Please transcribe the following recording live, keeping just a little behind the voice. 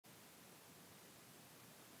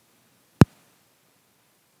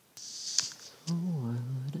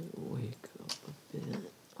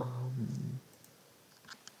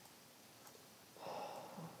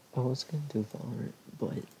was gonna do Valorant,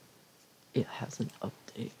 but it has an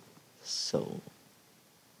update, so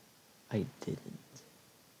I didn't.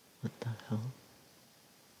 What the hell?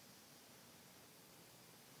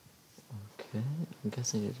 Okay, I'm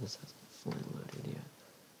guessing it just hasn't fully loaded yet.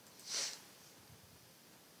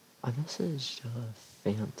 I messaged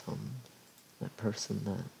Phantom, that person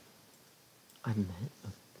that I met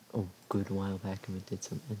a good while back and we did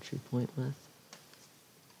some entry point with.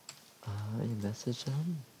 I messaged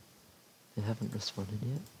them. They haven't responded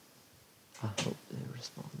yet. I hope they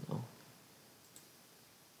respond though.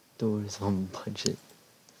 Doors on budget.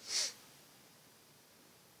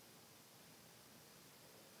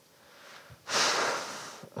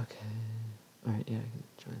 Okay. Alright, yeah, I can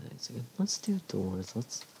try that again. Let's do doors.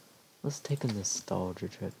 Let's take a nostalgia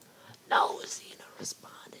trip. No, Xena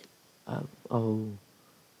responded. Oh.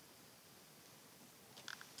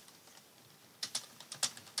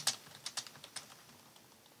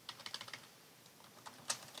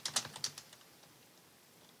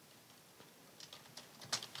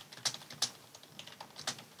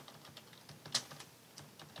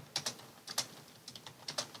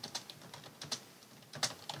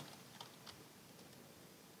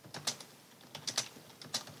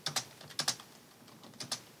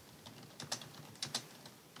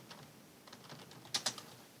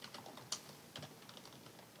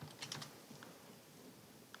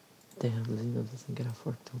 Damn, Xena doesn't get off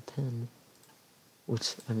work till 10.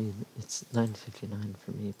 Which, I mean, it's 9:59 for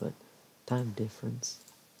me, but time difference.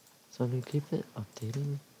 So I'm gonna keep it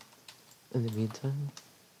updating in the meantime.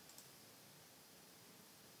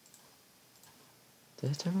 Did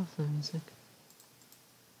I turn off the music?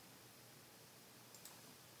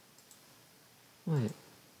 Wait.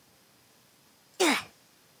 I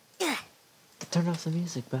turned off the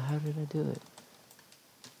music, but how did I do it?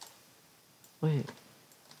 Wait.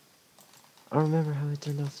 I don't remember how I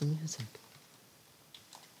turned off the music.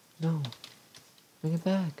 No. Bring it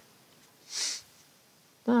back.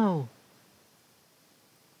 No.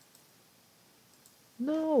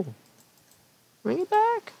 No. Bring it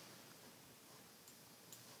back.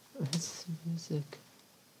 Where's the music?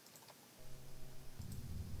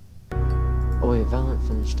 Oh wait, Valorant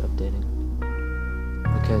finished updating.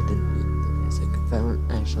 Okay, I didn't mute the music.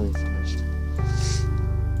 Valorant actually finished.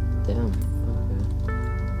 Damn.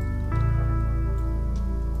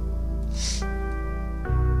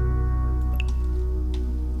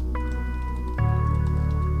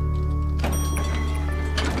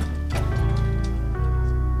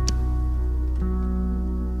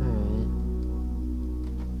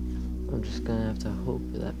 I'm just gonna have to hope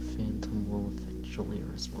that Phantom will eventually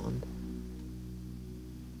respond.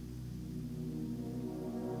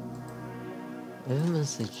 I have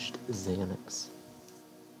messaged Xanax.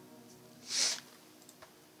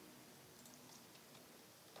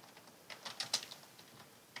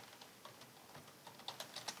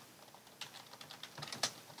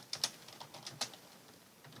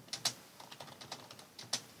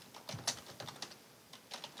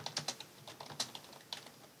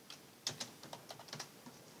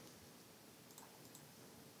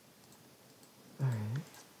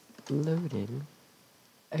 Loading.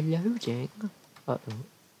 Loading. Uh-oh.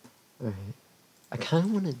 Alright. I kinda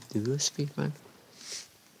wanna do a speedrun.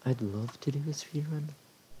 I'd love to do a speedrun.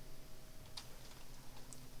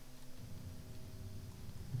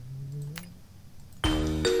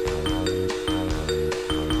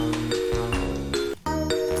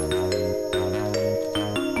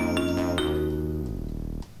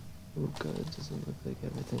 Oh god, it doesn't look like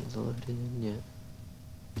everything's loaded in yet.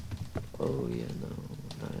 Oh yeah, no,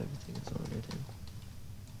 not everything is loaded in.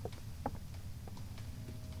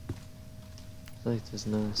 It's like there's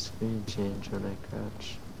no screen change when I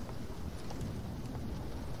crouch.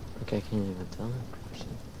 Like I can't even tell I'm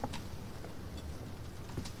crouching.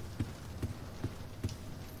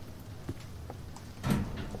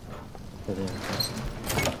 But there it goes.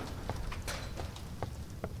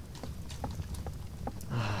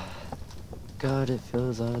 God, it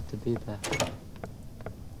feels odd to be back.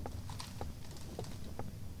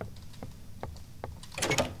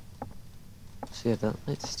 So yeah, that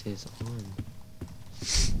light stays on.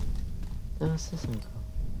 Now what's this one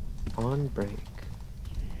called? On break.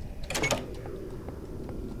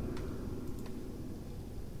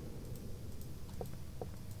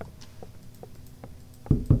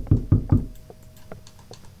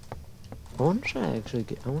 I want to try to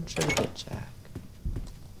get Jack.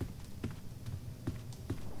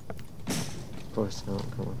 Of course I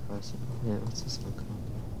don't come across it. Yeah, what's this one called?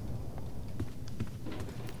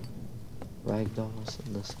 Ragdolls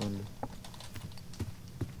and this one.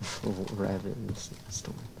 Rabbit in the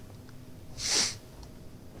storm.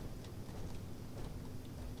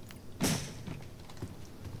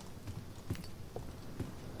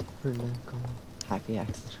 Pumpernickel. Happy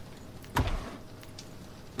accident.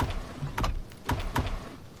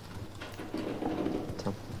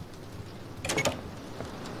 Temple.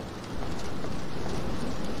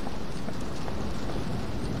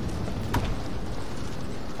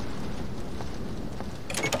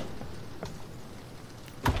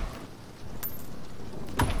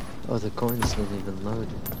 Oh, the coins didn't even load.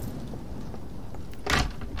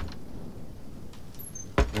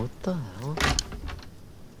 What the hell?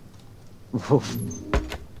 Whoa.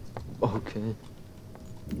 Okay.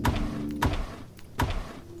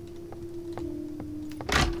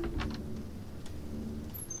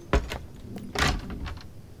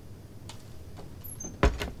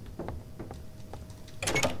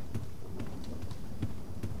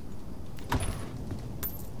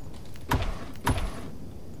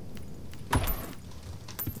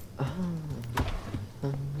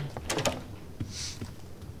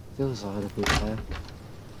 Feels odd to be back.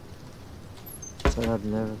 So I've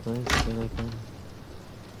never played this game again.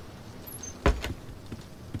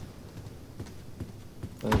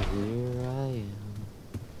 But here I am.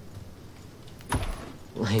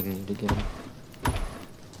 Lagging it again.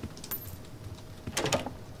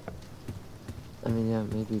 I mean, yeah,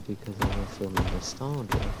 maybe because I was feeling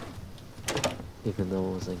nostalgia. Even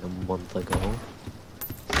though it was like a month ago.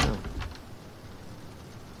 So.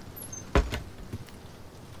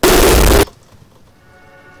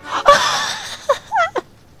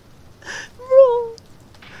 Bro!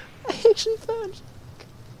 I actually found Jack.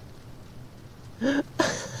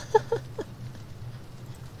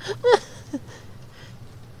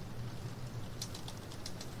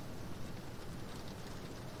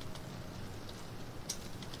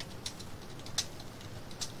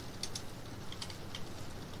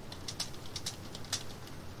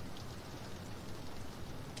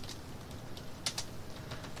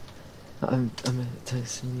 I'm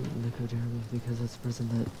texting Nico Jeremy because that's the person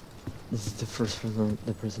that this is the first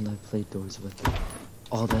person I played doors with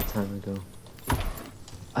all that time ago.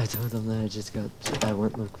 I told him that I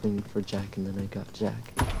went looking for Jack and then I got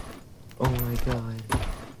Jack. Oh my god.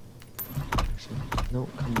 Actually, no,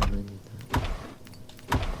 come on, I need that.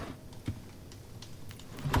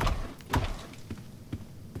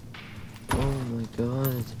 Oh my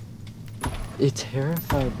god. It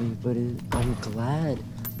terrified me, but I'm glad.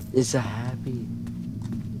 It's a happy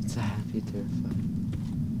terrified.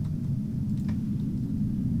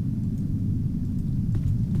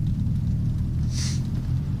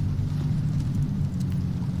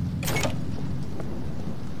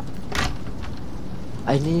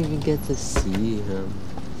 I didn't even get to see him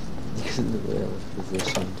because of the way I was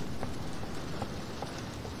positioned.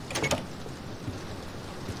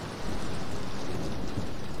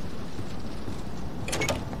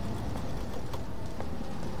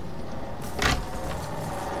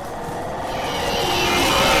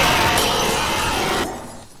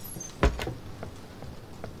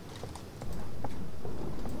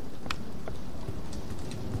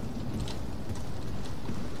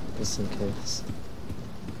 Just in case.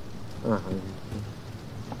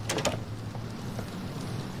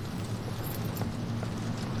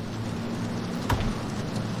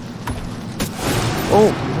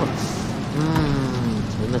 Oh,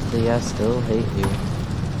 Timothy, I still hate you.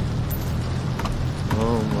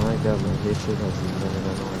 Oh my god, my hatred has never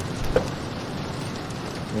gone away.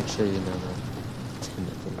 Make sure you know that.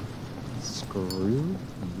 Timothy. Screw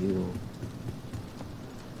you.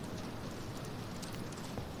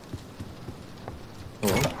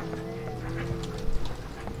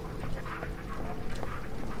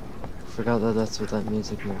 Forgot that that's what that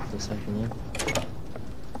music meant for a second there.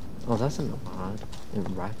 Oh, that's an odd. It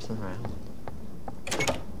wraps around.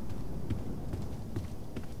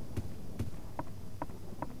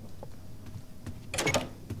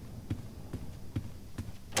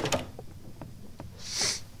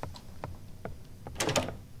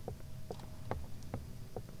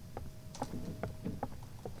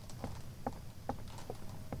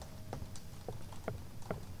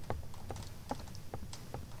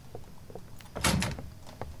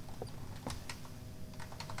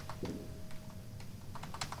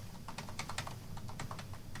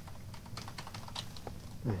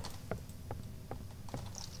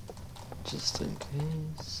 Just in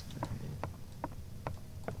case.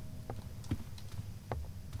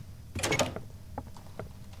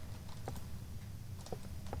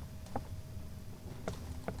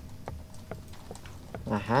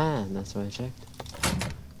 Aha, that's why I checked.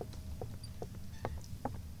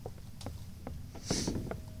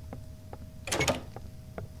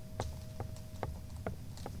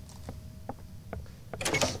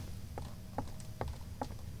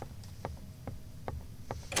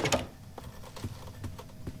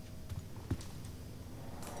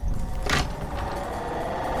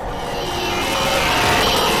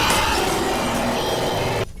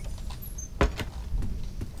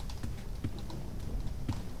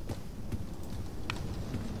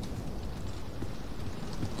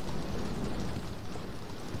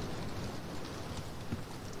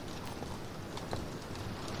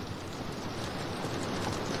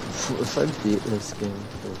 If I beat this game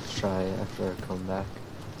first try after I come back,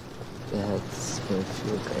 that's gonna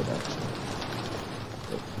feel great actually.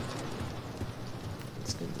 But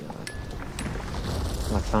it's gonna be odd.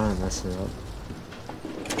 I found I messed it up.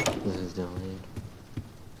 This is delayed.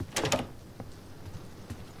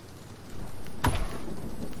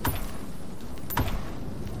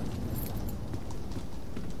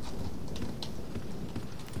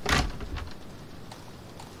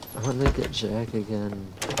 I want to get Jack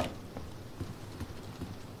again.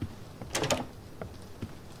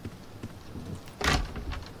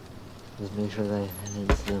 Just make sure that I head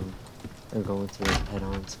into them, or go into them head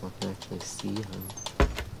on so I can actually see him.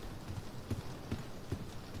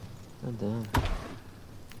 God damn.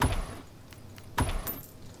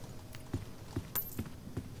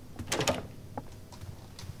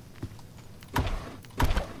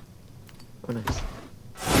 Oh, nice.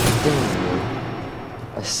 Damn,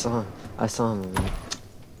 I saw him.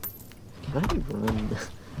 Can I run?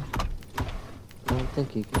 I don't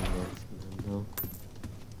think you can run from him, no.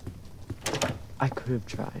 I could have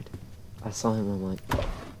tried. I saw him, I'm like, oh.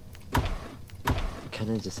 I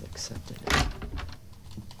kinda just accepted it.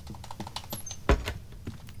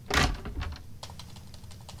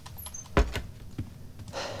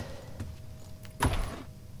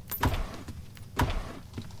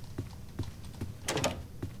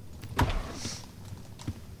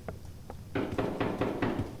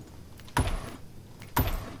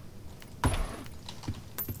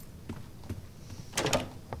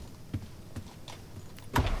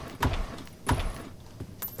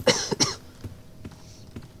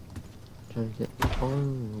 Trying to get all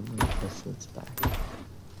my distance back.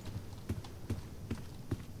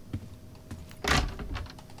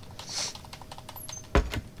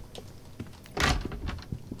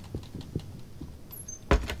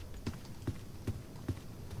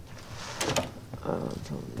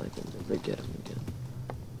 Probably like I'll never get him again.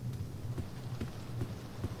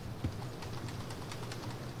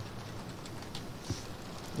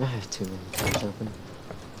 I have too many tabs open.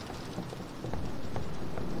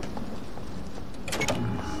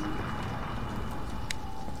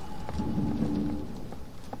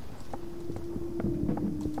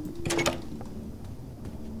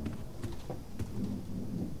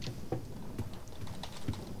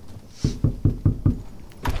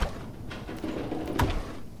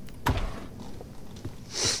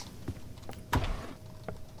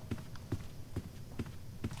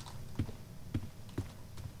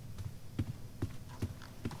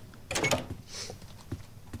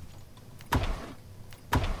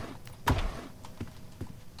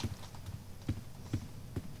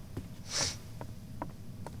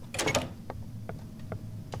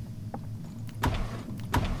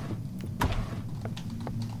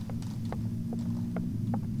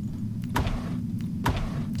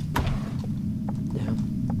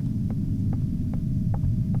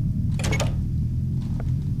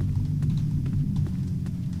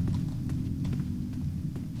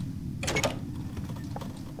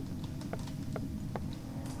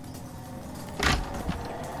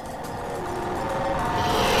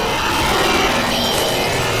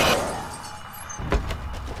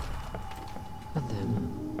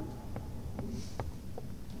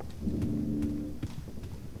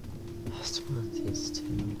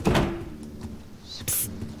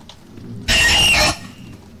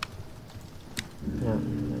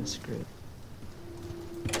 Great.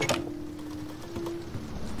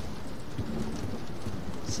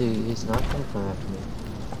 See, he's not gonna come after me.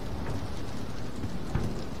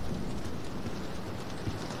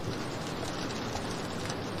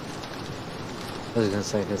 I was gonna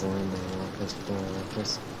say because I'm in there like this, door like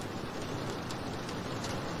this.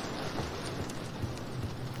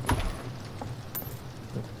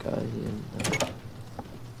 Oh god, he didn't know.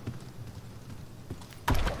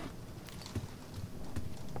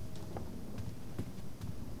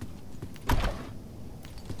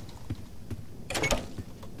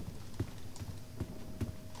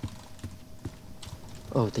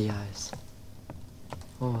 Oh, the eyes.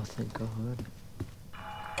 Oh, thank God.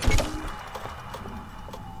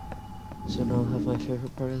 So now I'll have my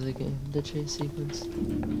favorite part of the game, the chase sequence.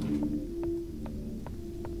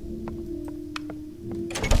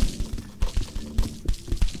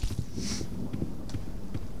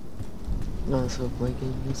 No, so if my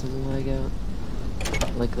game doesn't lag out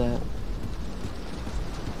like that.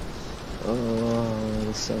 Oh,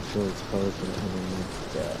 this actually is probably gonna end in my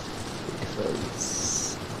death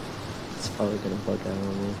because it's probably gonna bug out on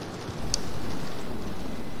me.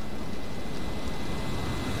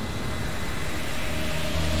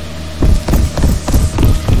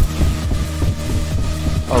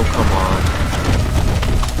 Oh, come on.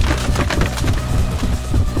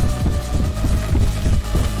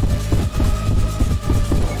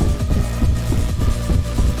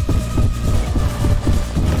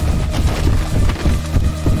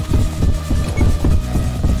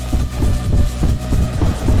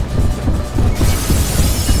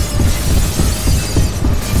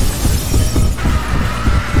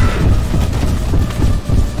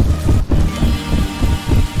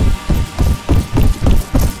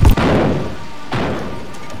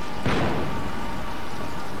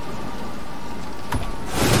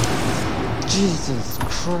 Jesus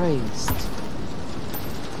Christ.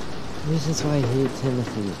 This is why I hate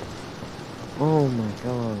Timothy. Oh my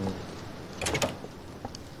god.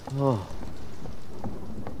 Oh.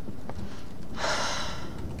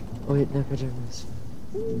 Oh wait, Nicodemus.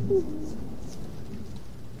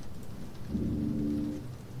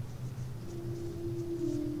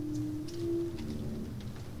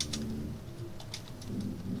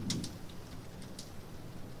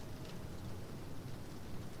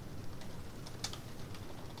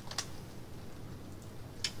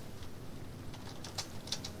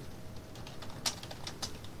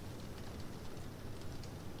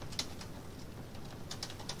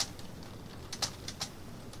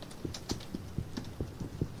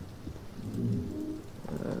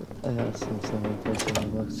 I have some summer personal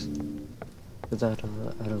books. Because at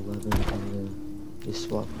 11, I'm gonna be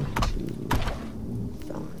swapping to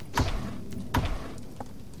Valorant.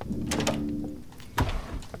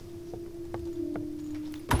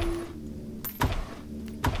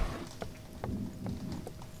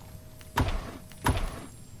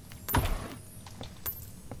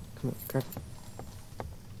 Come on, grab it.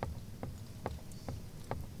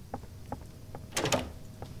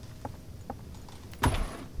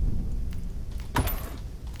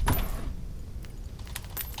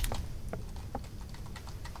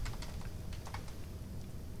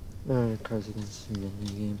 Cards Against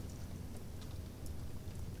Humanity game.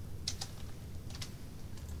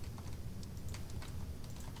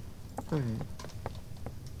 Alright.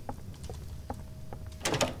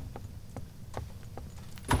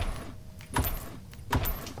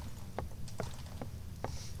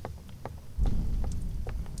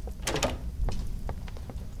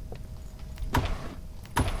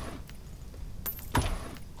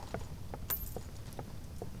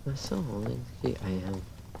 I'm so only I am.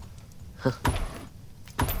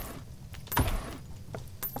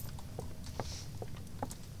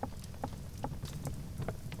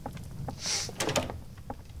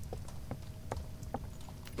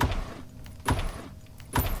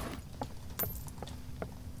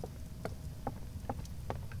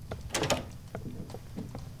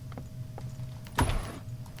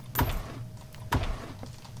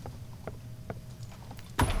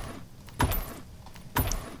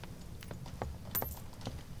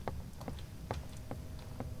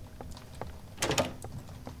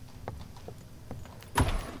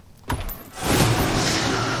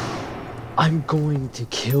 I'm going to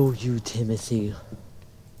kill you, Timothy.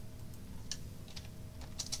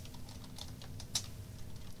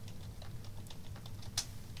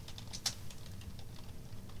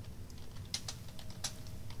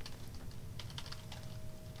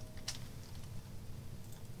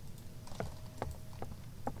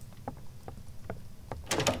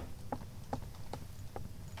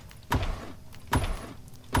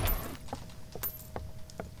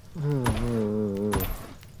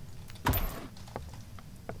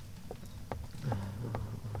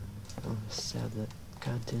 Stab that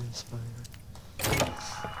goddamn spider.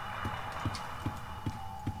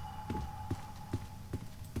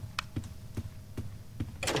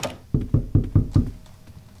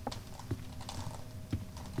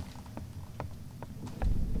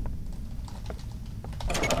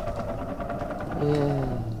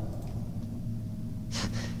 Yeah.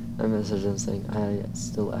 I messaged him saying I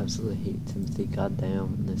still absolutely hate Timothy,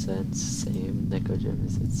 goddamn, and they said it's the same. Nico Jim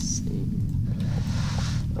said it's the same.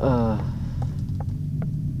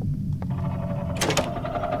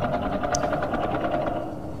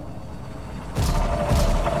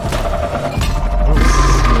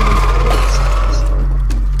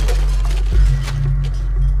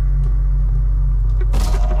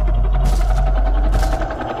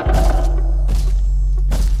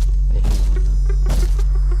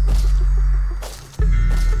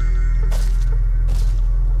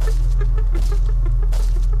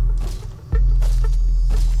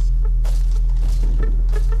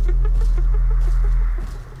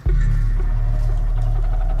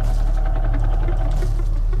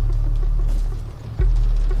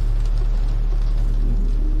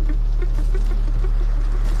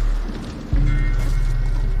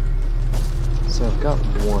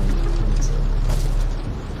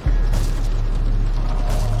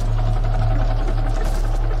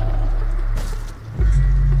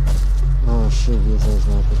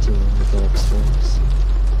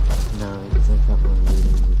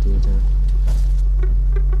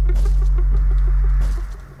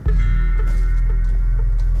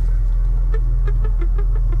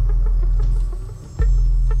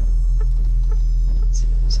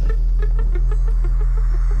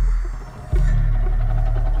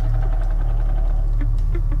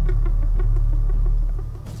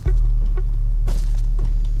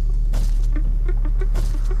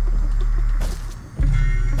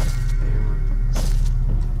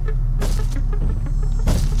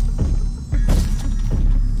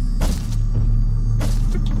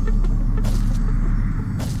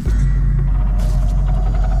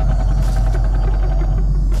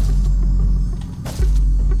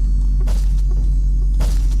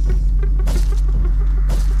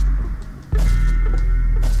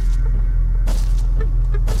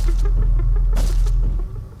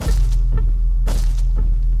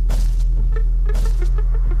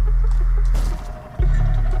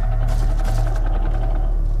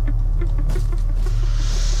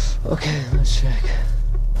 Okay, let's check.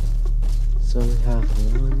 So we have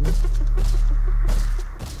one.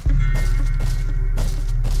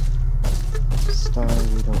 Star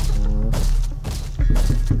we don't have.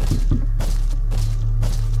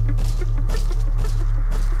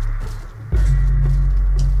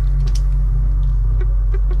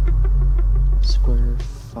 Square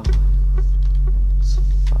 5. It's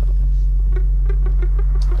 5.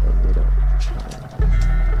 And we don't try.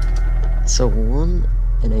 So 1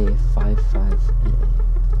 and a 5, 5 and a.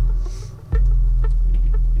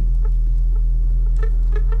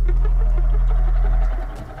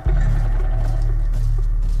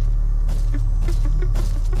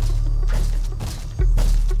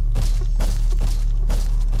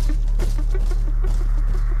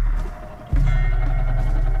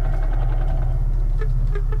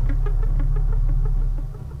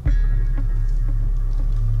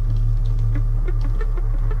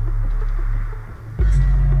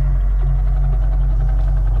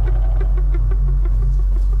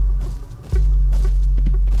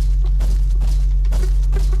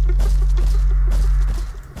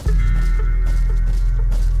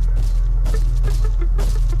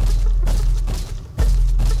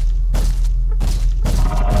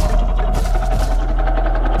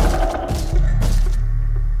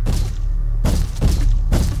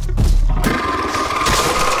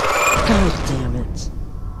 God damn it.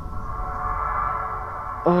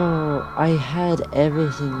 Oh, I had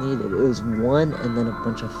everything needed. It was 1 and then a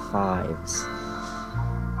bunch of 5s.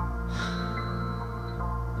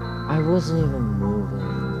 I wasn't even moving.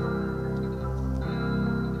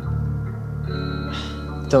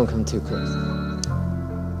 Don't come too close.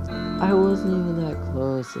 I wasn't even that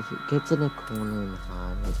close. If it gets in a corner and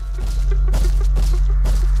hide.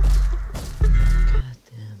 God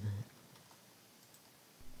damn it.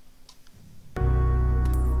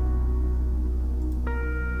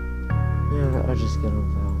 Yeah, I'll just get on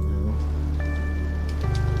Val now.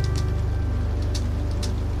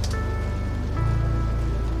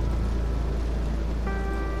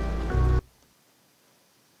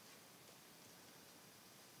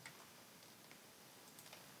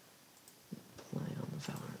 Play on the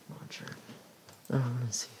Valorant launcher. I want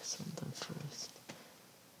to see something first.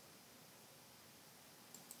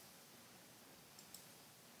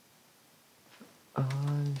 I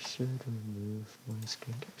should remove my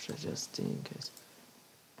screen capture just in case.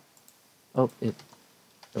 Oh, it.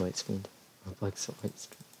 The white screen. Boblox the white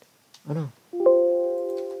screen. Oh no.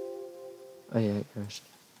 Oh yeah, it crashed.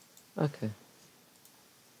 Okay.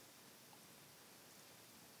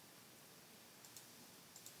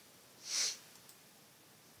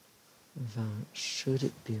 Valorant, should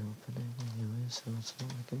it be opening anyway, so it's not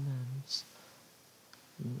like it matters.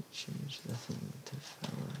 Let me change the thing to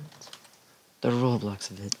Valorant. The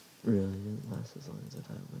Roblox of it really didn't last as long as I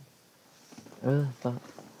thought it would. I really thought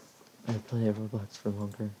I'd play Roblox for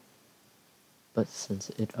longer, but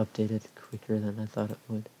since it updated quicker than I thought it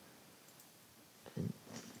would, and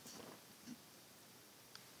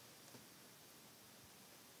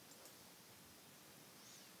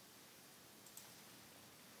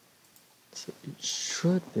so it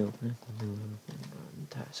should be opening. Let me run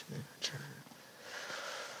task manager.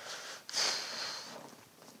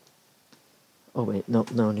 Oh wait,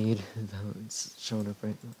 no need. It's showing up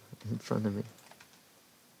right in front of me.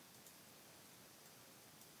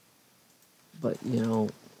 But you know,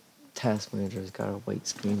 task manager's got a white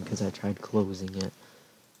screen because I tried closing it.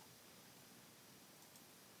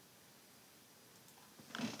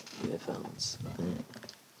 Yeah, I found something.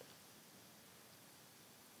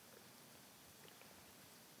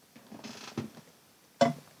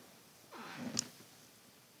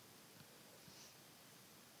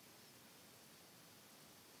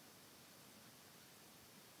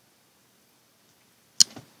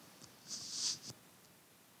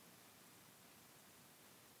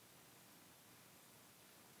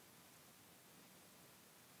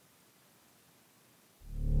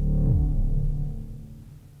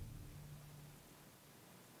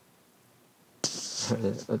 I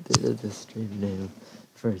updated the stream name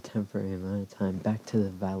for a temporary amount of time back to the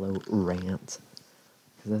Valo rant.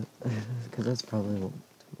 Cause that's probably what.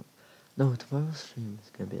 No, tomorrow's stream is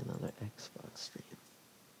gonna be another Xbox stream.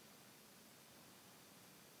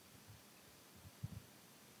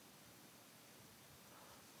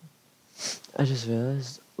 I just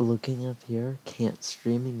realized looking up here, can't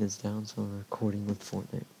streaming is down, so I'm recording with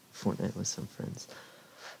Fortnite with some friends.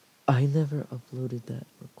 I never uploaded that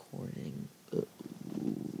recording. Ooh,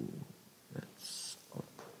 that's a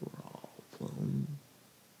problem.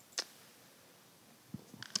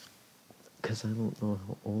 Because I don't know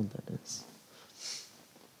how old that is.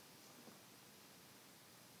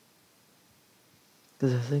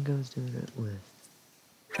 Because I think I was doing it with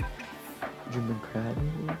Jim and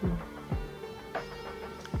Krabby, maybe?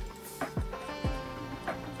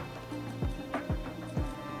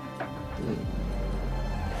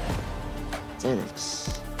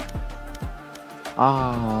 Xanax.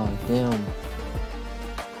 Ah, damn.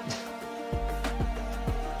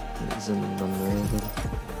 It's unrated.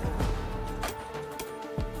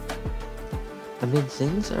 I mean,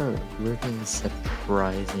 things are working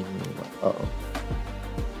surprisingly well. Uh-oh.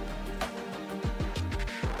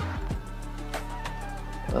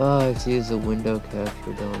 Oh, I have to use a window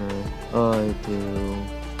capture, don't I? Oh, I do.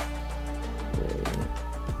 Okay.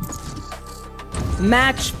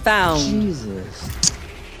 Match found. Jesus.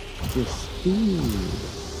 The speed.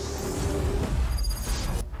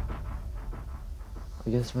 I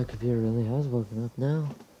guess my computer really has woken up now.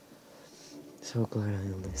 So glad I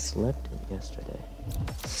only slept in yesterday.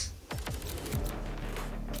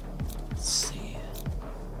 Let's see.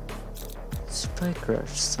 Spike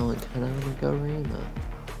Rush, someone kind of want to go Rima.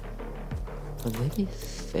 Or maybe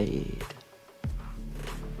Fade.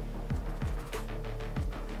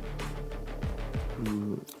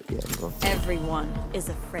 Ooh, yeah, I'm going Fade. Everyone is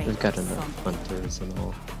afraid. We've got enough hunters and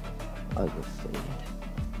all. I'll go Fade.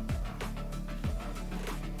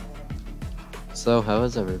 So, how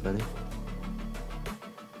is everybody?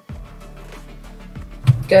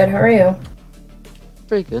 Good, how are you?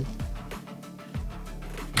 Pretty good.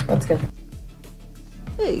 That's good.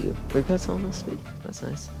 Hey, we got someone to speak. That's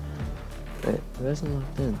nice. Wait, who hasn't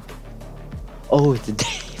logged in? Oh, it's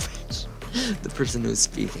David. The person who's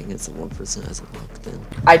speaking is the one person who hasn't logged in.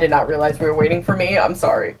 I did not realize we were waiting for me. I'm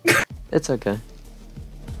sorry. It's okay.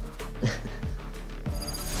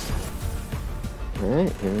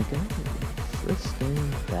 Alright, here we go. First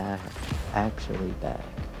game back. Actually back.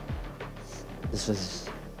 This was...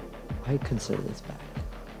 I consider this back.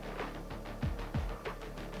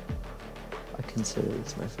 I consider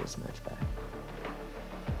this my first match back.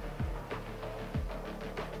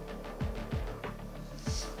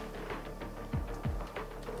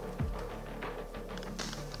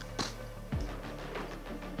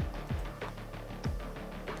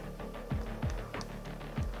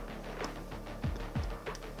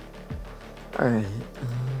 Alright,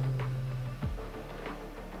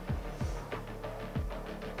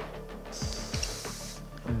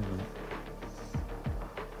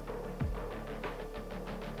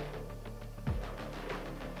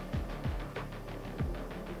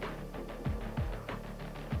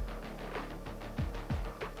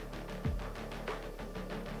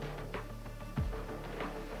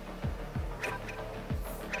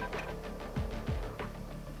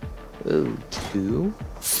 oh, two?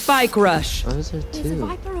 Spike rush. Oh, is there two?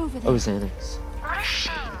 Oh, Xanax. What a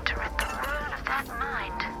shame to rid the world of that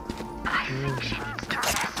mind. I think she needs to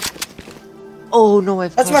rest. Oh no,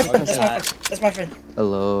 I've That's my crossed friend. my That's my path. friend. That's my friend.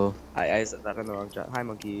 Hello. I said that in the wrong chat. Hi,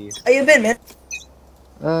 monkey. How you been, man?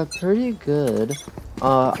 Pretty good.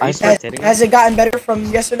 Are you Has, spectating? has it gotten better from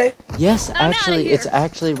yesterday? Yes, actually, it's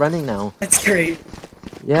actually running now. That's great.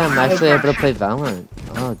 Yeah, I'm actually able to play Valorant.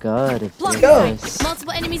 Oh god, it feels go. nice.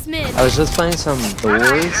 Multiple enemies mid. I was just playing some Doors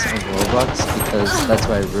on Roblox because that's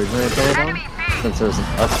what I originally played on, since there was an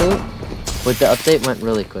update. But the update went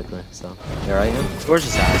really quickly, so here I am. Where's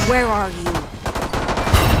his ass? Where are you?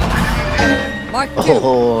 Mark two.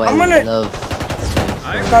 Oh, I'm I gonna- love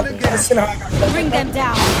Bring them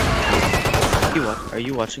down. Are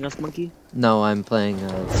you watching us, monkey? No, I'm playing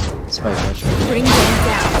Spike Rush. Bring them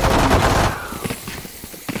down.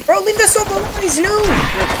 Bro, leave this alone, please. No.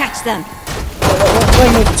 We'll catch them.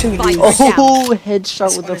 Oh,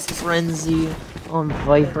 headshot with a frenzy on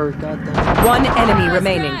Viper. Goddamn. One enemy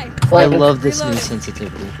remaining. I love this new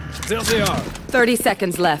sensitivity. 30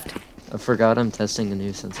 seconds left. I forgot I'm testing a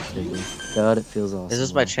new sensitivity. God, it feels awesome. Is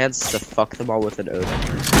this my chance to fuck them all with an Odin?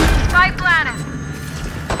 Spike planet.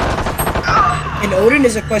 And Odin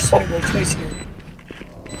is a questionable choice here.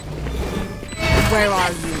 Where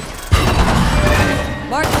are you?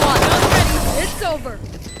 Mark one. It's over.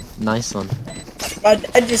 Nice one. I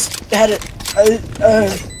just had it.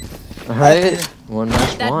 Alright, one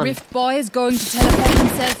match That one. Rift boy is going to teleport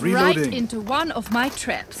himself right Reloading. into one of my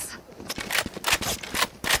traps.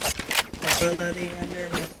 Oh,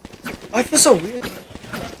 I feel so weird.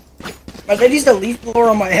 My dad used a leaf blower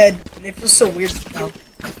on my head, and it feels so weird now.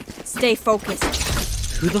 Stay focused.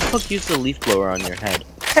 Who the fuck used a leaf blower on your head?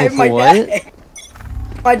 My What? dad.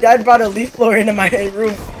 My dad brought a leaf blower into my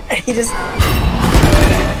room, and he just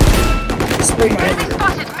sprayed my head.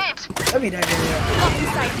 Spotted mid. Let me dive in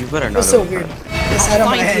there. You better It not. feels so open weird. it. This head on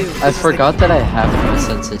my head. I forgot that I have no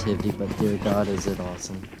sensitivity, but dear God, is it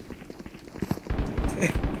awesome.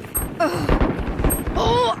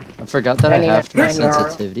 I forgot that I Any- have my any-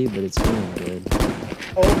 sensitivity, but it's feeling good.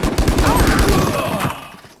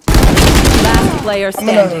 Last player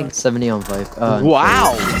standing. 70 on Vipe.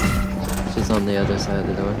 Wow. She's on the other side of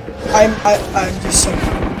the door. I'm just so.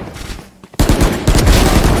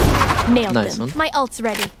 Nailed Nice them. one. My ult's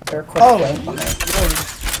ready. They're quick. Oh,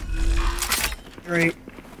 great.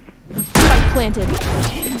 Spike planted.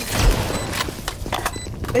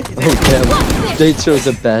 Thank you. Oh damn. They chose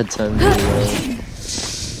a bad time to reload.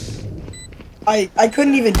 I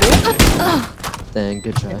couldn't even do it. Dang,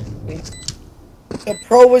 good try. The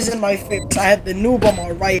pro was in my face. I had the noob on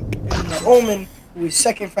my right, and the Omen, who was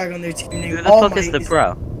second frag on their team. Who the fuck is the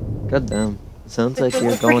pro? God damn. Sounds like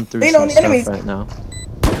you're going through Rain some on the stuff enemies. right now.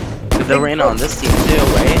 The rain on this team too,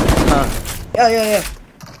 right? Huh. Yeah.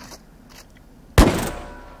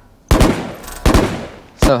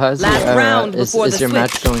 So how's Last your, round before is the your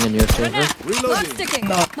match switch. going in your favor? Clock sticking.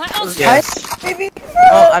 No. My ult's Yes. Maybe.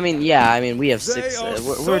 Oh, I mean, yeah. I mean, we have 6.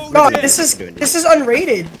 We're No, doing this is doing this is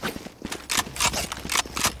unrated.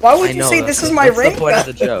 Why would I you know, say this is my that's rank? the point of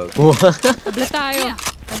the joke. Yeah,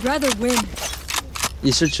 I'd rather win.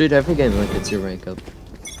 You should treat every game like it's your rank up.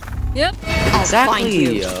 Yep.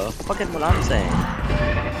 Exactly. Fucking what I'm saying.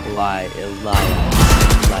 Lie. Face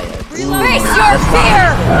your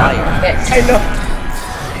fear! Liar. I know.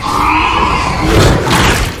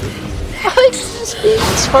 I'm just being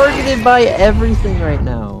targeted by everything right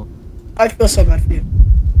now. I feel so bad for you.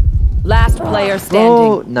 Last player Oh,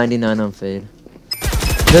 standing. 99 on Fade.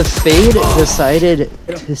 The Fade decided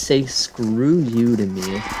to say screw you to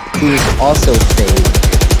me, who is also Fade.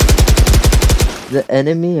 The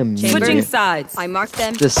enemy Switching immediately sides. I marked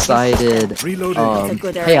them. decided,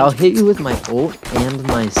 hey, I'll hit you with my ult and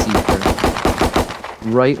my Seeker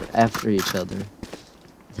right after each other.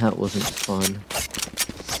 That wasn't fun.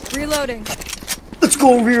 Reloading. Let's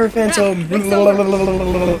go, Rear Phantom.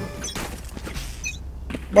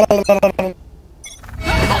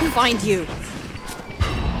 I'll find you.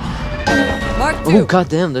 Mark Oh, 2.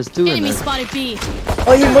 goddamn, there's two in Enemy there. spotted B.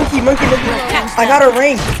 Oh, you monkey. I got a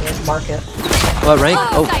ring. Market. What rank?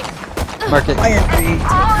 Oh, mark it. Iron 3.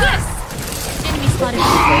 Enemy spotted B.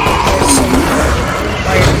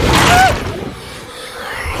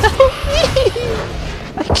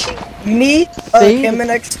 Me, Fade?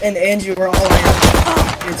 Kamenex, and Andrew were all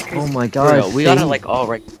iron. It's crazy. Oh my For god, real, we gotta Fade- like all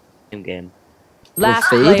rank game. Last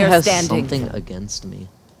Fade player has standing. something against me.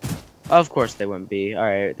 Of course they wouldn't be.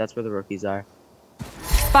 Alright, that's where the rookies are.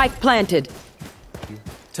 Spike planted.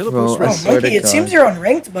 Bro, I Oh, swear monkey, to it God. seems you're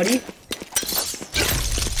unranked, buddy.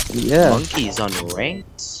 Yeah, Monkeys on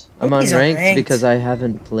ranked? I'm Monkeys are unranked ranked. because I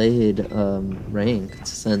haven't played ranked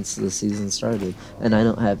since the season started, and I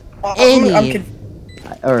don't have I'm any, conf-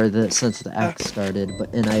 or since the act started.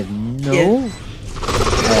 But and I have no,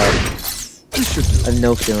 I have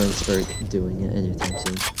no feelings for doing it anytime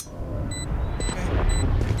soon.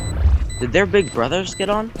 Did their big brothers get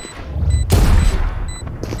on?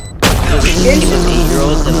 Because it's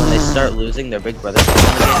 8-year-olds and when they start losing, their big brothers get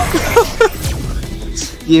on again.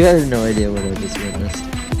 You have no idea what I just witnessed.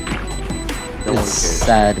 No one It's cares.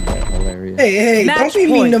 sad but hilarious. Hey, Match don't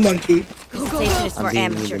be mean to point. monkey. Station is I'm for being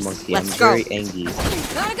mean to amateurs. monkey. Let's I'm go. very angry.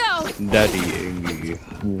 Gotta go. Daddy angry.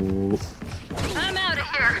 Ooh. I'm out of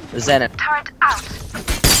here. Zen it. Turret out.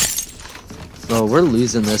 Bro, we're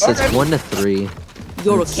losing this. It's 1-3.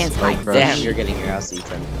 Yoru It's can't like hide. rush. Damn, you're getting your house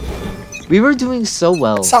eaten. We were doing so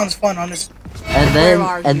well, Sounds fun, honestly. and Where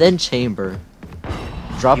are then Chamber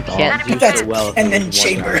dropped You off. can't do That's- so well if and you then lose one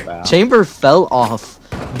chamber. round. Chamber fell off.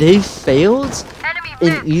 They failed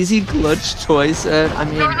Enemy an easy clutch choice, and I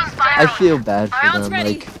mean, I feel bad for Rounds them.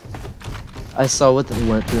 ready. Like, I saw what they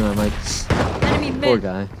went through, and I'm like, Enemy poor mid.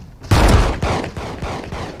 guy.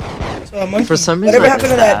 So, monkey, For some reason, whatever I happened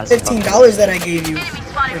to that $15 that I gave you?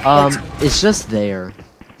 It's just there.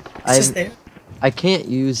 It's just there. I can't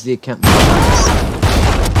use the account.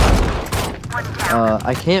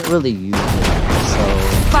 I can't really use it, so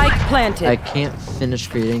Spike planted. I can't finish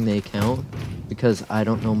creating the account because I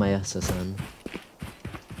don't know my SSN.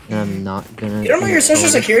 And I'm not gonna. You don't know your social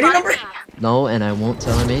security number? No, and I won't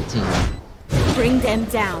tell I'm 18. Bring them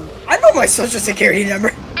down. I know my social security number.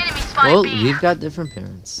 Enemy spotted Well, B. we've got different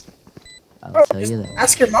parents. I'll Bro, tell just you that.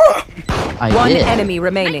 ask your mom. I One did. enemy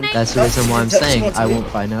remaining. That's the reason why I'm That's saying what's I good. won't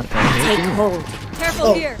find out. till I'm 18. hold. Careful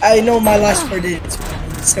Oh, here. I know my last 4 digits.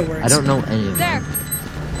 It still works. I don't know any of There. them.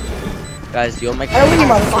 Guys, do you want my I only need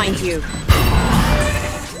my Find you.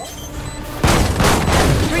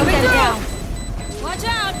 Bring them down. Watch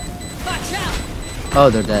out. Watch out. Oh,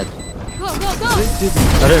 they're dead. Go, go, go. I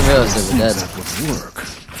didn't realize they were dead.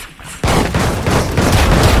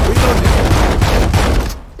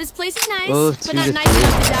 This place This is nice, Oh, but 2 not to nice 3.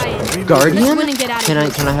 enough to die in. Guardian? Let's win and get out of Can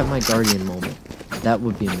here. I have my guardian moment? That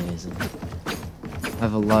would be amazing. I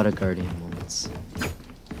have a lot of guardian moments.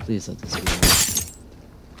 Please let this be one.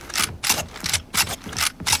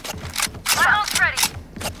 Almost ready.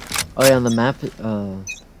 Oh yeah, on the map,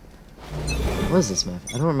 what is this map?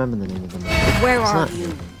 I don't remember the name of the map. Where It's are not you?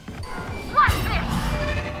 here. Watch this.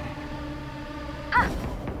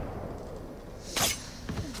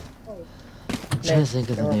 I'm trying to think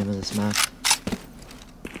of the name of this map.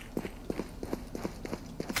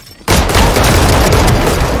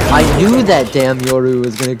 I knew that damn Yoru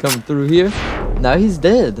was gonna come through here. Now he's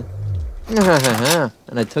dead.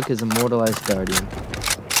 And I took his immortalized guardian.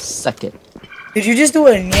 Suck it. Did you just do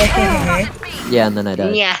a yeah? Yeah, and then I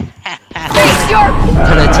died. Yeah. And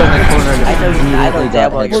I turned the corner and I know immediately damn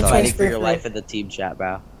got well you're headshot. fighting for your life in the team chat,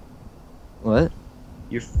 bro. What?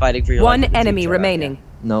 You're fighting for your One life. in the team enemy chat, remaining.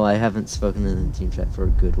 No, I haven't spoken in the team chat for a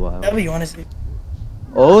good while. W, honestly.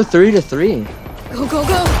 Oh, 3 to 3. Go, go,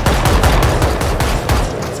 go.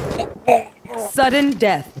 Sudden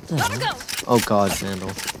death. What the hell? Oh god,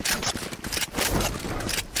 Vandal.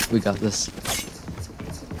 We got this.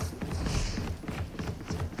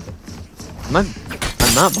 I'm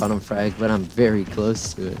not bottom frag, but I'm very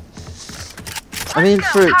close to it. I mean,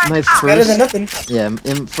 for my Better than first, nothing. yeah,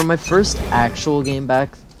 for my first actual game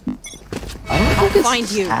back, I don't think it's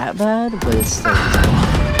find you. that bad, but it's still.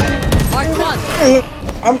 Mark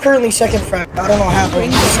 1. I'm currently second frag. I don't know how, but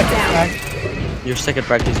I'm second frag. Your second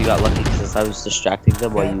frag because you got lucky because I was distracting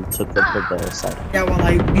them while you took them from the side. Yeah, well,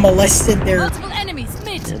 I molested their Multiple enemies.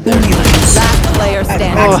 Mid. Last player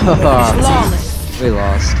standing. Oh, Flawless. we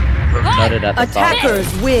lost. Cut it at the top.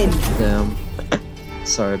 Attackers win. Damn.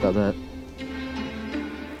 Sorry about that.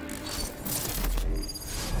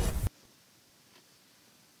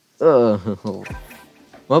 Oh.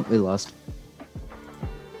 Well, we lost.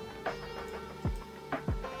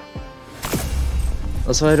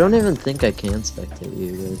 Also, I don't even think I can spectate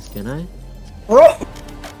you guys, can I? bro.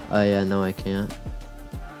 Oh yeah, no I can't.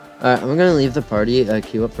 Alright, I'm gonna leave the party,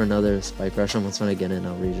 queue up for another spike rush, and once when I get in,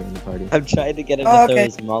 I'll rejoin the party. I'm trying to get him to Oh, throw okay.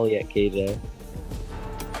 his molly at KJ.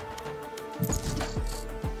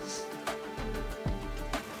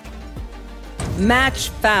 Match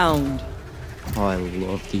found. Oh, I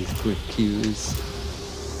love these quick queues.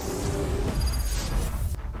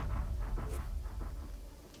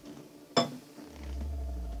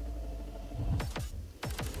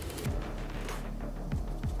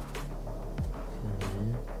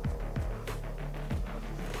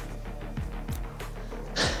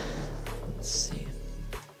 Let's see.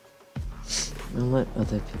 I'll let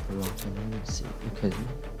other people walk in. Let me see. Okay.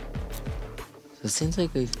 So it seems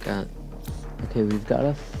like we've got. Okay, we've got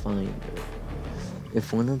a finder.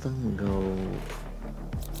 If one of them go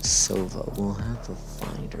Sova, we'll have a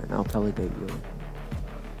finder, and I'll probably go you.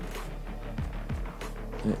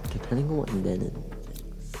 Depending on what Lennon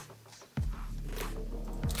thinks.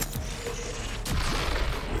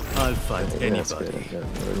 I'll fight Yeah, that's good, anybody. I've got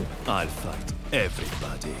it already. I'll fight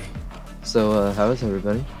everybody. So, how is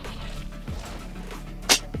everybody?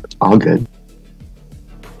 All good.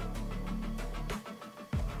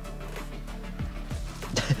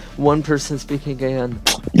 One person speaking again.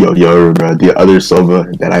 Yo, bro, the other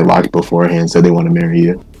Sova that I locked beforehand said they want to marry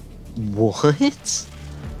you. What?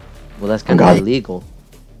 Well, that's kind of God. illegal.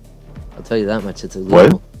 I'll tell you that much, it's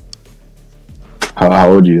illegal. What?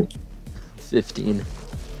 How old are you? 15.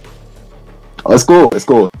 Oh, let's go. Let's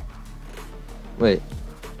go. Wait.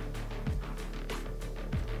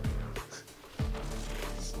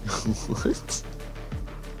 What?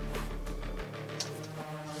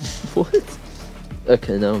 What?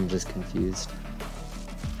 Okay, now I'm just confused.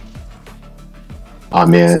 Oh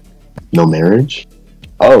man, no marriage.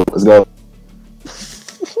 Oh, let's go.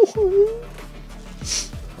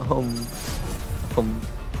 um,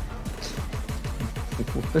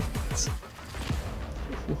 what?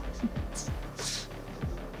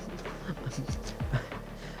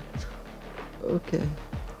 Okay.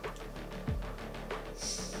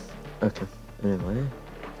 Okay. Anyway,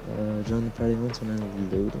 join the party once when I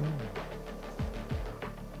load on.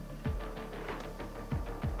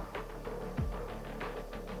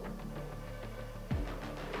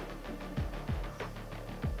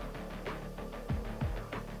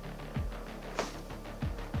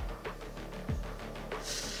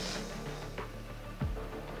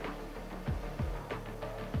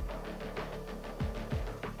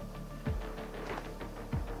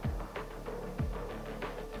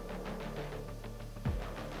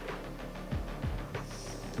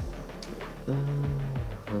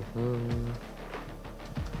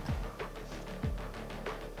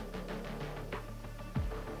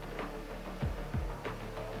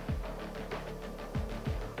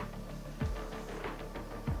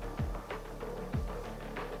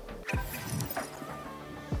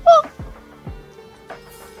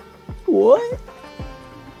 What?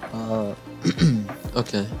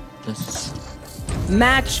 Okay. That's...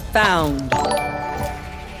 Match found.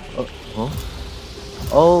 Oh, huh?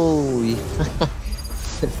 Oh, yeah.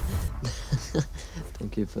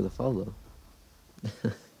 Thank you for the follow.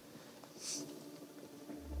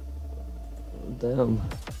 Damn.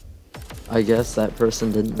 I guess that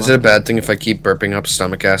person didn't. Is it a bad thing if I keep burping up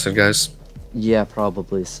stomach acid, guys? Yeah,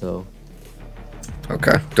 probably so.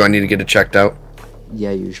 Okay. Do I need to get it checked out?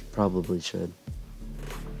 Yeah, you probably should.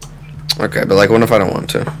 Okay, but like, what if I don't want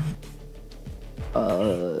to?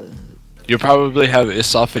 You probably have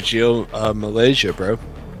esophageal Malaysia, bro.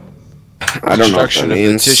 I don't know what Obstruction that of the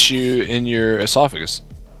means. tissue in your esophagus,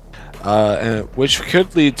 and which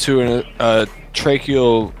could lead to a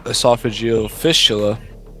tracheal esophageal fistula,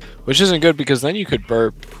 which isn't good because then you could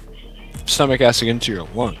burp stomach acid into your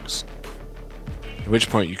lungs. At which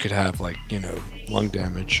point you could have, like, you know, lung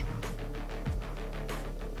damage.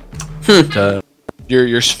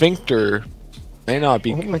 Your sphincter may not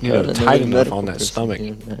be tight enough on that stomach.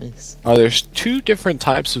 Nice. There's two different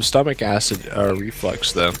types of stomach acid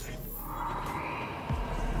reflux, though.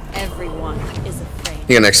 Everyone is afraid.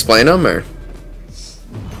 You gonna explain them or?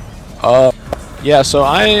 Yeah. So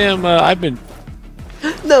I am. I've been.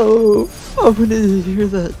 No, I wanted to hear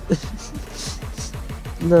that.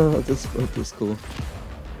 No, this book is cool.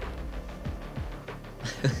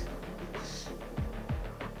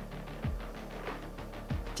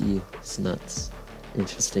 D Snuts.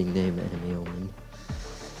 Interesting name, Enemy Omen.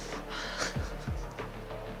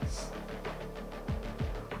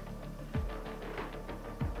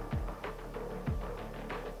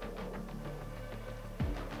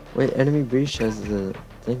 Wait, Enemy Breach has the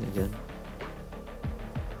thing again.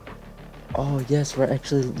 Oh yes, we're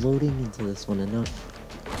actually loading into this one and not.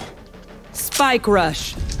 Spike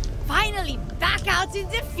rush. Finally back out in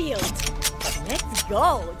the field. Let's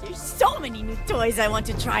go. There's so many new toys I want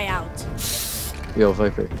to try out. Yo,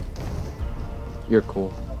 Viper. You're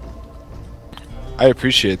cool. I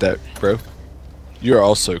appreciate that, bro. You're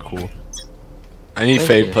also cool. Any Thank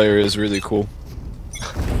Fade you. player is really cool.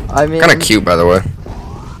 I mean, Kind of cute, by the way.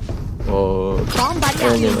 Oh.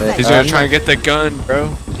 Anyway, He's gonna try and get the gun, bro.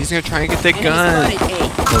 He's gonna try and get the gun.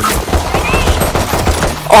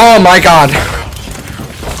 Oh my god!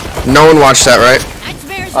 No one watched that, right?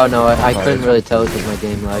 Oh no, I couldn't really tell because my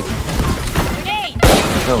game lagged.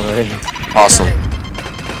 No way. Awesome.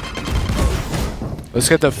 Let's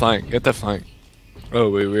get the flank. Get the flank. Oh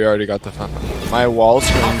wait, we already got the flank. My wall's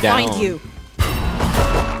going down. Find you.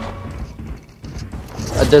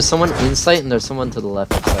 There's someone in sight and there's someone to the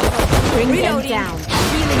left side. Bring them down.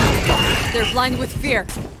 They're blind with fear.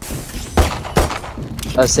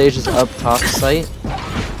 Sage is up top site.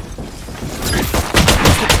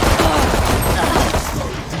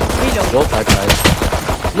 Well, that guy.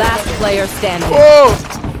 Last player standing. Whoa!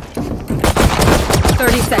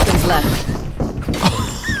 30 seconds left.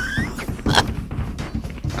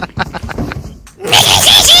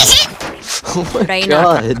 Oh my Reina.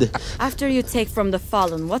 god. After you take from the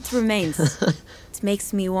fallen, what remains? It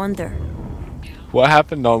makes me wonder. What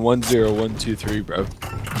happened on 1-0-1-2-3, bro?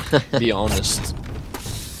 Be honest.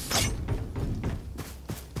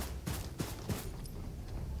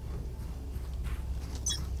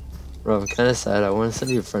 Bro, I'm kinda sad. I want to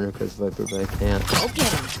send you a friend request, Viper, but I can't. Okay.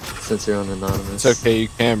 Since you're on anonymous. It's okay, you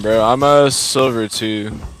can, bro. I'm a silver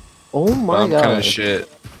too. Oh But my I'm god. kind of shit.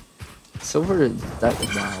 Silver, that,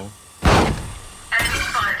 wow.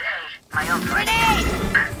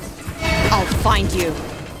 I'll find you.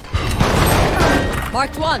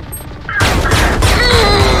 Marked one.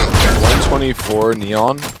 124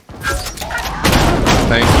 neon.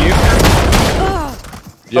 Thank you.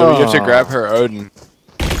 Yo, you have to grab her Odin.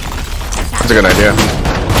 That's a good idea.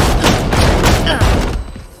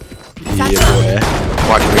 Yeah,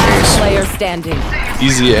 Watch me Last ace. player standing. boy.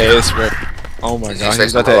 Easy ace, bro. Oh my god, say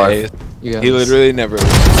he's about something to alive? ace. You guys. He literally never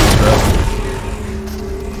loses, bro.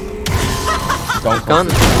 I've gone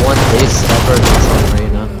one ace ever against on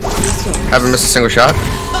Reina. Haven't missed a single shot.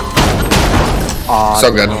 Aw,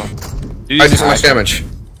 So good. no. Dude, I he's do so much hacking. damage.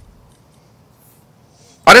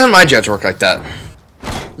 Why doesn't my judge work like that?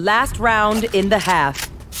 Last round in the half.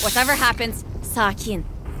 Whatever happens, Sakin,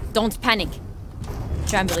 don't panic.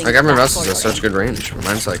 Trembling. Like everyone else fast is at forward. such good range.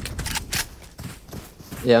 Mine's like,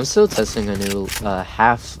 Yeah, I'm still testing a new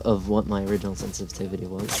half of what my original sensitivity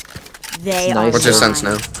was. They Nice. are what's your Sure. sense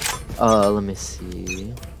now? Let me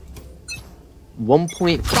see.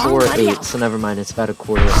 1.48, so never mind, it's about a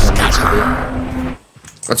quarter of that needs to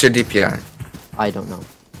What's your DPI? be. I don't know.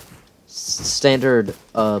 Standard,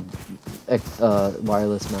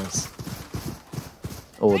 wireless mouse.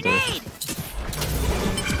 Older.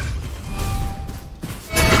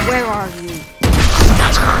 Where are you?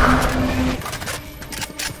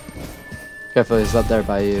 Careful, he's up there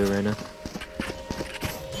by you right now.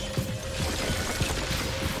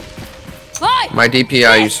 My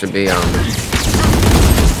DPI used to be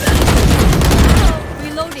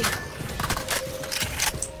Reloading.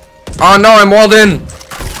 Oh no, I'm walled in.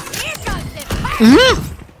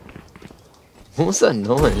 What was that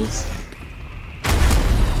noise?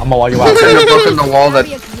 I'm gonna wall you out. I've broken the wall that.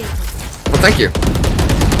 Well, thank you.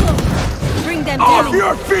 Bring them Off down.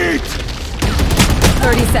 your feet!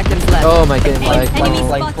 30 seconds left. Oh my god, Enemy Flank,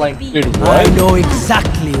 spotted flank. B. Dude, I what? know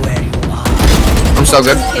exactly where you are. I'm so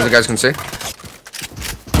good, as you guys can see.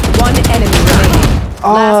 One enemy remaining.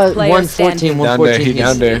 Last player 114, 114. He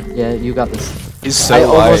down there. Yeah, you got this. He's so I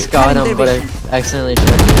almost light. got him, but I accidentally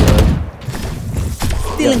tried to reload.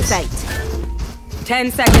 Still in Yes. sight.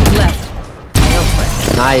 10 seconds left.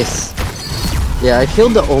 Nice. Yeah, I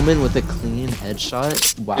killed the Omen with a clean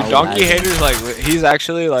headshot. Wow. Dude, Donkey that- Hater's like, he's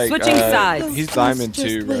actually like, Switching sides. he's diamond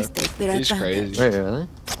too, bro. He's crazy. Wait, really?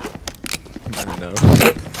 I don't know.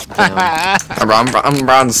 Damn. I'm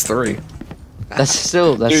bronze 3. That's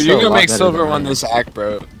still, that's Dude, still you're a gonna lot make better silver than one mine. this act,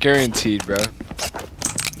 bro. Guaranteed, bro.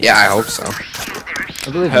 Yeah, I hope so. I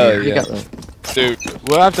believe Hell you. You yeah. got that. Dude,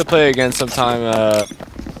 we'll have to play again sometime,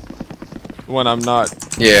 when I'm not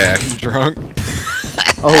Yeah. drunk.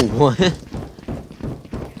 Oh, what?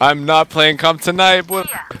 I'm not playing comp tonight, boy.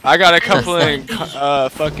 I got a couple in,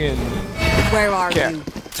 fucking... Where are Yeah. you?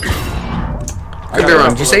 Could be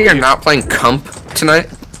wrong. Did you say you're not playing Comp tonight?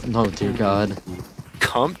 No, dear God.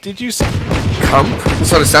 Comp, did you say? Comp?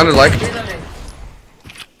 That's what it sounded like.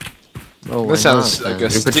 Oh, why That sounds not, like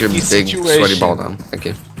then? a You put your sticky big situation. sweaty ball down. Thank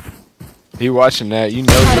you. He watching that, you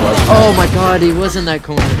know he watching Oh my God, he was in that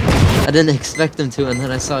corner. I didn't expect him to, and then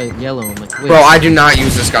I saw yellow. I'm like, wait. Bro, I do not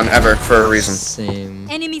use this gun ever for a reason. Same.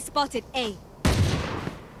 Enemy spotted A.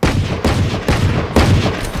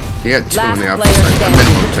 You got 2 Last in the player office. A standing.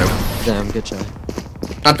 minimum 2. Damn, good job.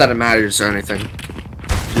 Not that it matters or anything.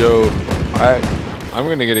 Yo, I'm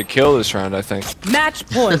gonna get a kill this round, I think. Match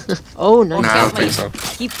point. Oh, nice. Nah, I don't think so.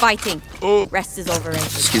 Keep fighting. Oh. Rest is overrated.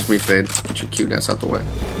 Excuse me, Fade. Get your cute ass out the way.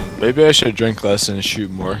 Maybe I should drink less and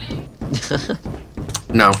shoot more.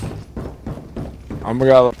 No. I'm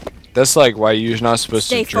gonna. That's like why you're not supposed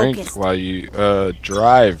Stay to drink focused. while you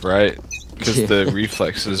drive, right? Because Yeah. the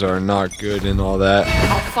reflexes are not good and all that.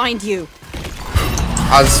 I'll find you.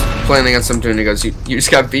 I was playing against some dude and he goes, you just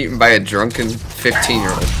got beaten by a drunken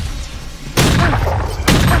 15-year-old.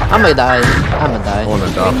 I'm gonna die. I'm gonna die. I wanna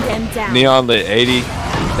Bring die. them down. Neon lit 80.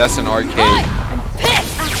 That's an arcade. I'm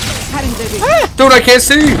pissed. Cutting the ring. Dude, I can't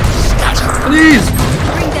see! Please!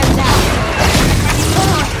 Bring them down.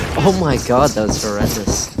 Oh my God, that was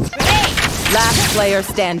horrendous. Last player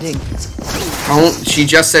standing. Don't. She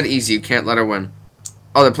just said easy. You can't let her win.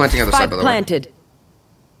 Oh, they're planting on the side, Spike by the way. planted.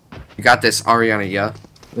 You got this, Ariana, yeah?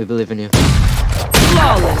 We believe in you.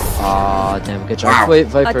 Flawless. Aw, damn, good job. Wow. Wait,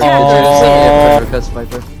 Viper. Attack. Friend request,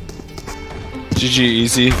 Viper. GG,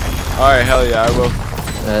 easy. Alright, hell yeah, I will.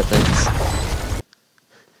 Thanks.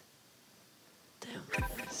 Damn,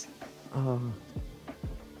 nice. Oh.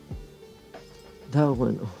 That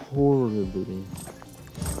went horribly.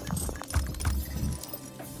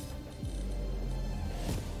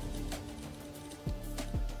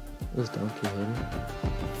 This donkey hater.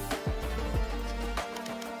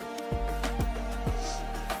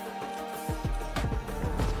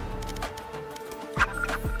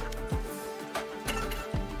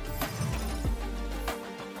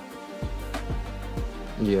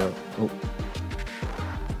 Yeah. Oh.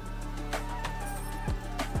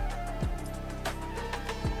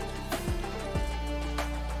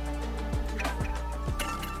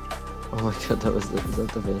 Oh my God, that was the, is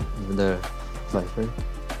that the Viper?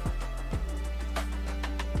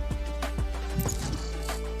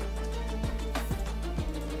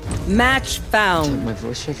 Match Dude, found. my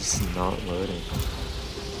voice chat is not loading.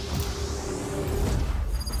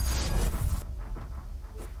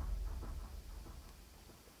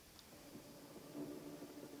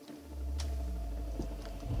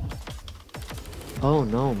 Oh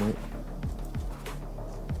no, my.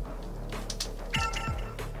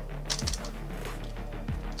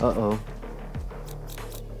 Uh-oh.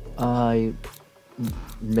 I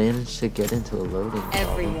managed to get into a loading problem.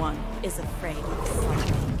 Everyone is afraid of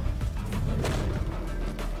something.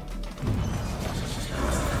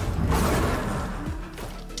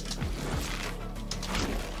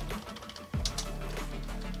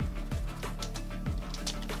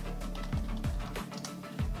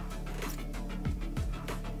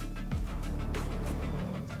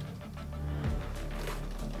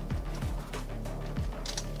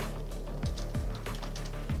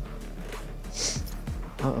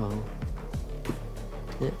 Uh-oh.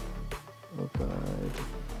 Yeah. Oh god.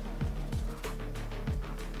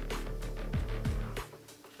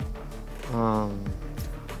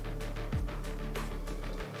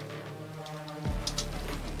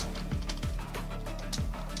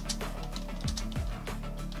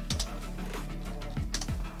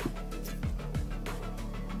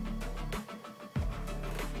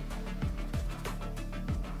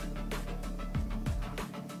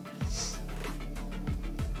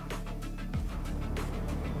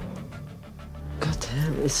 God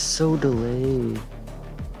damn, it's so delayed.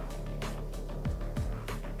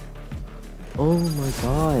 Oh my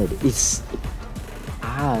god, it's...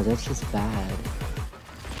 Ah, that's just bad.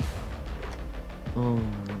 Oh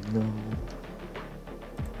no.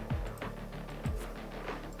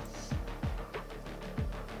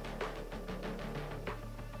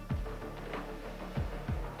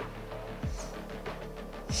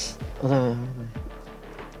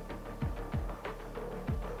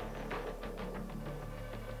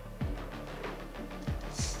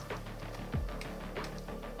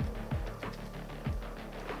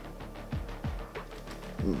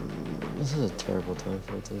 This is a terrible time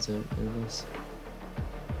for it to do this.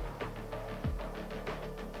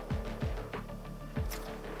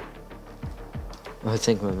 I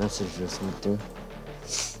think my message just went through.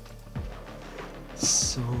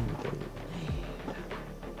 So delayed.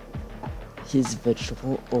 His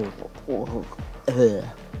vegetable. Oh.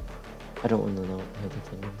 I don't want to know what the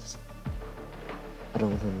thing is. I don't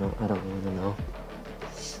want to know. I don't want to know.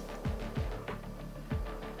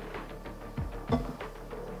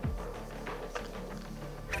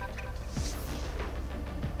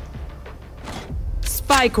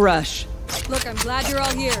 Spike rush. Look, I'm glad you're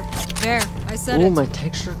all here. There, I said it. Oh, my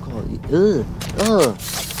texture quality. Ugh. Ugh.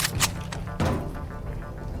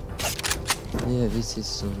 Yeah, this is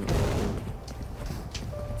so good.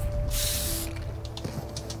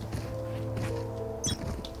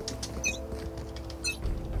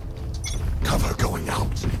 Cover going out.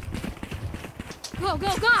 Go,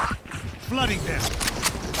 go, go! Flooding them.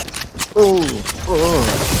 Oh.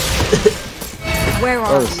 Where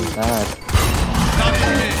are Oh, this is bad.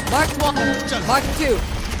 Mark 1, Mark 2.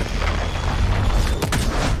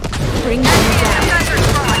 Bring them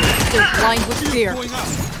down. They're blind with fear.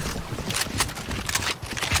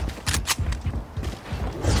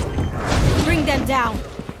 Bring them down.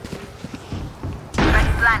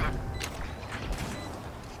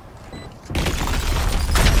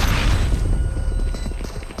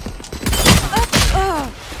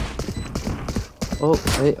 Oh,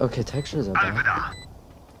 wait, okay, textures are bad.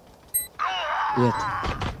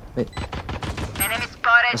 Yeah. Wait.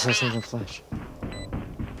 Assassin flash.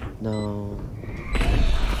 No.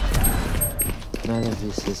 Neither of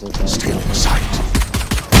these is okay. Still in sight.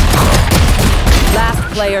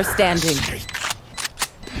 Last player standing.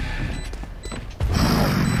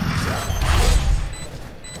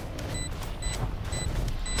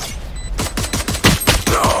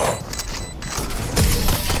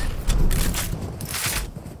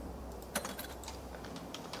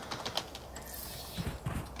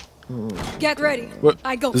 Get ready. What?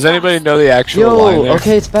 I go. Does anybody know the actual Yo, line there?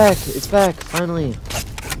 okay, it's back. It's back, finally.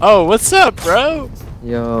 Oh, what's up, bro?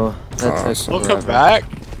 Yo, that took Welcome forever. back.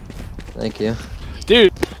 Thank you.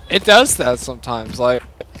 Dude, it does that sometimes. Like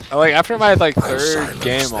after my third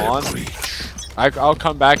game on, I'll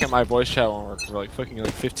come back and my voice chat won't work for like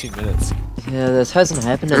 15 minutes. Yeah, this hasn't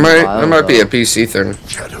happened in a while. There might be a PC thing.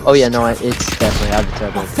 Oh yeah, no, it's definitely. I have a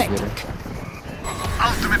terrible computer.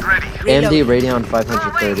 AMD Radeon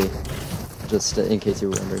 530. Just in case you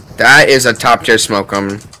were wondering. That is a top tier smoke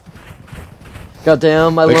coming.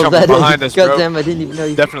 Goddamn, I They love coming that. behind us, bro. Goddamn, I didn't even know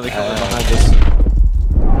you. Definitely coming behind us.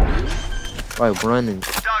 Why I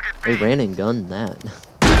ran and gunned that.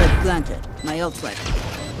 Planted. My ult's ready.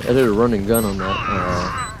 I did a run and gun on that.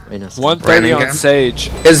 130 on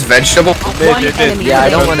Sage. Is vegetable? Yeah, I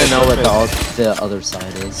don't want to know what the other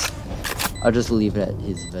side is. I'll just leave it at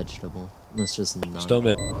his vegetable. That's just not. Still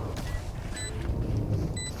mid.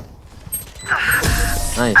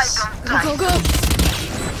 Nice. Go, go, go!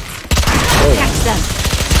 Oh. Catch them.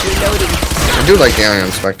 Reloading. I do like the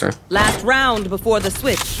Ion Spectre. Last round before the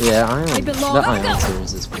switch. Yeah, the belong. Ion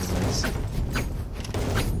series is pretty nice.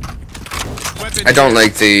 I don't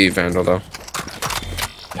like the Vandal though.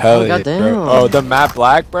 Hell yeah, goddamn. bro. Oh, the matte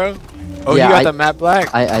black, bro? Oh, Yeah, you got the matte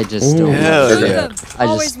black? I just don't. Hell yeah. I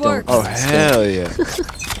just don't. Oh, hell yeah.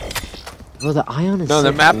 Well, the Ion is No, so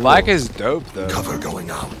the matte cool. black is dope, though. Cover going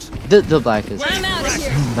out. The black is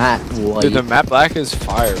matte white. Dude, the matte black is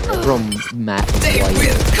fire, bro. From matte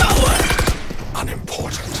white.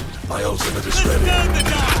 Unimportant. My ultimate is ready.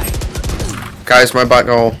 Guys, my bot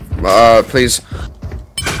goal. Please.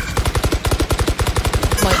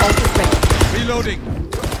 My ult is ready. Reloading.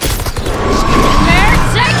 There,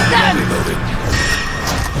 take them!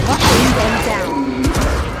 Bring them down.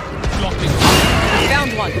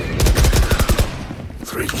 Found one.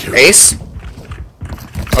 3 kills. Ace?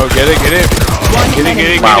 Oh, get it, get it. Get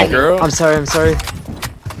it, Wow. get it, girl. I'm sorry, I'm sorry.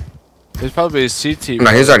 There's probably a CT.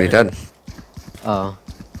 No, he's already dead. Oh.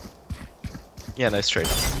 Yeah, nice trade.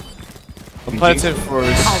 I'm planting for.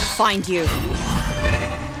 I'll find you.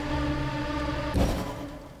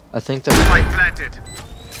 I think they're. Planted.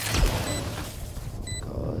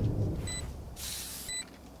 God.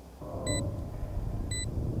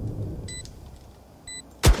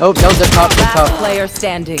 Oh, no, they're top, they're Last top. player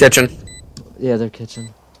standing. Kitchen. Yeah, they're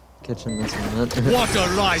kitchen. Kitchen, that's what I meant. Water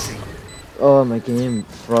rising. Oh, my game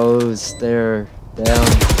froze. They're down.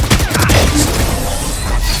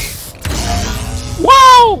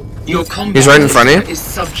 Wow! He's right in front of you. Is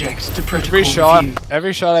subject to protocol Every shot, review.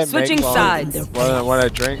 every shot I Switching make sides. when I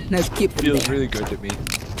drink No, keep them feels there. really good to me.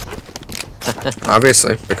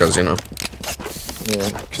 Obviously, because, you know.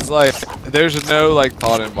 Yeah. Cause like, there's no like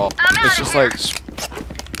thought involved. It's just like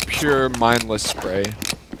pure mindless spray.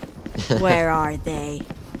 Where are they?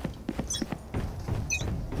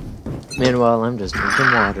 Meanwhile, I'm just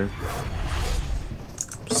drinking water.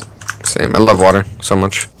 Same. I love water so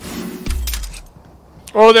much.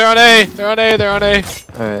 Oh, they're on A. They're on A. They're on A.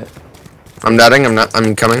 Alright. I'm netting.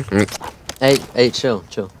 I'm coming. Hey, chill.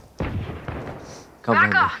 Come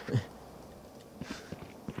on.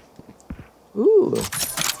 Ooh.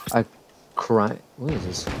 I cry. What is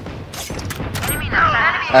this?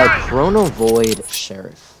 Chrono Void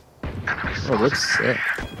Sheriff. Oh, looks sick.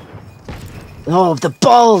 Oh, the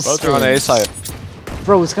balls! Both are on A side.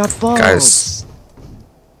 Bro, it's got balls. Guys.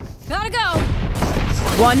 Gotta go.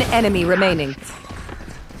 One enemy remaining.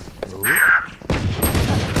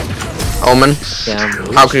 Omen.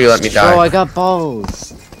 Damn. How could you let me die? Bro, I got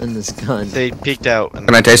balls in this gun. They peeked out and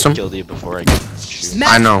Can I taste them? killed you before I could shoot.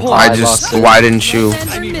 I know. I just. Why didn't you?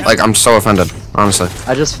 Like, I'm so offended. Honestly.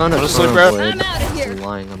 I just found a Honestly, Chrono bro. Void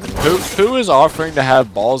lying on the Who is offering to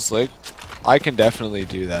have balls licked? I can definitely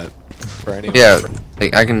do that for anyone. Yeah.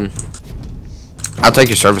 Like, I can. I'll take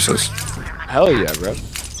your services. Hell yeah, bro.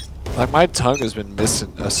 Like my tongue has been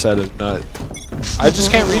missing a set of nut. I just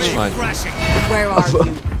can't reach mine. Where are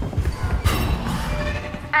you?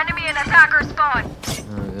 Enemy and attacker spawn.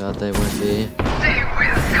 Oh god, they would be. They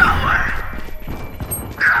will cover.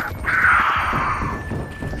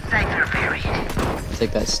 Sector buried.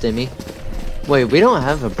 Take that stimmy. Wait, we don't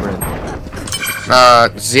have a brim.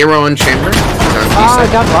 0 in chamber. Ah, I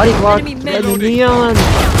got body block. Let me neon.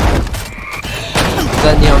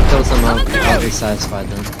 That neon kills them. I'll be satisfied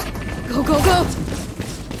then. Go.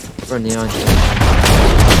 For neon.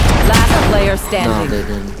 Last player No, standing. they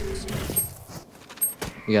didn't.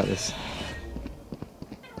 You got this.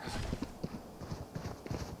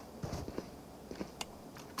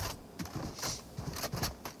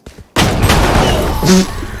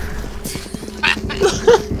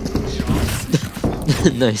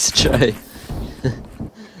 Nice try.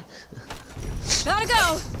 Gotta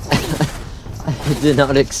go. I did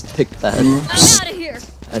not expect that. I'm out of here.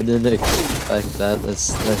 I didn't expect that.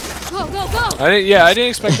 That's Go. I didn't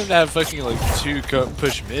expect them to have fucking like 2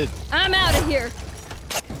 push mid. I'm out of here.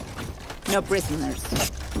 No prisoners.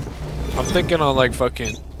 I'm thinking on like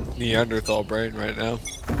fucking Neanderthal brain right now.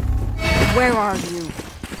 Where are you?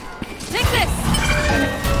 Take this.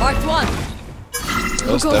 Marked one.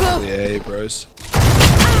 That's definitely A, bros.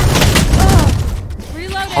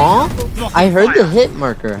 Reloading. Huh? I heard the hit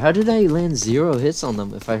marker. How did I land 0 hits on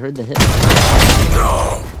them if I heard the hit marker?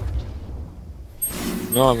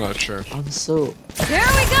 No, I'm not sure. I'm so... Here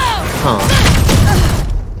we go. Huh.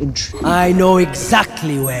 I know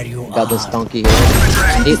exactly where you Got are. this donkey here.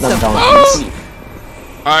 Hate them donkeys.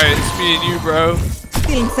 Alright, it's me and you, bro.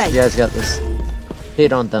 Feeling safe. You guys got this.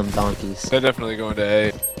 Hate on them donkeys. They're definitely going to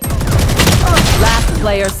A. Last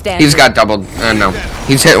player standing. He's got doubled. No.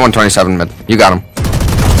 He's hit 127 mid. You got him.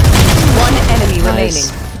 One enemy Nice.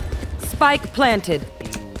 remaining. Spike planted.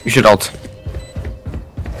 You should ult.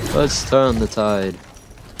 Let's turn the tide.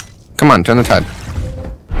 Come on, turn the tide.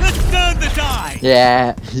 Let's turn the tide.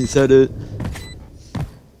 Yeah, he said it.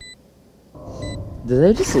 Did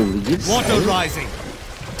they just leave? Water rising.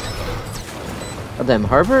 Oh, damn,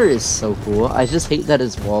 Harbor is so cool. I just hate that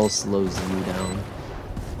his wall slows you down.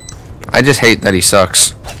 I just hate that he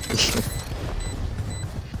sucks.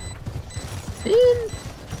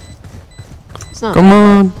 It's not. Come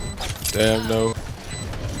on. Damn, no.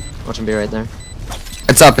 Watch him be right there.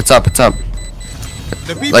 It's up. The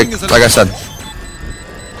beeping Like is I said.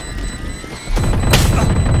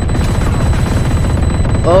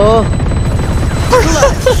 Oh!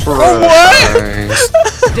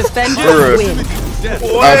 What? Defenders win.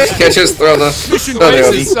 Oh, you can't just throw the. Mission throw the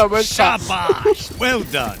wasted. So much Shabash. Well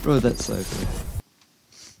done. Bro, that's so good.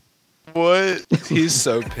 What? He's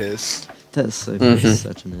so pissed. That's so Mhm. He's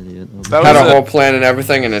such an idiot. Oh That my Had was a a- whole plan and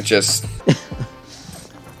everything, and it just.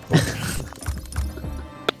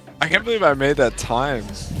 I can't believe I made that time.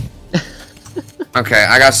 Okay,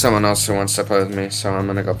 I got someone else who wants to play with me, so I'm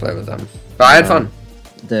gonna go play with them. But I had fun.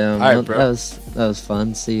 Damn, Alright, that, bro. that was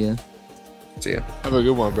fun. See ya. See ya. Have a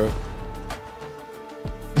good one, bro.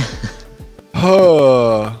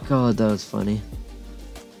 Oh. God, that was funny.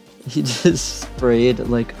 He just sprayed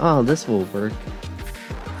like, oh, this will work,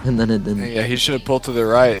 and then it didn't. Yeah, he should have pulled to the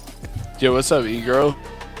right. Yo, what's up, E-girl?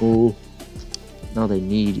 Oh, now they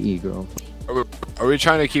need E-girl. Are we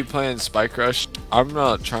trying to keep playing Spike Rush? I'm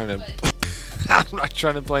not trying to. I'm not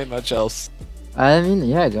trying to play much else. I mean,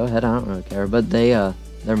 yeah, go ahead. I don't really care. But they,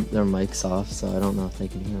 their mic's off, so I don't know if they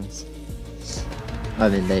can hear us. I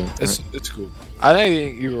mean, they. It's cool. I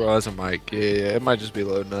think E-girl has a mic. Yeah, it might just be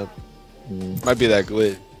loading up. Might be that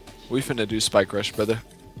glitch. We finna do Spike Rush, brother.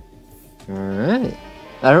 All right.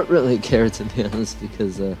 I don't really care, to be honest,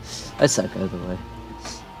 because I suck either way.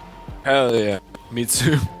 Hell yeah, me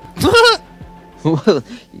too. Well,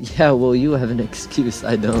 yeah, well, you have an excuse.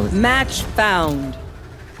 I don't. Match found.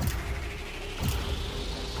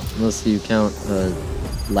 Unless you count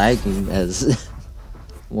lagging as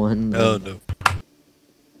one. Hell no.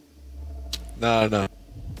 Nah.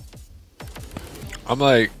 I'm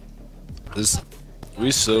like, this. We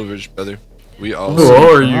silvers, brother. We all. Who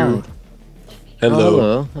are you?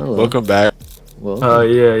 Hello. Hello. Welcome back. Well.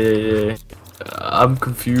 Yeah. I'm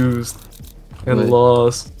confused and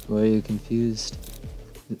lost. Why are you confused?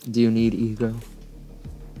 Do you need ego?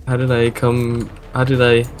 How did I come? How did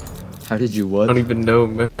I? How did you what? I don't even know,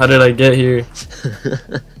 man. How did I get here?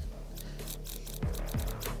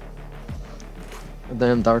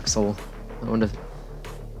 Damn, Dark Soul. I wonder.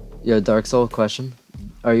 Yo, Dark Soul question.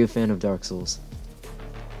 Are you a fan of Dark Souls?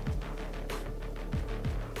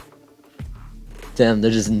 Damn,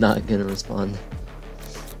 they're just not gonna respond.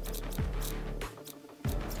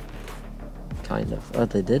 Kind of. Oh,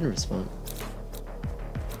 they did respond.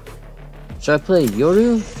 Should I play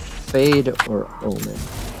Yoru, Fade, or Omen?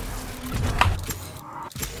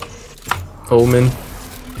 Omen.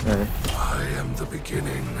 Alright. I am the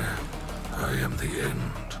beginning. I am the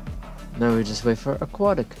end. Now we just wait for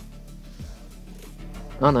Aquatic.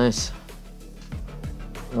 Oh, nice.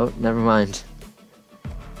 Oh, never mind.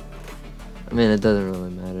 I mean, it doesn't really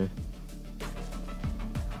matter.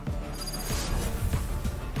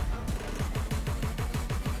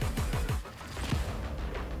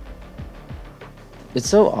 It's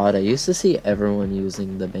so odd. I used to see everyone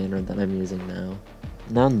using the banner that I'm using now.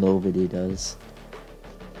 Now nobody does.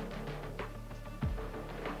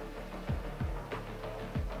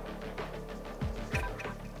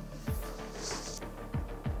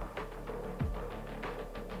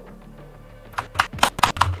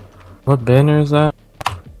 What banner is that?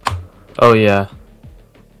 Oh yeah.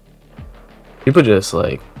 People just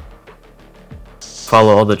like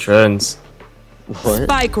follow all the trends. What?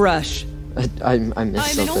 Spike Rush. I missed I mean, all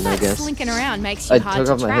something, I that guess. slinking around makes you I hard took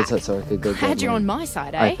to off my track. headset so I could go get Glad you're my on my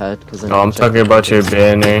side, eh? iPad, because No, I'm talking about your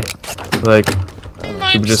banner. Like,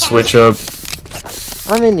 people just switch up.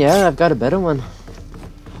 I mean, yeah, I've got a better one.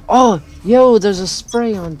 Oh, yo, there's a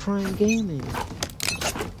spray on Prime Gaming.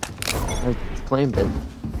 I claimed it.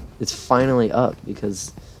 It's finally up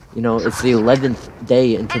because, you know, it's the 11th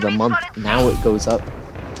day into the month. Now it goes up.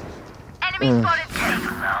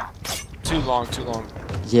 Too long.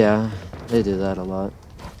 Yeah, they do that a lot.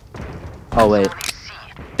 Oh, wait.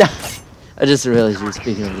 I just realized you were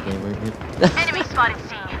speaking of the game, weren't you? Enemy spotted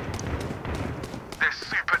C. They're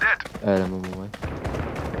super dead. Alright, I'm on my way.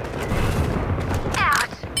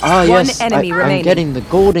 Ah, yes, enemy I'm remaining. getting the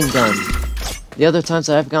golden gun. The other times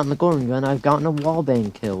I've gotten the golden gun, I've gotten a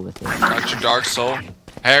wallbang kill with it. Got your Dark Soul.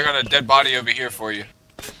 Hey, I got a dead body over here for you.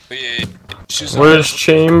 Yeah, Where's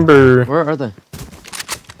Chamber? Where are they?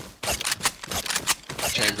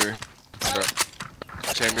 Chamber.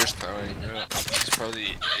 Chamber's throwing. It's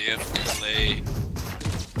probably AF delay.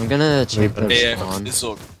 I'm gonna check their AF spawn.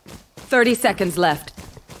 missile. 30 seconds left.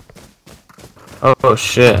 Oh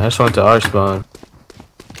shit, I just went to our spawn.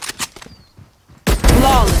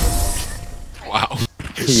 Flawless. Wow.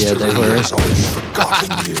 Yeah, they were.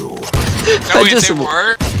 No,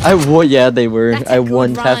 they were? Yeah, they were. That's a I good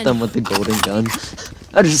one tapped run. them with the golden gun.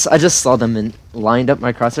 I just saw them and lined up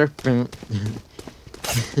my crosshair.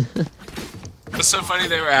 It's so funny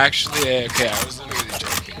they were actually AFK. I was literally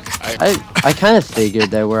joking. I kind of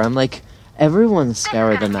figured they were. I'm like, Everyone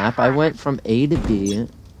scoured the map. I went from A to B.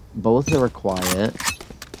 Both were quiet.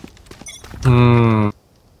 Hmm.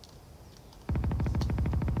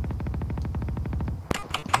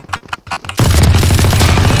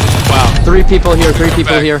 Wow. 3 people here, 3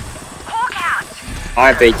 people here.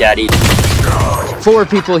 Alright, Big Daddy. 4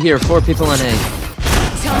 people here, 4 people on A.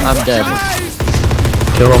 I'm dead.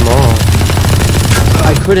 Kill them all.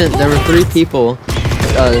 I couldn't, there were 3 people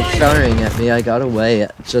firing at me. I got away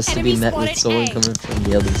just to be met with someone coming from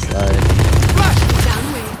the other side.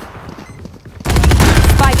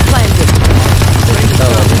 Spike planted.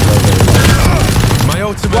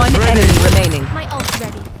 One enemy remaining. My ult's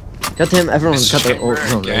ready. Goddamn, everyone cut their ult.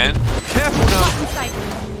 No, Again?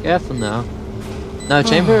 Careful now. No,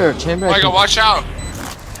 chamber. Michael, watch out!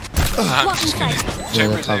 I'm just kidding. Yeah,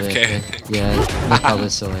 Chamber's they're probably AFK. AFK. Yeah, they're probably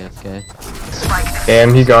still AFK.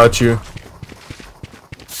 Damn, he got you.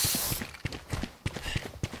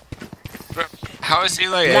 How is he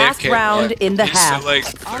like Last AFK? round Like, in the he's half. still, like,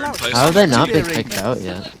 third place. How have they not been kicked out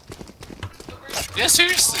yet? Yeah,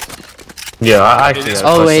 seriously. Yeah, I actually.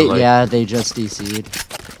 Oh wait, yeah, they just DC'd.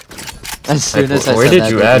 As soon as I where said did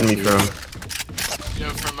that, you they add me DC'd. from? Yo,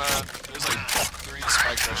 from there's like 3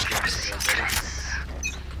 Spike Rush games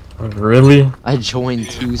ago. Really? I joined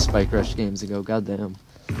 2 Spike Rush games ago. Goddamn.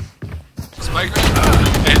 Spike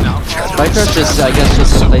Rush? And now. Spike Rush is, I guess,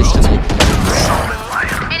 just a place to make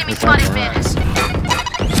Enemy spotted mid.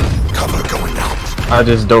 Cover going out. I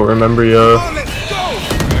just don't remember, yo.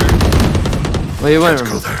 Well, you won't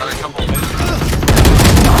remember.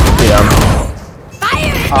 Yeah.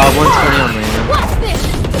 120 on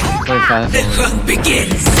Reyna. 25 The hunt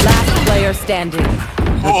begins. Last player standing.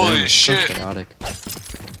 Holy shit. Chaotic.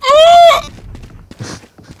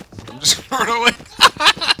 I'm just gonna run away.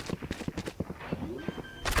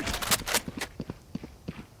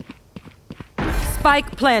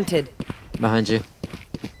 Spike planted. Behind you.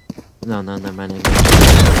 No, never mind.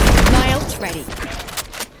 My ult's ready.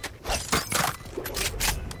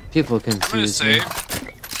 People I'm gonna confuse me. save.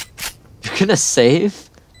 You're gonna save?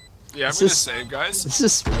 Yeah, I'm This gonna is- save, guys. This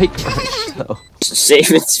is Spike Rush, though.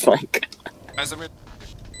 Save it, Spike. Guys, I'm gonna...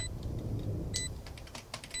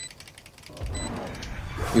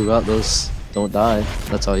 You got those. Don't die.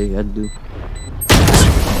 That's all you gotta do.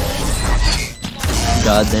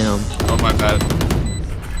 Goddamn. Oh, my bad.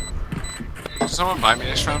 Can someone buy me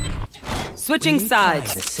next round? Switching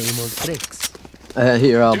sides. The same old tricks.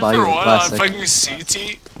 Here, I'll 2 buy for you a 1 on classic. fucking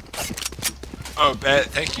CT? Oh, bet.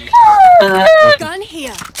 Thank you. Gun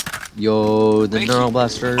here. Yo, the Thank Neural you.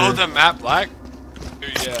 Blaster. Oh, the map black? Dude,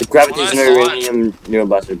 yeah. The gravity's When I saw it- uranium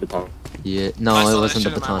neurobuster baton. Yeah, I no, saw it that wasn't the shit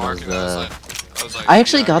in my baton, it was market, I was the... like, I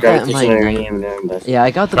actually got that in my Gravitational night. uranium neurobuster. Yeah,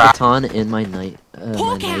 I got the baton in my night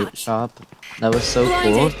shop. That was so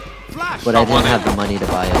cool, but I didn't have the money to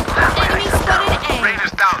buy it. Enemy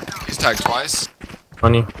spotted A. He's tagged twice.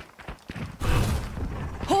 Funny.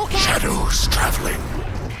 Hawk out. Shadows traveling.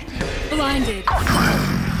 Blinded.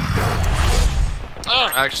 I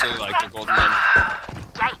don't actually like the golden one.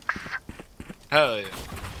 Hell yeah.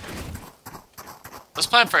 Let's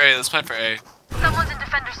plan for A, let's plan for A. Someone's in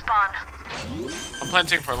defender spawn. I'm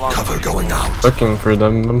planting for a long Cover going out. Looking for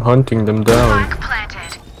them. I'm hunting them down. Spike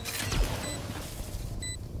planted.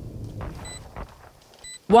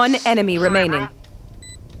 One enemy remaining.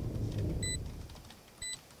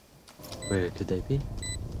 Where could they be?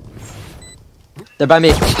 They're by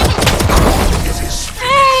me.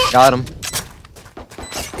 Got him.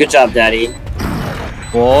 Good job, Daddy.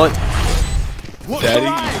 What?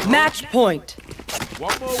 Daddy. Match point.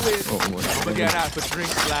 One more win. I'ma get out for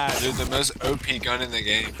drink lad. Dude, the most OP gun in the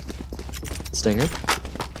game. Stinger?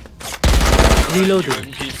 Reloading.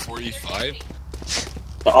 UMP 45?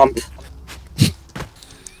 The ump.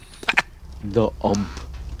 The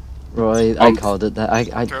Roy, I called it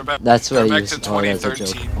that. That's what I used to call it as a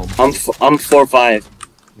joke. I'm 4-5.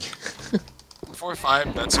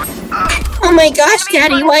 4-5, that's... Oh my gosh,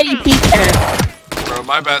 Daddy, why did you peek that? Bro,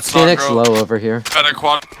 my bet's Phoenix not, bro. low over here. Better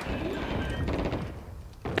quad...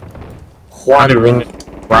 I didn't even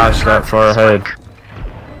flash that far ahead.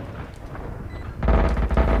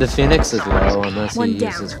 The Phoenix is low unless he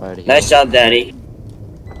uses fire to heal. Nice job, Daddy.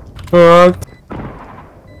 Fuck.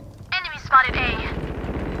 Enemy spotted A.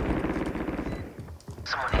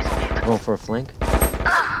 Going for a flank. No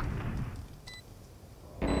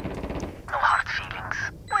hard feelings.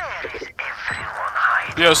 Where is everyone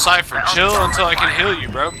hiding? Yo, Cypher, chill until I can heal you,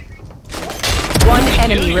 bro. One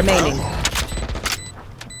enemy remaining.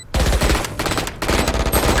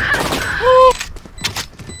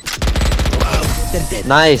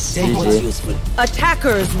 Nice, GG.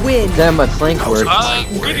 Attackers win. Damn, my flank worked.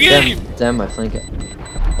 Good game. Damn, my flank.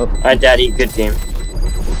 Alright, Daddy, good game.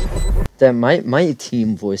 Damn, my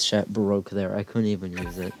team voice chat broke there. I couldn't even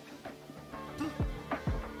use it.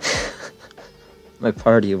 My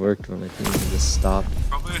party worked when my team just stopped.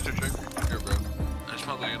 Probably have to drink here, bro. That's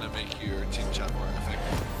probably gonna make your team chat more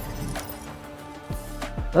effective.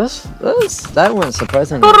 That went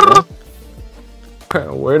surprisingly well.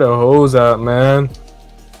 Where the hoes at, man?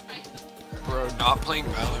 Bro, not playing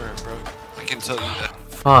Valorant, bro. I can tell you that.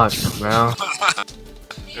 Fuck, man.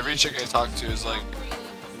 Every chick I talk to is like,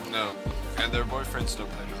 no. And their boyfriends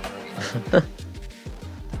don't play Valorant.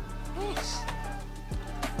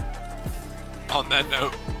 On that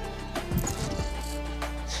note.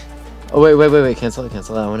 Oh wait, cancel it.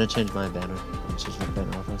 I want to change my banner. Change my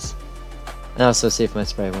banner office. And also see if my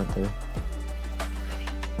spray went through.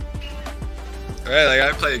 Alright, like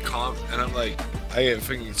I play comp and I'm like, I get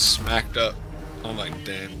fucking smacked up. I'm like,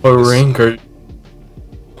 damn. What rank are you?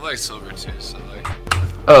 I'm like silver too, so like.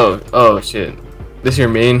 Oh shit. This your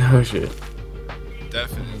main? Oh shit.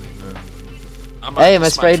 Definitely, bro. Hey, my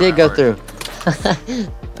spray did go through.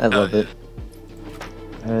 I love it.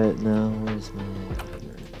 Alright, now where's my...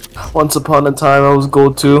 Once upon a time, I was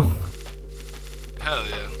gold 2. Hell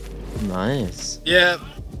yeah. Nice. Yeah.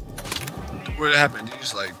 What happened? You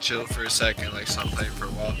just like chill for a second, like stop playing for a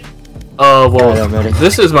while. Well,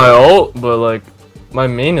 this is my ult, but like, my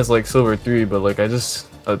main is like silver 3, but like, I just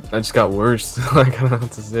got worse. Like, I don't know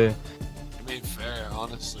what to say. I mean, fair,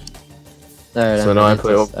 honestly. Alright, So now I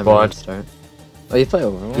play Overwatch. Oh, you play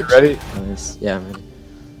Overwatch? You ready? Nice. Yeah, I'm ready.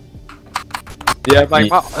 Yeah,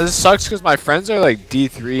 like this sucks because my friends are like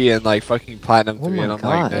D3 and like fucking Platinum 3, and I'm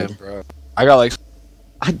like, damn, bro. I got like.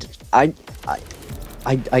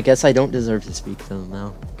 I guess I don't deserve to speak to them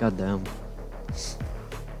now. God damn.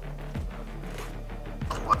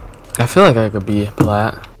 I feel like I could be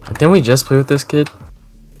plat. Didn't we just play with this kid?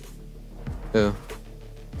 Who?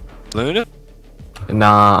 Luna?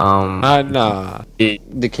 Nah, nah.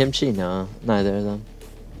 The Kimchi? No, neither of them.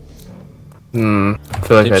 I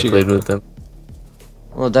feel like Kimchi I played with them.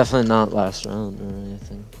 Well, definitely not last round or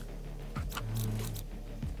anything.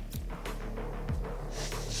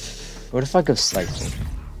 What if I go Cypher?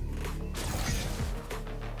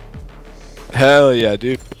 Hell yeah,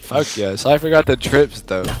 dude. Fuck yes. I forgot the trips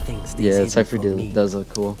though. Yeah, Cypher does look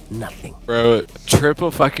cool. Nothing. Bro,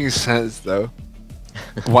 triple fucking cents though.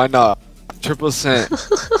 Why not? Triple cent.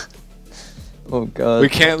 Oh god. We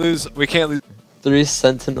can't lose. 3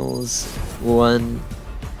 sentinels, one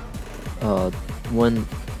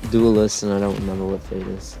duelist, and I don't remember what fate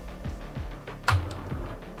is.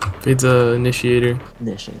 It's a initiator.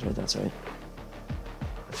 Initiator, that's right.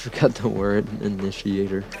 I forgot the word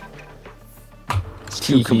initiator. It's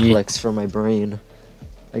too complex for my brain,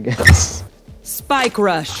 I guess. Spike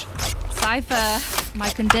rush. Cypher, my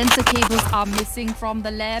condenser cables are missing from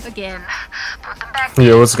the lab again.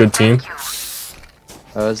 Yo, what's a good team?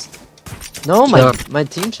 No, my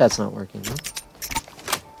team chat's not working. Man.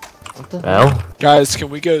 What the hell? Guys, can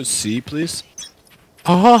we go C, please?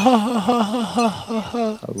 Hello.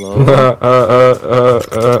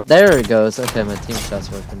 There it goes. Okay, my team chat's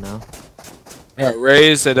working now. Alright,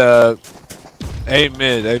 Raze at A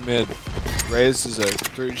mid. Raze is a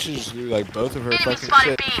 3. You should just do like both of her fucking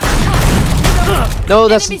shit. No,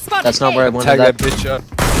 that's not where I wanted Tag that. that bitch up.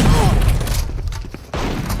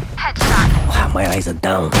 Wow, my eyes are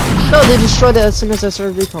down. No, they destroyed it as soon as I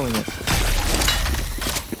started recalling it.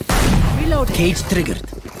 Reloading. Cage triggered.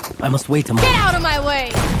 I must wait a moment. Get out of my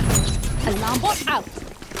way! Alarm bot out.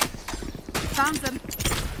 Found them.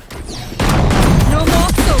 No more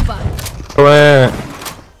sober. Where?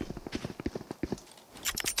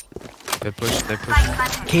 They push.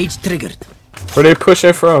 Cage triggered. Where they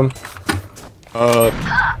pushing from?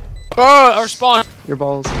 Our spawn. Your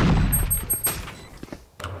balls.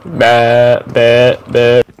 Bad.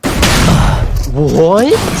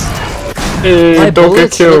 What? Hey, My don't get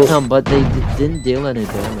bullets hit killed. them, but they didn't deal any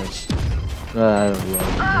damage. I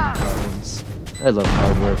love problems. I love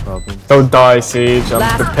hardware problems. Don't die, Sage. I'm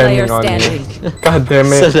Last depending player on standing. you. God damn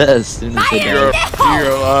Said it. that as soon as they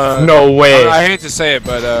died. No way. I hate to say it,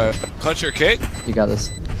 but clutch your kick. You got this.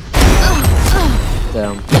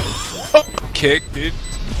 Damn. Kick, dude.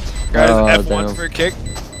 Guys, Oh, F1 damn. for kick.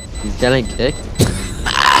 He's getting kicked.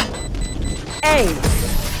 Hey.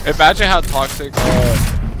 Imagine how toxic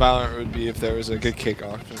Valorant would be if there was a good kick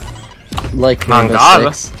option. Like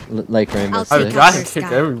Rainbow Six. Like Rainbow I'll Six. take I First kick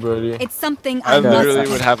guy. everybody. It's something I I must literally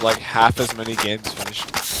do. would have like half as many games finished.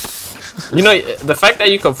 You know, the fact that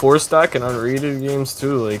you can 4-stack in unrated games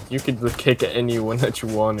too, like, you could kick at anyone that you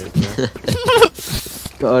wanted, man.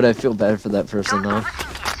 God, I feel bad for that person now.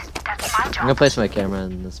 I'm gonna place my camera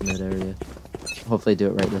in this mid area. Hopefully do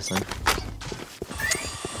it right this time.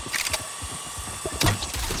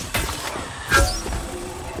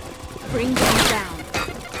 Bring them down.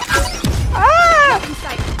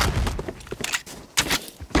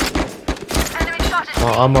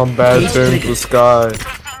 Oh, I'm on bad terms with Sky.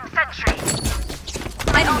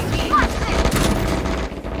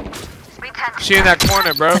 She in that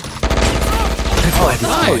corner, bro. Oh,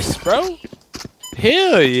 nice, bro.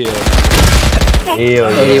 Hell yeah. Hell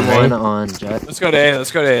yeah, 81 man. on Jet. Let's go to A.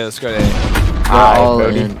 Let's go to A. Let's go to A. We're all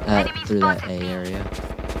in through that A area.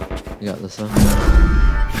 You got this one.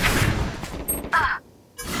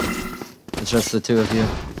 It's just the two of you.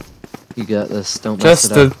 You got this. Don't mess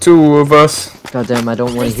Just it the up. two of us. Goddamn, I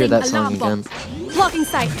don't want to hear that song again. Blocking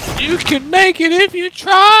sight. You can make it if you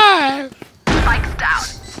try. Spikes down.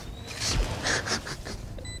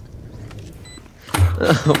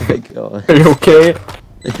 Oh my god. Are you okay?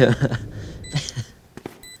 Yeah.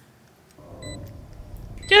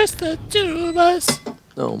 Just the two of us.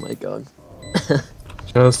 Oh my god.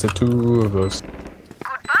 Just the two of us.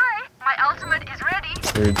 Goodbye. My ultimate is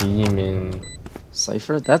ready. You're a demon.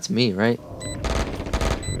 Cypher? That's me, right?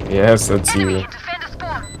 Yes, that's you. Defender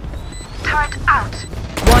spawn. Turret out.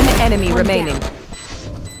 One enemy remaining.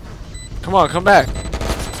 Come on, come back.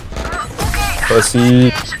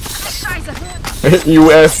 Pussy.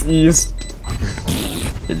 US East.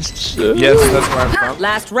 Yes, that's where I'm from.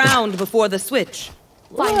 Last round before the switch.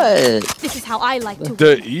 What? This is how I like to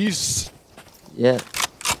The East. Yeah.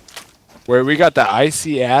 Where we got the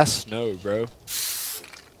icy ass snow, bro.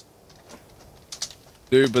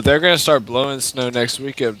 Dude, but they're gonna start blowing snow next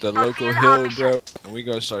week at the local hill, bro. And we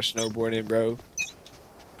gonna start snowboarding, bro.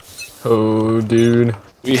 Oh, dude.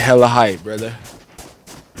 We hella hype, brother.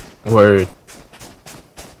 Word.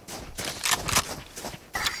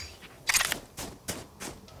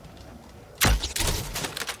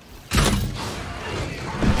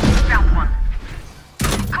 Round one.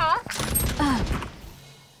 Cool.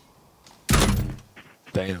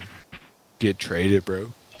 Damn. Get traded,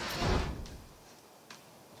 bro.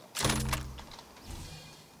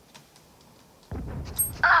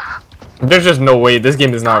 There's just no way. This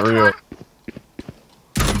game is not real.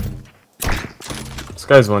 This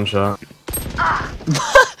guy's one shot.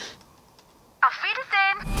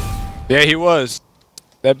 Yeah, he was.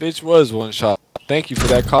 That bitch was one shot. Thank you for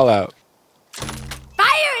that call out.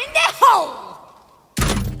 Fire in the hole!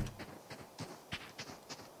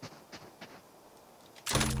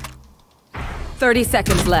 $30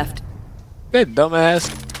 seconds left. That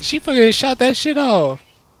dumbass. She fucking shot that shit off.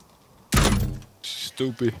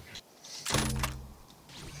 Stupid.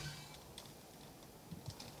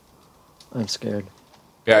 I'm scared.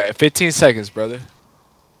 Yeah, 15 seconds, brother.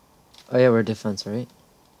 Oh yeah, we're defense, right?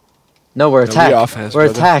 No, we're No, attack. we offense, we're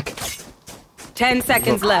brother. attack. 10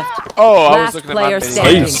 seconds left. Oh, I was Last looking at my player menu. Are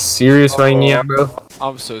standing. you serious right now, bro?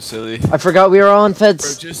 I'm so silly. I forgot we were on Bro,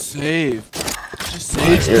 feds. just save. Just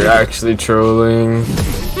save. You're actually trolling.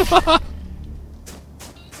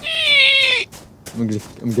 I'm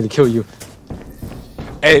gonna kill you.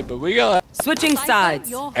 Hey, but we got. Switching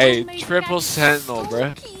sides. Hey, triple sentinel,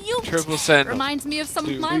 bruh. Triple sentinel. Reminds me of some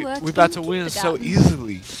Dude, of my work. we about to being win talked so about.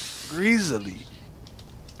 easily. Breezily.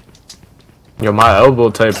 Yo, my elbow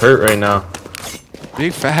type hurt right now.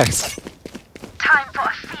 Big facts. Time for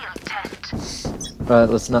a field test. Alright,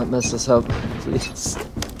 let's not mess this up, please.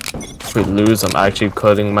 If we lose, I'm actually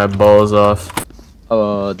cutting my balls off.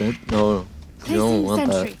 Oh, no. You don't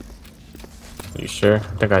want Sentry. that. You sure? I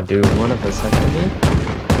think I do. One of us, second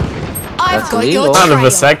I've That's got illegal. your Not a trail.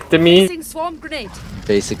 vasectomy. Placing swarm grenade.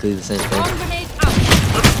 Basically the same thing. Swarm grenade out.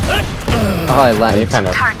 Oh, I You lagged. kind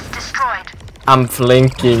of. Turrets destroyed. I'm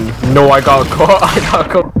flanking. No, I got caught. I got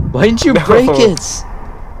caught. Why didn't you No. break it?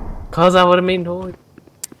 Cause I would have made noise.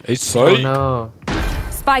 It's Oh so. no.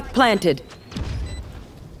 Spike planted.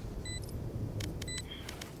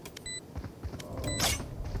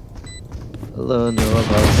 Hello, no about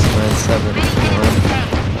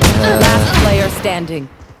 971. Last player standing.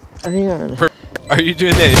 Are you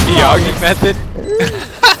doing the Miyagi method?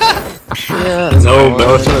 Yeah. No, bro.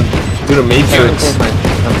 I was trying to do the Matrix. I'm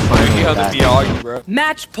fine Working with on the that. Miyagi, bro.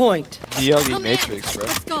 Match point. Miyagi Come Matrix, in. bro.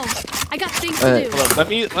 Let's go. I got things to Alright. do. Hold on,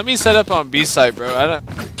 let me set up on B side, bro. I don't.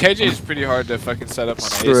 KJ is pretty hard to fucking set up on A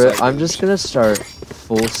Screw side. it. I'm just gonna start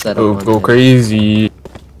full setup. Go on crazy.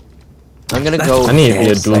 I'm gonna go. I need to be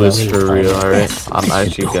a full duelist setup. for real, alright? I'm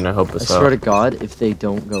actually gonna help I us swear to out. God, if they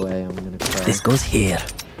don't go A, I'm gonna cry. This goes here.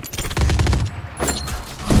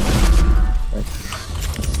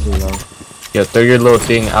 That's too low. Yeah, throw your little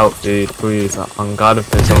thing out, dude, please. On God, if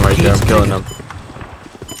there's someone right there, I'm killing them.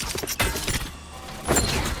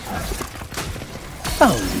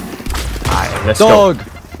 Let's Dog! go.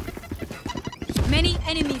 Many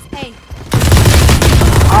enemies, A.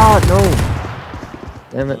 Ah, no!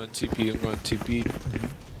 Damn I'm it. going TP, I'm going TP.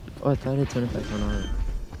 Oh, I thought I turned it back on.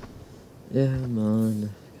 Yeah, man.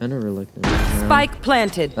 Kind of reluctant. Now. Spike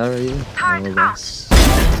planted. How are you? Oh, less.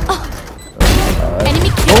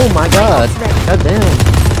 Oh my god! God damn!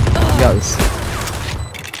 You got this.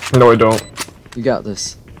 No, I don't. You got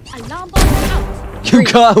this. Alarm bomb out. You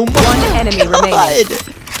got One enemy remaining.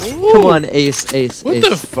 Come on, Ace. What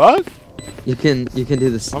the fuck? You can do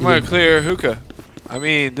this. I'm gonna clear hookah. I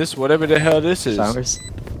mean, this whatever the hell this is. Showers.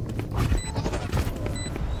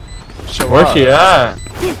 Show Where's up. she at?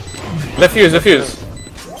 Left fuse.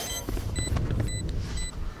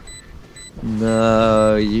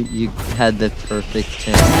 No, you had the perfect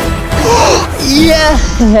chance. Yeah!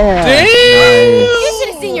 Damn! You should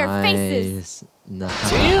have seen your faces. Nice.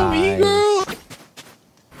 Damn, e-girl!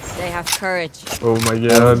 They have courage. Oh my I don't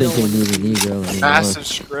god. think you need an ego anymore. Massive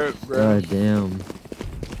script, bro. God damn.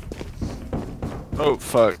 Oh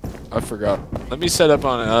fuck, I forgot. Let me set up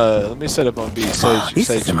on B. Sage, This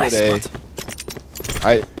is a nice A. spot.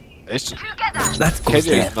 It's That goes KJ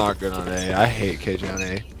there. is not good on A. I hate KJ on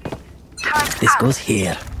A. This goes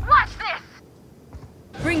here. Watch this.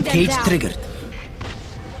 Bring them Cage down. triggered.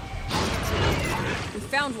 We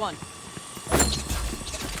found one.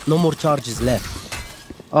 No more charges left.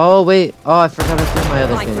 Oh wait. Oh, I forgot to throw my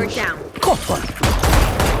other Flanker cage. down. Caught one.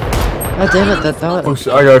 God damn it! That Oh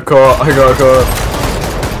shit, I got caught.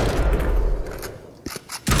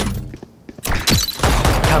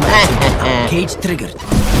 Camera. Cage triggered.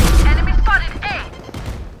 Enemy spotted A.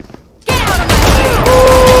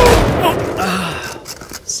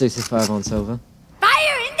 65 on Sova.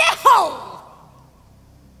 Fire in the hole.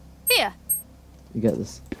 Here. You got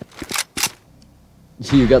this.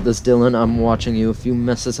 You got this, Dylan. I'm watching you. If you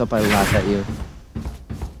mess this up, I laugh at you.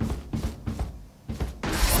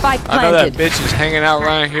 Spike I know that planted. bitch is hanging out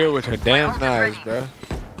right here with her damn knives, bro.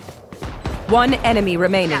 One enemy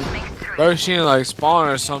remaining. Bro, she in like spawn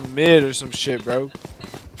or some mid or some shit, bro.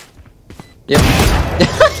 Yep.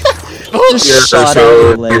 Just shot out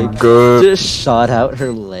her leg. Just shot out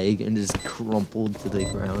her leg and just crumpled to the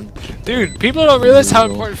ground. Dude, people don't realize how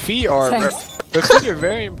important feet are, bro. The feet are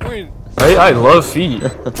very important. I love feet.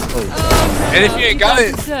 And if you ain't got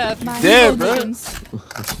it, dead, bro.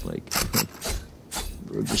 Like,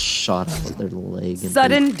 bro, just shot out their leg and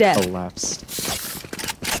Sudden they death. collapsed.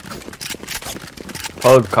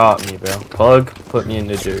 Pug caught me, bro. Pug put me in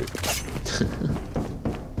the dirt.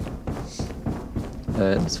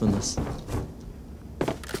 Alright, let's win this.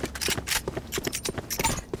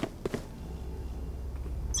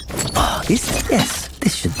 Oh,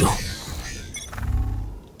 this should do.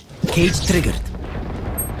 Cage triggered.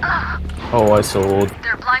 Oh, I sold.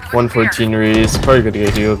 114 raise. Probably gonna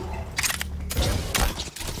get healed.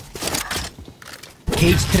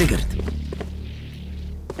 Cage triggered.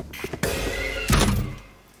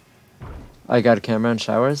 I got a camera and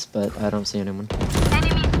showers, but I don't see anyone.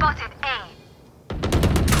 Enemy spotted A.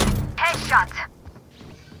 Headshot.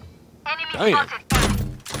 Enemy Damn. spotted A.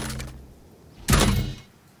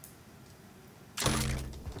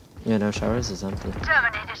 Yeah, no showers is empty.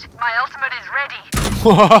 Terminated. My ultimate is ready.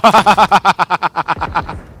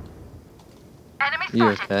 Enemy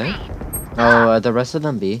You spotted okay? B. Oh, the rest of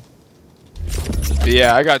them B. But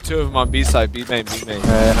yeah, I got two of them on B side. B main.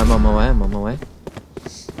 Alright, I'm on my way.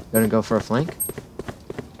 Gonna go for a flank.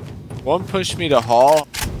 One pushed me to hall.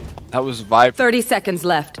 That was Viper. 30 seconds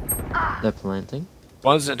left. They're planting.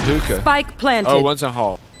 One's in hookah. Spike planted. Oh, one's in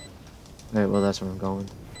hall. Alright, well that's where I'm going.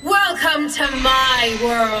 Welcome to my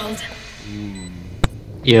world.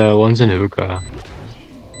 Yeah, one's in hookah.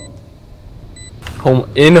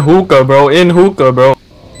 In hookah, bro.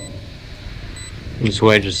 That's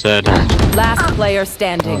what I just said. Last player Oh,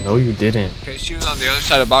 standing. no, you didn't. Okay, she was on the other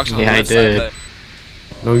side of the box. On Yeah, the I left side did. left.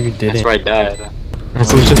 No, you didn't. That's where I died.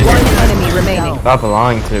 That's One enemy remaining. Stop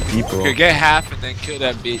lying to people. Okay, get half and then kill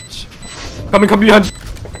that bitch. Come behind.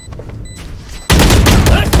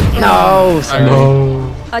 No, sorry.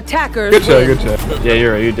 No. Attackers Good win. shot. Yeah,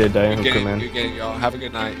 you're right. You did die in Good hookah, game, man. good game, y'all. Have a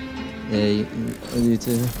good night. Yeah, you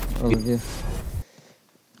too. All of you.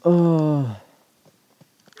 Oh.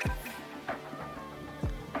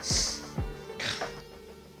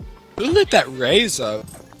 Who lit that raise up?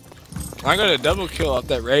 I got a double kill off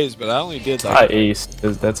that raise, but I only did I like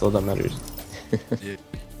aced. That's all that matters.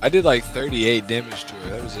 I did like 38 damage to her.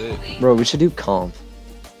 That was it. Bro, we should do comp.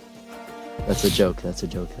 That's a joke. No.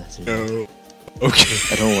 Okay.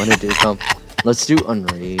 I don't want to do comp. Let's do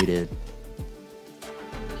unrated.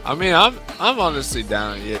 I mean, I'm honestly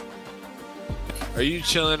down yet. Are you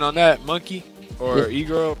chilling on that, monkey? Or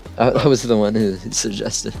E-Girl? I was the one who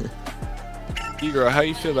suggested it. E-Girl, how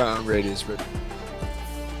you feel about Unradius, bro?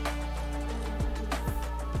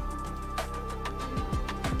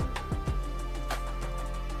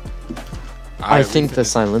 I think the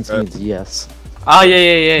silence means yes. Oh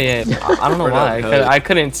yeah. I don't know why. I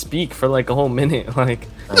couldn't speak for like a whole minute. Like,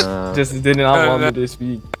 just did not want me to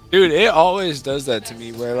speak. Dude, it always does that to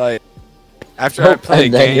me. Where like, after I play a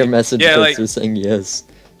and then game, your message yeah, like, like saying yes.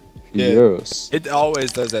 yeah, Yes. it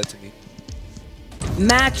always does that to me.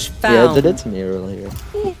 Match found. Yeah, it did it to me earlier.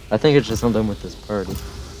 I think it's just something with this party.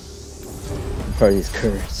 The party's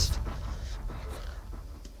cursed.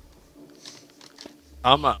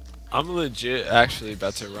 I'm legit actually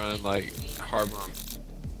about to run like Harbor.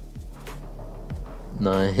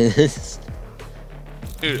 Nice.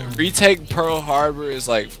 Dude, retake Pearl Harbor is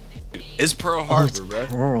like, it's Pearl Harbor, bro.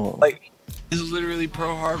 Pearl. Like, it's literally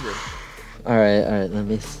Pearl Harbor. Alright, let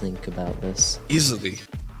me think about this. Easily.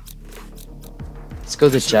 Let's go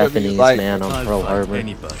the Japanese man on Pearl Harbor.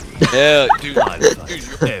 Yeah, dude,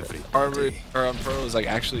 Harbor or on Pearl is like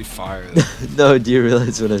actually fire. No, do you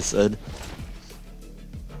realize what I said?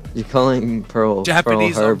 You're calling Pearl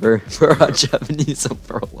Harbor for a Japanese on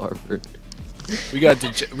Pearl Harbor. We got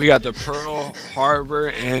the Pearl Harbor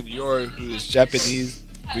and Yor, who is Japanese.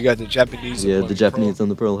 We got the Japanese. Yeah, the Japanese on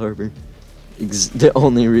the Pearl Harbor. The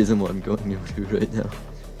only reason why I'm going Yoru right now,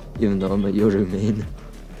 even though I'm a Yoru main.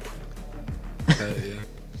 Yeah.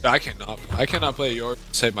 I cannot play Yor to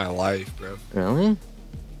save my life, bro. Really?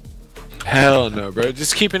 Hell no, bro.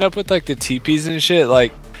 Just keeping up with like the TPs and shit,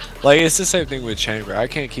 like it's the same thing with Chamber. I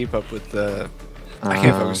can't keep up with the. I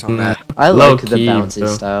can't focus on that. I like the bouncy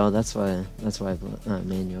style. That's why I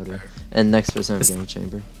main Yoru. And next person I'm getting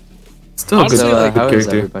Chamber. Still so, good. How is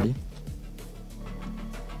everybody?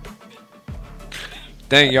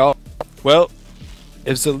 Dang y'all. Well,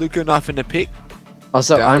 is the Luca not finna pick?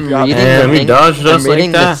 Also, I'm y'all- reading And the we thing. dodged just I'm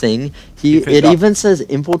reading like the that. thing. Because It y'all- even says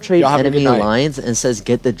infiltrate y'all have a good enemy night. lines and says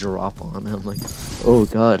get the drop on. I'm like, oh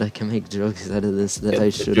god, I can make jokes out of this that I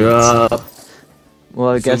shouldn't. Drop. Well,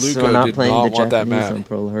 I guess Luca we're not did playing not the want that Japanese map. on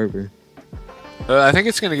Pearl Harbor. I think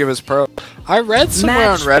it's gonna give us Pearl. I read somewhere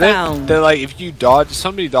Match on Reddit found. that like if you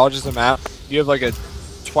somebody dodges the map, you have like a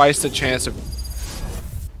twice the chance of.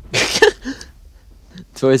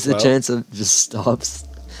 Twice the Well. chance of just stops.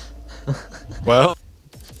 Well,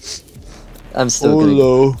 I'm still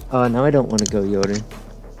Hello. getting. Oh, now I don't want to go Yoru.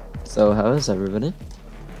 So how is everybody?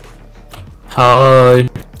 Hi.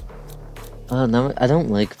 No, I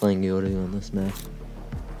don't like playing Yoru on this map.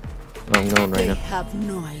 Oh, I'm going right now. have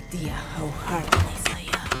no idea how hard I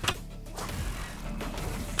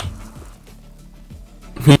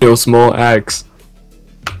am. Yo, small axe.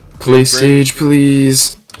 Play Sage,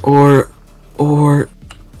 please. Or.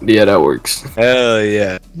 Yeah, that works. Hell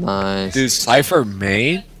yeah. Nice. Dude, Cypher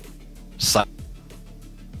main?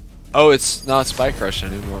 Oh, it's not Spike Rush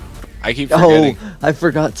anymore. I keep forgetting. Oh, I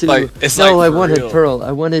forgot to. Like, it's no, like I for wanted real. Pearl.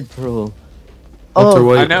 I wanted Pearl. Walter Oh,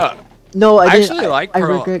 White. I know. no, I didn't. actually like I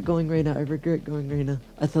Pearl. regret going Reyna. I regret going Reyna.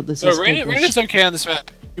 I thought this No, was Reyna's okay on this map.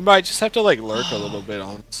 You might just have to like lurk a little bit,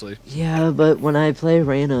 honestly. Yeah, but when I play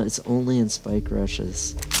Reyna, it's only in Spike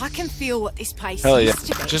Rushes. I can feel what this place Hell yeah. used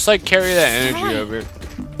to be. Just like carry that energy Right. over.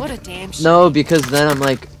 What a damn shame. No, because then I'm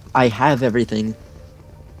like, I have everything,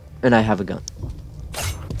 and I have a gun.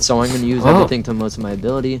 So I'm gonna use everything to most of my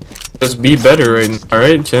ability. Just be better, right?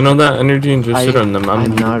 Alright, channel that energy and just sit on them.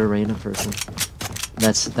 I'm not a Reyna person.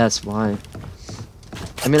 That's why.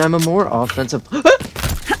 I mean, I'm a more offensive.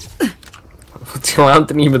 I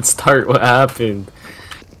didn't even start. What happened?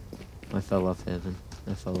 I fell off heaven.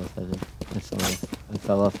 I fell off heaven. I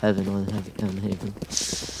fell off heaven on Haven.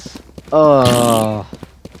 Oh.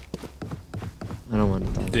 I don't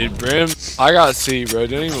want to die. Dude, Brim, I got C, bro.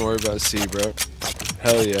 Don't even worry about C, bro.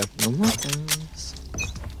 Hell yeah. Oh my gosh.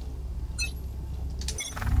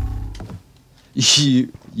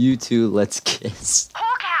 You two, let's kiss.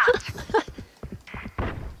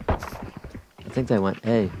 I think they went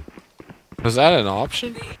A. Was that an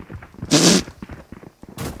option?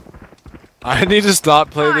 I need to stop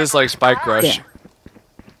playing this like Spike Rush. Yeah.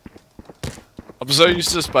 I'm so used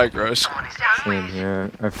to Spike Rush. Same here.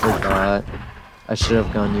 I forgot. I should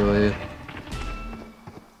have gone Yoyu.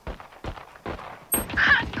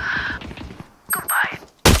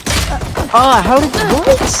 Ah, how did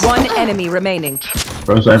what? One enemy remaining.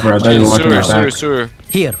 Bro, Cypher, I thought you were watching that back. Sewer.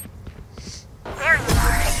 Here.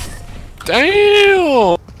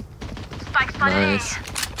 Damn! Nice.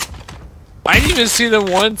 I didn't even see them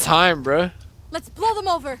one time, bro. Let's blow them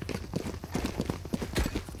over.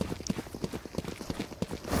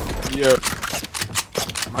 Yo.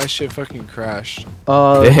 My shit fucking crashed.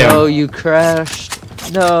 Oh Damn. no, you crashed.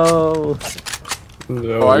 No.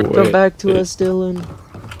 No Come way. back to us, Dylan.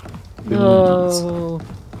 No.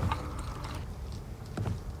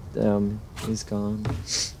 Damn, he's gone.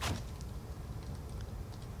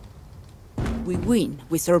 We win.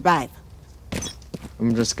 We survive.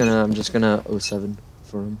 I'm just gonna 07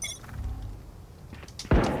 for him.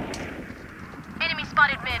 Enemy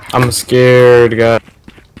spotted mid. I'm scared, guys.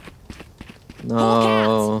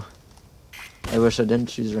 No. I wish I didn't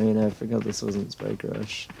choose Reyna. I forgot this wasn't Spike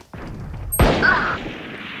Rush.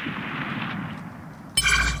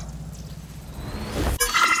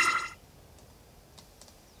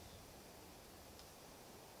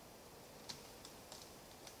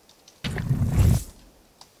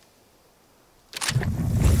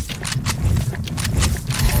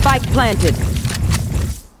 Spike planted.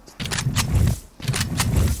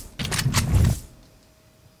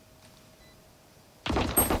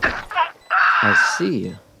 I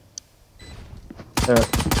see.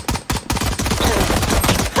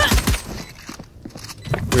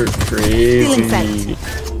 You're crazy.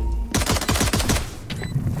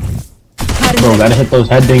 Bro, gotta hit those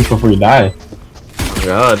head dings before you die. Oh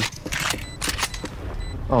God.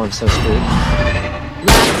 Oh, I'm so screwed.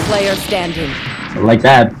 Last player standing. Like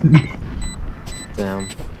that. Damn.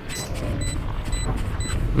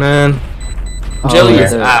 Man. Oh, Jelly yeah,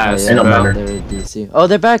 is ass, yeah, bro. they're DC. Oh,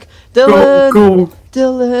 they're back! Dylan! Go, go.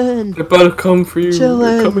 Dylan! They're about to come for you.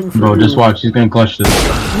 They're coming for Bro, you. just watch. He's gonna clutch this.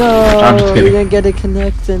 No! I'm just We kidding. didn't get to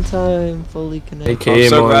connect in time. Fully connect. I'm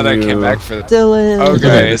so glad I came back for that. Dylan!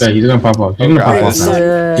 Okay. He's gonna pop off. He's gonna pop off now.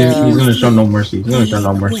 Yeah. He's gonna show no mercy. He's gonna show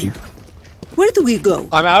no mercy. Where do we go?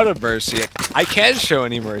 I'm out of mercy. I can't show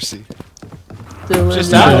any mercy. Dylan,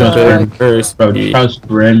 Just you're out. back. First, Bro, just trust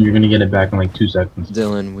Bren. You're gonna get it back in like 2 seconds.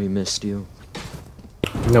 Dylan, we missed you.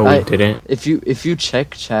 No, we didn't. If you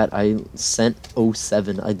check chat, I sent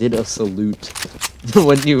 07. I did a salute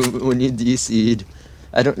when you DC'd.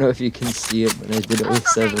 I don't know if you can see it, but I did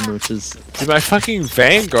 07, which is. Dude, my fucking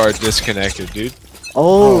Vanguard disconnected, dude.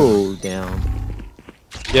 Oh, damn.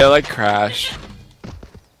 Yeah, like crash.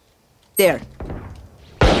 There.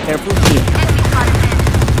 Careful here.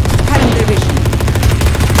 Cutting their vision.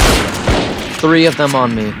 3 of them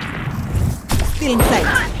on me. Still in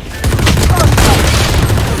sight.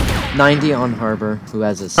 90 on Harbor, who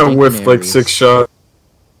has a I stink whiffed like Ares. 6 shots.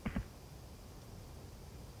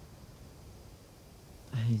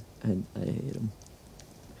 I hate him.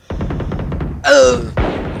 Oh.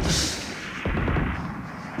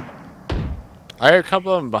 I heard a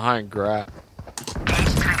couple of them behind Grab.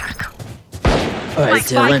 Alright,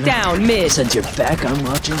 Spike Dylan. down mid. Since you're back, I'm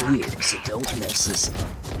watching you, so don't mess this up.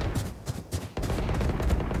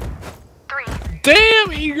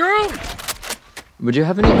 Damn, e-girl! Would you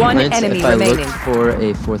have any One complaints enemy if I remaining. looked for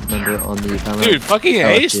a 4th member on the panel? Dude, fucking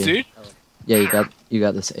ace, LFG? dude. Yeah, you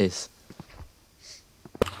got this ace.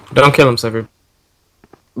 Don't kill him, Sever.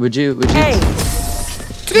 Would you? Hey.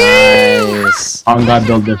 Nice. On God,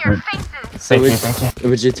 build different. So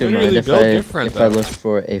would you two They mind really if build I different, if I though. looked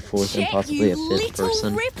for a 4th and possibly a 5th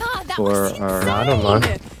person for our? I don't mind.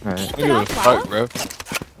 Alright. I don't give a fuck, bro.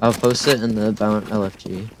 I'll post it in the Bound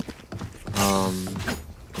LFG.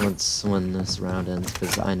 When this round ends,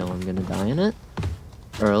 because I know I'm gonna die in it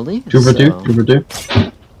early. 2 for 2. so- 2 for 2.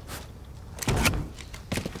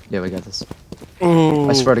 Yeah, we got this. Ooh,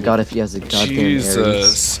 I swear to God, if he has a goddamn Jesus.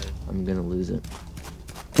 Ares, I'm gonna lose it.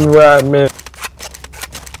 Right, man.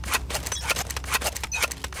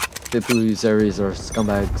 People who use Ares are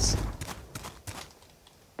scumbags.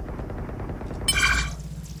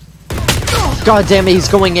 God damn it, he's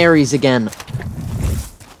going Ares again.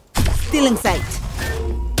 Still in sight.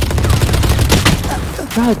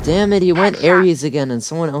 God damn it, he went Ares again and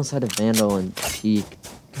someone else had a Vandal and peek.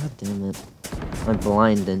 God damn it. My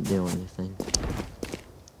blind didn't do anything.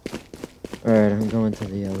 Alright, I'm going to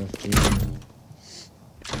the LFG.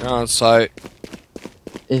 You're on site.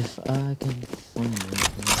 If I can find it.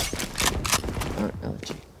 Alright,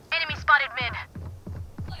 LFG. Enemy spotted mid.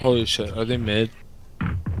 Holy shit, are they mid?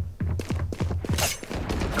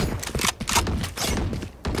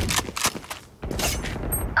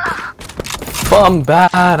 Oh, I'm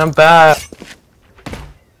bad. I'm bad.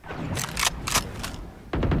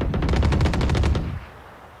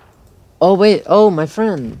 Oh wait, oh my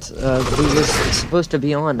friend, who was supposed to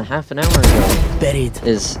be on half an hour ago. Buried.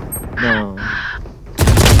 Is no.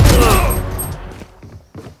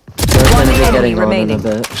 They're gonna be getting on in a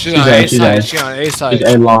bit. She's on A side. She's on A side. She's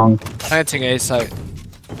A long. Planting A side.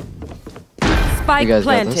 Spike You guys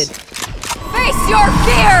got planted. this? Face your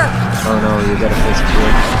fear! Oh no, you gotta face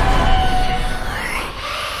fear.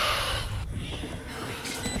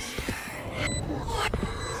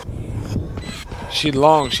 She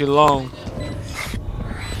long, she long.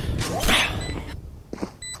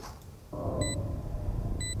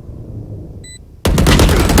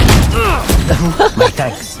 My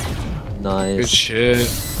thanks. Nice. Good shit.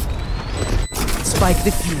 Spike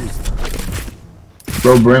defused.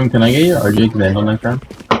 Bro, Brim, can I get your RJ Vandal next round?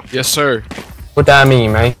 Yes, sir. What that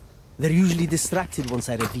mean, man? They're usually distracted once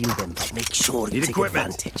I reveal them. Make sure you take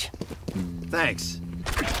advantage. Thanks.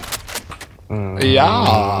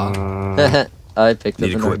 Yeah. I picked up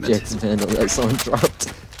an RGX Vandal that someone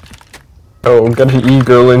dropped. Oh, got an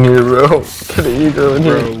e-girl in here, bro. Got an e-girl in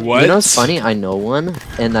here. What? You know what's funny? I know one,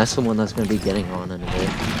 and that's the one that's gonna be getting on in a bit.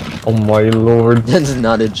 Oh my lord. That's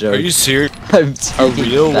not a joke. Are you serious? I'm A speaking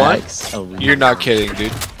real facts. one? You're not kidding,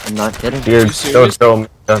 dude. I'm not kidding. Dude, serious? don't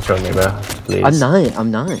show me, bro. Please. I'm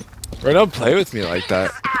not. Bro, don't play with me like that.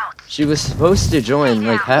 She was supposed to join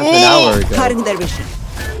like half an hour ago.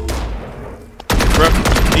 Bro,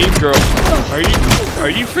 e-girl. Are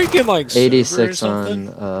you freaking like 86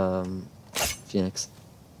 sober or on Phoenix.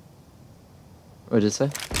 What did it say?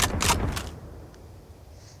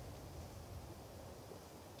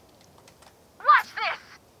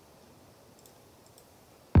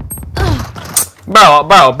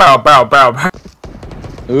 Bow.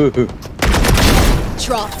 Ooh.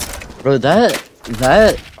 Dropped. Bro,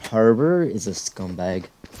 that Harbor is a scumbag.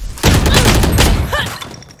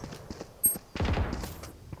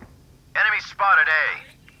 Enemy spotted A.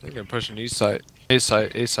 I think I'm pushing east side. A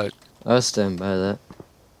side. I'll stand by that.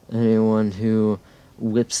 Anyone who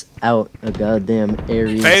whips out a goddamn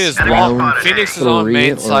Aries Fade is round long. Phoenix is on 3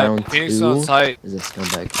 main or side. round Phoenix is 2 on site. is a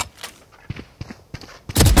scumbag.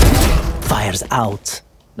 Fire's out.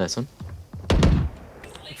 Nice one.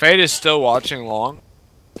 Fade is still watching long.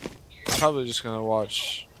 I'm probably just gonna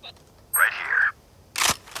watch.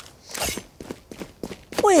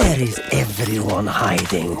 Where is everyone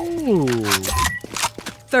hiding? Ooh.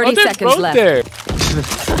 30 they're seconds both left. there.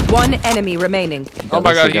 One enemy remaining. Oh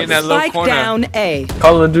my god, he in that little Spike corner. down A.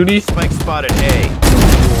 Call of Duty. Spike spotted A.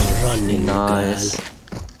 Running, Nice.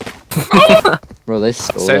 Bro, they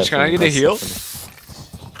stole Sage, that can I from get a us.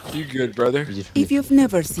 heal? You good, brother? If you've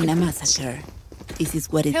never seen a massacre, this is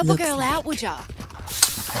what it Help a looks girl like. out, would ya?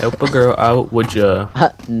 Help a girl out, would ya?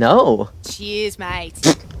 No. Cheers, mate.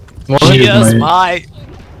 Cheers, mate.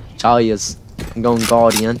 Chalias. I'm going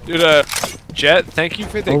Guardian. Dude, Jet, thank you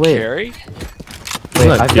for the wait. carry. Wait,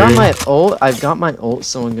 not I've kidding. got my ult.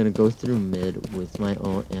 So I'm gonna go through mid with my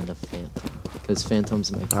ult and a Phantom. Because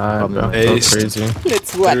Phantom's my Bro, my go Based. crazy.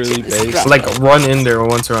 Let's watch Literally it. based. Like, run in there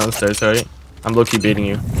once around the stairs, alright? I'm low-key baiting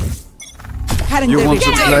you. You want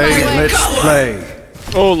to play? Let's play.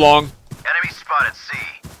 Oh, long. Enemy spotted C.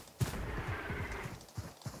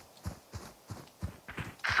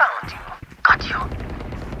 Found you. Got you.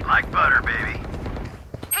 Like butter, baby.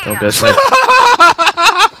 Don't get that.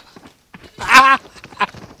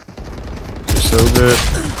 You're so good.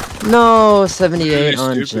 No, 78 on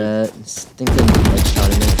Really Jet. Thinking headshot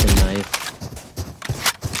him with the knife.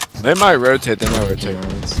 They might rotate.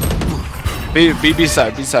 Nice. B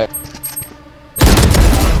side.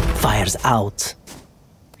 Fire's out.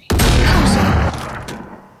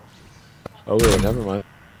 Oh wait, never mind.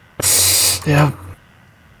 Yeah.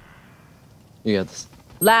 You got this.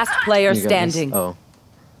 Last player You got standing. This. Oh,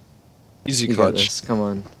 Easy you got clutch. this. Come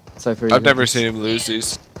on. Cypher, you I've got never this. seen him lose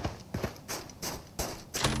these.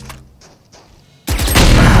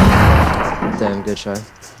 Damn, good try.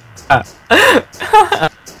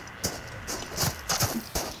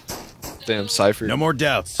 Damn, Cypher. No more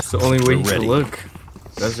doubts. It's the only way you We're can ready. look.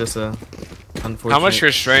 That's just a unfortunate. How much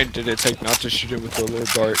restraint did it take not to shoot it with the little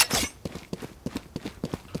dart?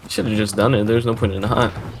 Should have just done it. There's no point in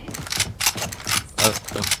not.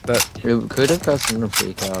 That It could have gotten a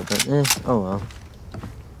freak out, but oh well.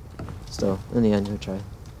 Still, in the end, you try.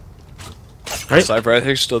 Right? Cypher,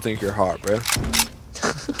 I still think you're hot, bro.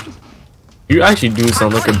 You actually do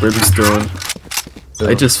sound like a brimstone.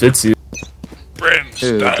 It just fits you.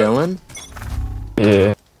 Who, Dylan?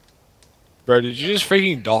 Yeah. Bro, did you just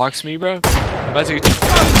freaking dox me, bro? I'm about to...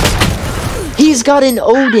 He's got an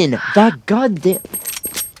Odin! That goddamn...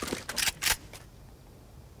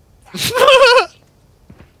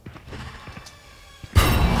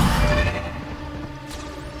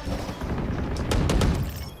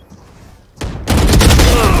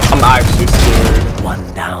 I'm actually scared.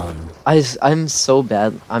 One down. I'm so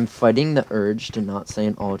bad. I'm fighting the urge to not say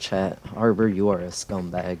in all chat, Harbor, you are a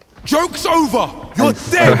scumbag. Joke's over. You're I'm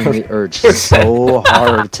dead. fighting the urge so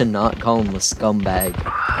hard to not call him a scumbag.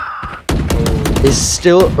 It's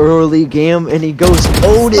still early game and he goes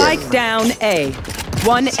Odin! Spike down A.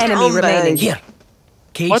 One enemy remaining. Here.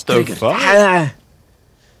 Cage What the triggered. fuck?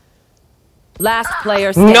 Last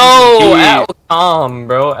player standing. No, L-com,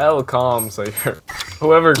 bro. L-com, Slayer.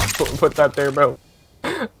 Whoever put that there, bro.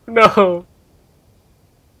 No.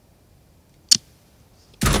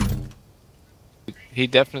 He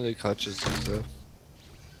definitely clutches himself.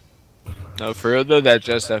 No, for real though, that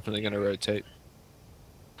jet's definitely gonna rotate.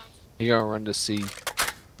 He gonna run to C.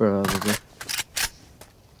 Probably.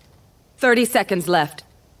 30 seconds left.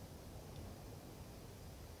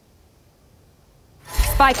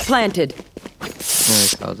 Spike planted. I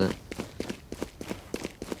called it.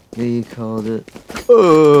 We called it.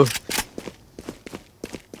 Oh.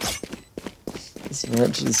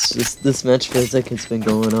 This match feels like it's been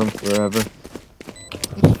going on forever.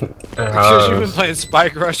 Because you've been playing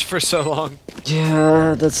Spike Rush for so long.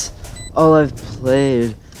 Yeah, that's all I've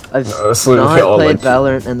played. I've not all played like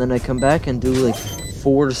Valorant, and then I come back and do like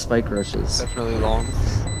 4 Spike Rushes. Definitely long.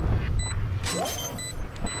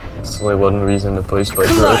 That's only one reason to play Spike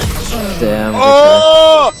Rush. Damn.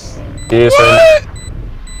 Oh! Yes, what?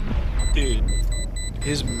 Dude,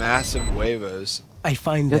 his massive huevos. I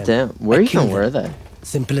find God them. damn, where even were they?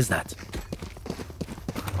 Simple as that.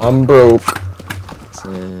 I'm broke.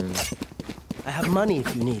 I have money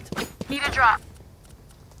if you need. Need a drop.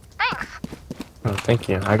 Thanks. Oh, thank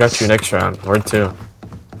you. I got you next round, or 2.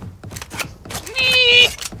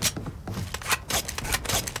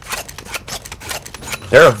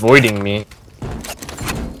 They're avoiding me.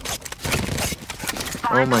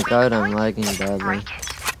 Oh my god, I'm lagging badly.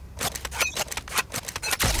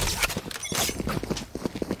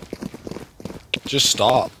 Just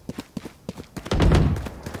stop.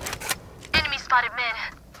 Enemy spotted mid.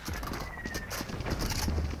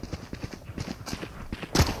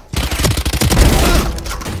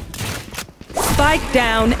 Spike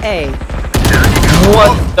down A.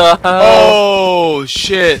 What the hell? Oh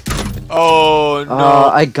shit. Oh no.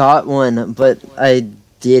 I got one, but I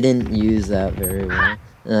didn't use that very well,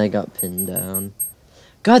 and I got pinned down.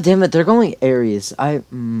 God damn it, they're going Aries.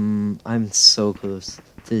 I'm so close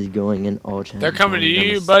to going in all channels. They're coming to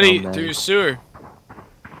you, buddy, through sewer.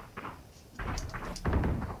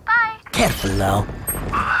 Careful now.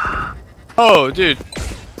 Oh, dude.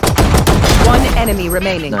 One enemy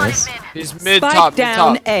remaining. Nice. He's mid Spike top,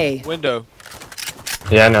 down mid top. A. Window.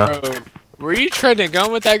 Yeah, I know. Bro, were you trading a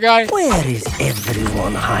gun with that guy? Where is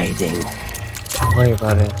everyone hiding? Don't worry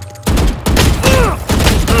about it.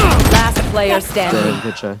 Last player standing.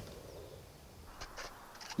 Good try.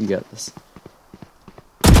 You got this.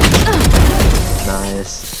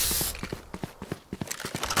 Nice.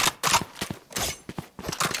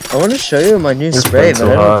 I want to show you my new spray, but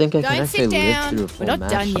I don't think I can actually live through a full We're not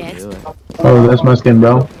match done to yet. do it. Oh, that's my skin,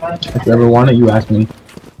 bro. If you ever want it, you ask me.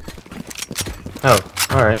 Oh,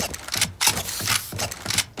 alright.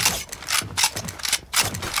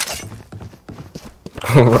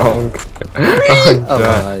 Wrong. Oh,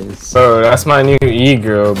 God. Nice. Bro, that's my new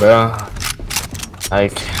E-girl, bro.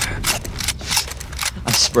 Like,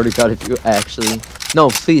 I swear to God, if you actually... No,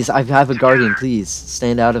 please, I have a guardian, please.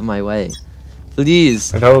 Stand out of my way.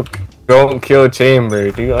 Please. don't kill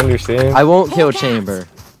Chamber, do you understand? I won't kill Chamber.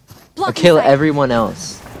 I'll kill everyone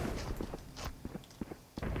else.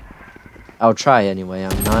 I'll try anyway,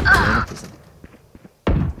 I'm not in a position.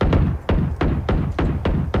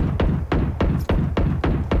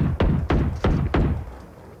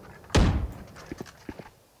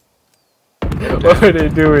 What were they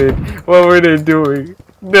doing? What were they doing?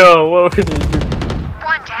 No, what were they doing?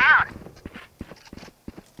 One down.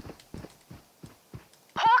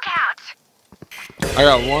 Hawk out. I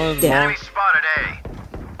got one long. Spotted A.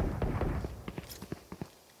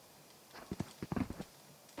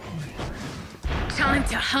 Time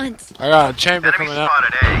to hunt. I got a chamber coming out.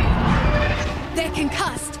 They're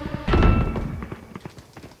concussed.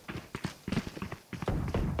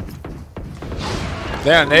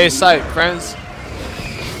 They're on A site, friends.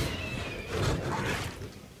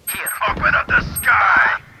 Open up the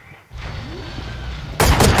sky.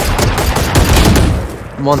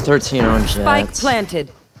 113 on Spike Jets.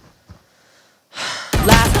 planted.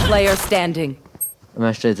 Last player standing. I'm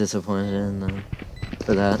actually disappointed in them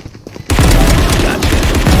for that.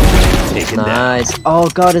 Nice. Oh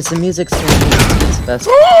god, it's the music screen. It's the best.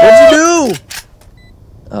 What'd you do?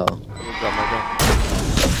 Oh.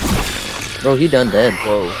 Bro, he done dead.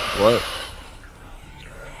 Whoa, what?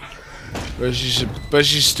 But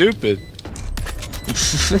she's stupid.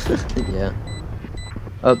 Yeah.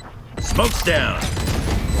 Up. Smoke's down.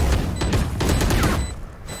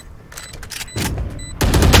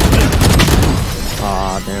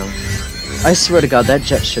 Aw, damn. I swear to God, that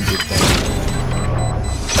jet should be dead.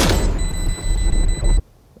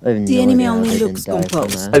 I have The no enemy idea how only they looks didn't die from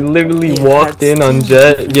composed. I that. literally walked in on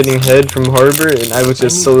Jet getting head from Harbor, and I was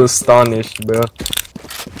just so astonished, bro.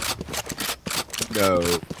 No.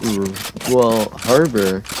 Well,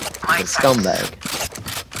 Harbor, a scumbag.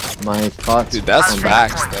 My thoughts. Dude, that's on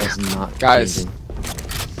facts, that is though. not Guys, changing.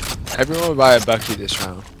 everyone would buy a Bucky this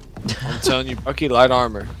round. I'm telling you, Bucky light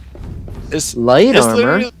armor. It's Light armor?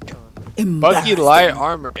 literally Bucky light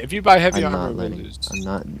armor. If you buy heavy I'm armor, not we'll letting. lose. I'm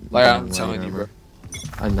not. Like, I'm doing telling light you, bro. armor.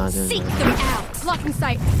 I'm not doing Seek light them armor. out. Blocking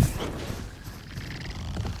sight.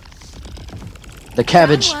 The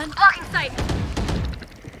cabbage. Found one. Blocking sight.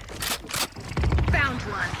 Found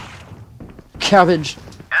one. Cabbage.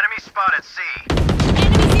 Enemy spotted C.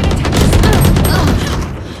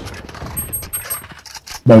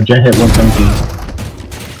 No, Jet hit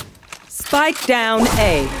 117. Spike down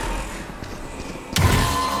A.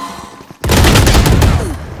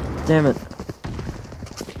 Damn it.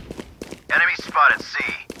 Enemy spotted C.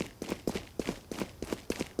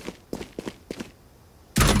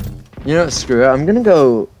 You know what, screw it. I'm gonna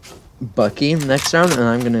go Bucky next round, and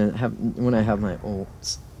I'm gonna have when I have my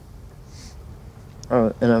ults.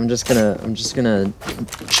 Oh, and I'm just gonna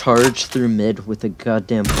charge through mid with a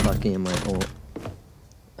goddamn Bucky in my ult.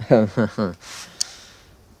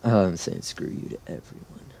 I'm saying screw you to everyone.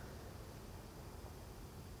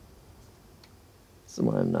 That's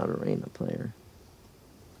why I'm not a Reyna player.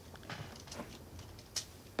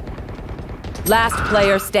 Last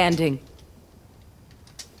player standing.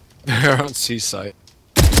 They're on C site.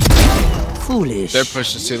 Foolish. They're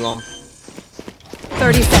pushing too long.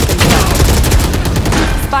 30 seconds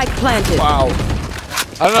left. Spike planted. Wow.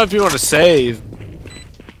 I don't know if you want to save.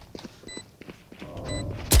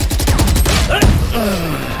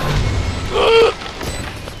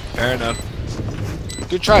 Fair enough.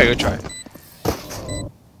 Good try, good try.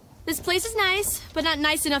 This place is nice, but not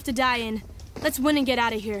nice enough to die in. Let's win and get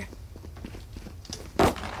out of here.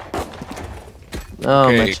 Oh,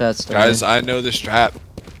 Okay, my chat's done. guys, I know the strap.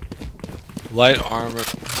 Light armor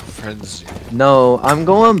frenzy. No, I'm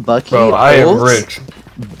going Bucky. Bro, I am ults. rich.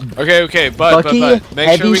 Okay, but Bucky, make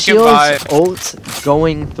heavy sure we can shields, buy. ults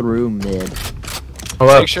going through mid.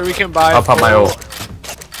 Hold up. Make sure we can buy. I'll pop my ult.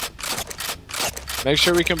 Make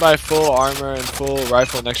sure we can buy full armor and full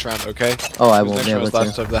rifle next round, okay? Oh, I Because won't next be able round's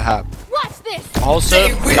last to. of the hap. Watch this. Also,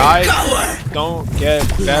 guys, don't get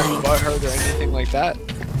that butthurt or anything like that,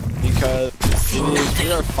 because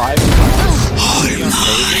we are 5 times.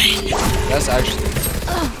 That's actually.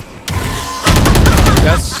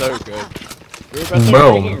 That's so good. We're about to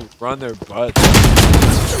freaking run their butts.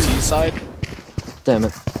 T side. Damn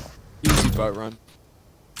it. Easy butt run.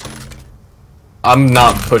 I'm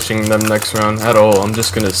not pushing them next round at all. I'm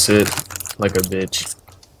just gonna sit like a bitch.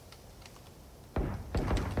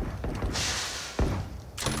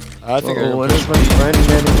 I think they're what gonna is push my B. friend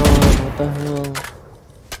getting on? What the hell?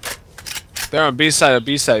 They're on B side,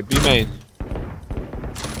 B side, B main.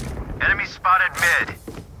 Enemy spotted mid.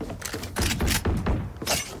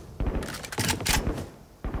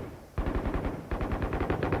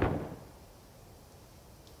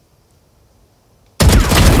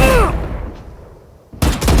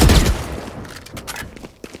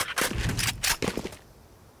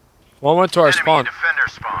 One went to our spawn. Defender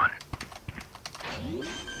spawn.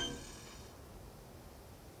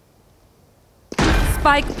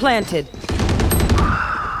 Spike planted.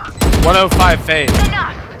 105 fade.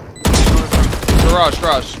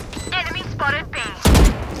 Rush. Enemy spotted B.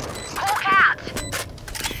 Hawk out.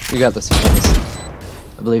 You got this, Phoenix.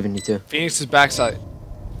 I believe in you too. Phoenix's backside.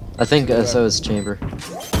 I think so is Chamber.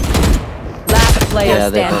 Last player Yeah,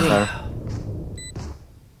 they both standing. are.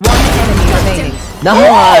 One enemy remaining.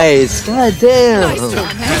 Nice! God damn!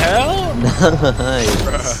 Hell?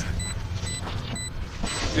 Nice.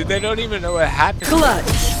 Dude, they don't even know what happened. Clutch.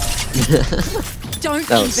 Don't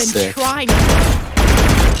That even was sick. try.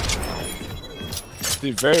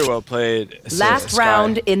 Dude, very well played. Last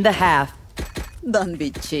round in the half. Don't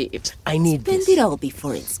be cheap. I need Spend this. it all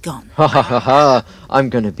before it's gone. Ha ha ha ha! I'm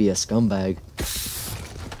gonna be a scumbag.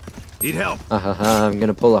 Need help. Ha ha ha! I'm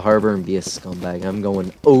gonna pull a harbor and be a scumbag. I'm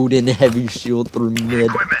going Odin heavy shield through mid.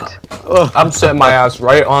 I'm setting my ass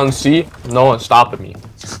right on C. No one's stopping me.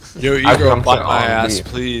 Yo, I Ego, think buy I'm my on ass, B.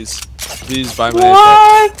 please. Please buy my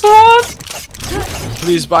ass.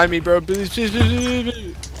 Please buy me, bro. Please. Thanks.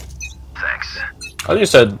 I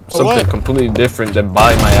just said something what? completely different than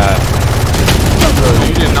buy my ass. Bro,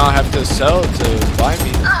 you did not have to sell to buy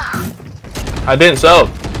me. I didn't sell.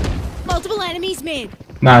 Multiple enemies mid.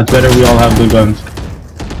 Nah, it's better we all have blue guns.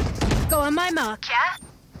 Go on my mark. Yeah?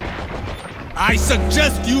 I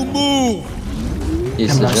suggest you move. You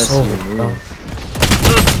suggest you move.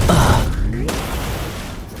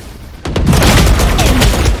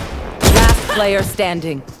 player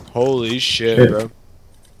standing. Holy shit, bro.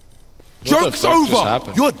 Joke's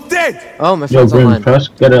over! You're dead! Oh, my Yo, friend's Grim, online. press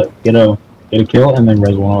get a kill and then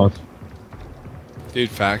res one of us. Dude,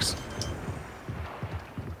 facts.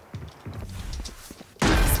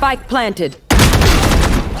 Spike planted.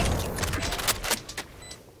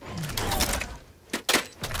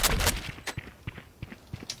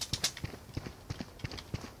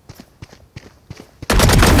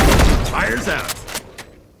 Fire's out.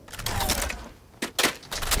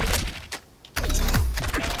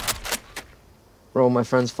 Bro, my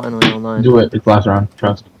friend's finally online. Do it. It's last round.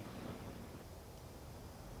 Trust.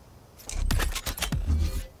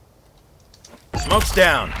 Smoke's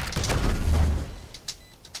down.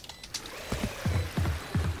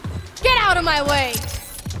 Get out of my way!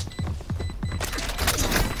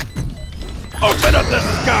 Open up the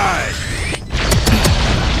sky.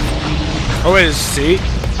 Oh wait, is C?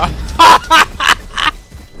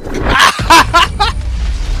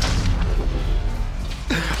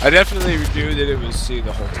 I definitely knew that it was C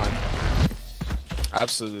the whole time.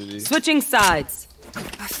 Absolutely. Switching sides.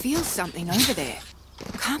 I feel something over there.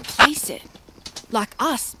 Can't place it. Like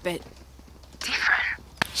us, but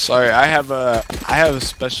Sorry, I have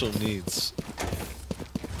special needs.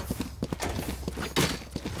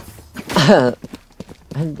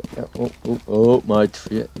 And my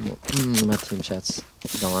team chat's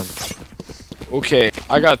gone. Okay,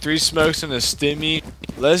 I got 3 smokes and a stimmy.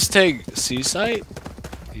 Let's take C site.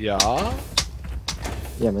 Yeah.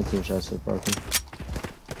 Yeah, my team chat's so broken.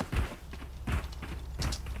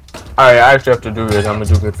 Alright, I actually have to do this. I'm gonna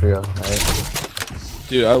do good for you. Alright.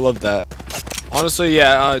 Dude, I love that. Honestly,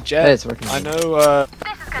 yeah, Jet. Hey, it's working. I know,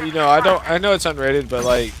 you know, I know it's unrated, but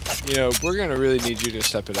like, you know, we're gonna really need you to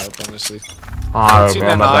step it up, honestly. Alright,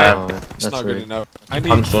 bro, my bad. It's not good enough. I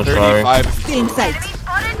need I'm so 35. sorry. inside.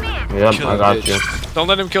 Yep, Kill I him, got bitch. you. Don't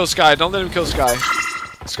let him kill Sky. Don't let him kill Sky.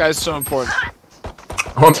 Sky is so important.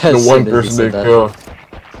 I'm the one person they kill.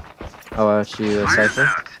 Oh, actually, Cypher?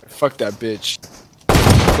 Fuck that bitch.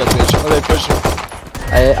 Fuck that bitch. Oh, they pushing.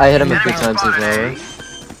 I hit him a few times as well, right?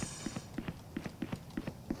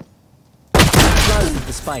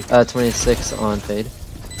 The spike. 26 on fade.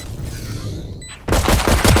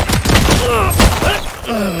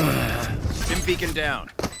 Stim beacon down.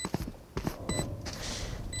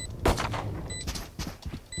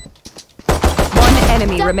 One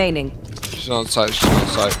enemy remaining. She's on site. She's on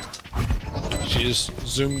site. She just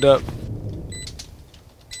zoomed up.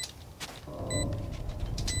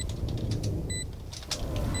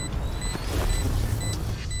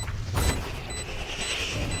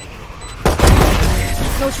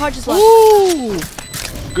 No charges left. Ooh,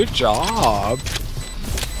 good job.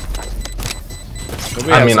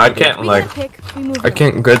 I mean, I can't like, I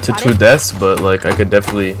can't get to 2 deaths, but like, I could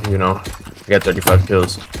definitely, you know, get 35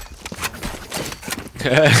 kills.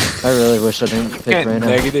 I really wish I didn't pick right now.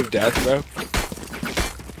 Negative death, bro.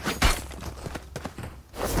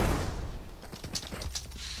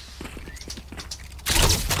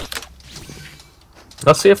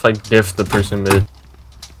 Let's see if I diff the person mid.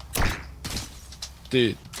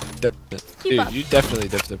 Dude, you definitely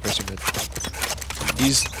dipped the person mid.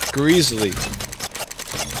 He's greasily.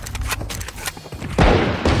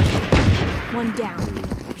 One down.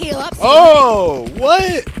 Heal up. Oh,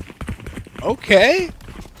 what? Okay.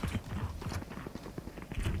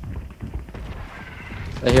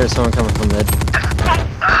 I hear someone coming from mid.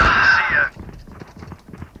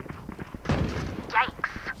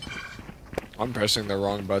 I'm pressing the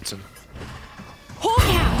wrong button.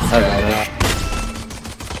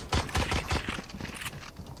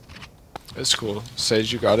 It's cool.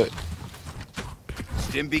 Sage, you got it.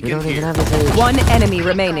 Stim beacon here. One enemy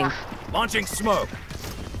remaining. Launching smoke.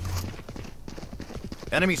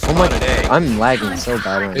 Enemy Oh my! spotted A. I'm lagging so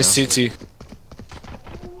bad right It's now. CT.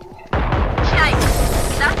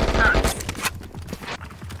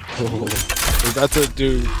 We're about to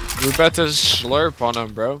do. We're about to slurp on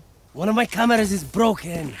him, bro. One of my cameras is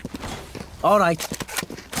broken. All right.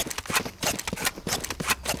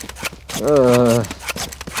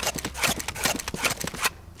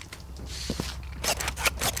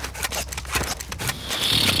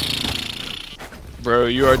 Bro,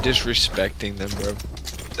 you are disrespecting them, bro.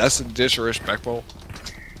 That's disrespectful.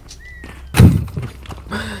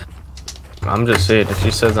 I'm just saying, if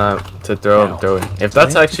she says that to throw, I'm throwing. If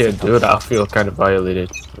that's actually a dude, I'll feel kind of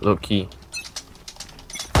violated. Low key.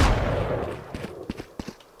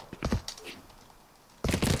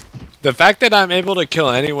 The fact that I'm able to kill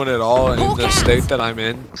anyone at all in the state that I'm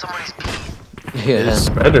in is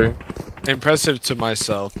better. Impressive to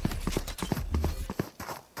myself.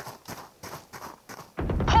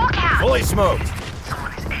 Fully smoked.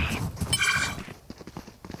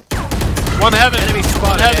 One heaven. Enemy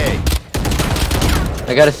spotted A.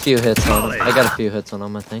 I got a few hits on him. I got a few hits on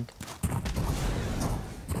him, I think.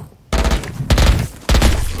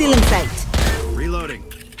 Still in sight. Reloading.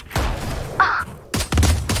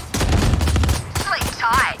 Sleep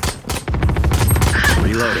tight.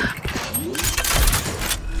 Reloading.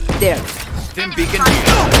 There. Stim beacon.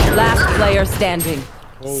 Last player standing.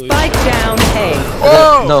 Holy Spike down A.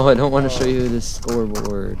 Whoa! No, I don't want to show you the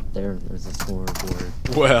scoreboard. There's a scoreboard.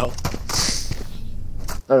 Well.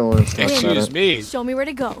 I don't want to talk about Excuse it. me. Show me where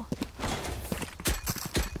to go.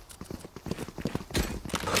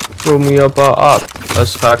 Throw me up, up.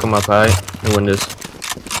 Let's pack on my pie and win this.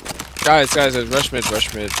 Guys, rush mid.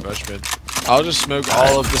 I'll just smoke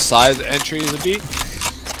all of the side entries a beat.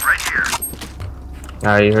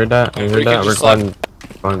 Alright, you heard that? You heard that? We're just,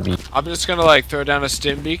 on B. I'm just gonna like throw down a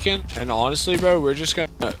stim beacon, and honestly, bro, we're just gonna.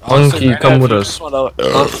 Monkey, come with us.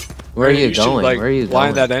 Where are you should, going? like, Where are you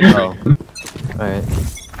line going? that entry. Oh. Alright.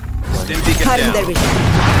 Stim beacon down.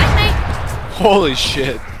 Holy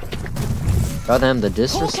shit. Goddamn, the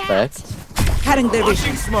disrespect. Cutting their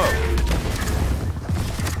Launching vision. smoke.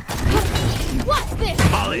 What's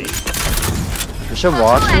this? Molly. You should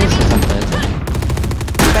watch this or something.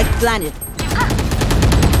 Right planet.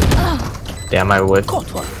 Damn, I would.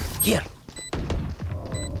 Caught one. Here.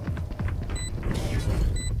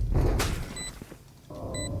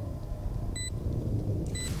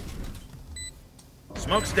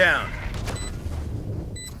 Smoke's down.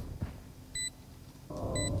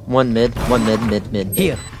 One mid.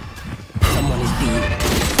 Here. Someone is B.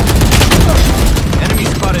 Enemy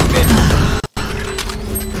spotted mid.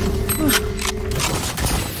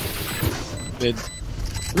 Mid.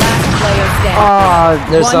 Last player standing. Ah,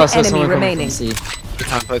 there's One also enemy someone remaining. from C.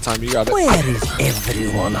 Play time, you got it. Where is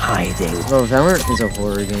everyone hiding? Bro, Valorant is a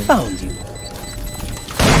horror game. Found you.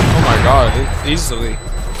 Oh my god, easily.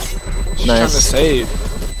 She's trying to save.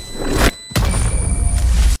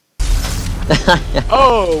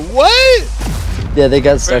 Oh, what? Yeah, they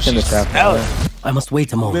got stuck in the trap. I must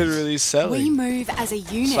wait a moment. Literally We selling. move as a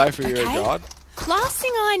unit, Cypher, you're a okay? god. Last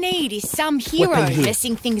thing I need is some hero Weapon here.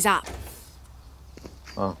 messing things up.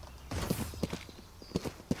 Oh.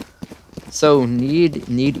 So, need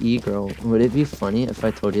e-girl. Would it be funny if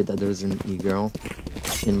I told you that there's an e-girl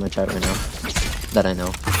in my chat right now? That I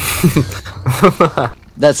know.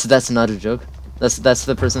 That's not a joke. That's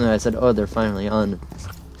the person that I said, oh, they're finally on.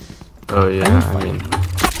 Oh yeah, I mean,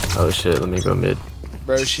 oh shit, let me go mid.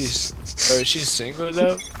 Bro, she's single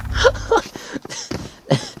though.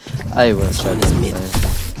 I wish I didn't say.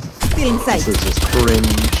 Still in sight. This is just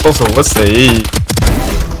cringe. Also, what's the E?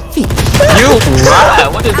 You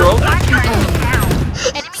rat! What is wrong?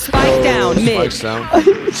 Spike down mid. Spike's down.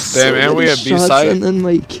 Damn, and we have B shots side. and then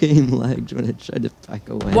my game lagged when I tried to back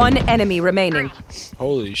away. One enemy remaining.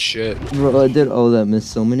 Holy shit. Bro, I did all that,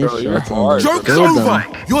 missed so many Bro, you're shots. hard. Joke's over!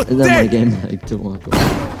 You're and then my game lagged to walk away.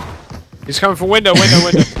 He's coming from window.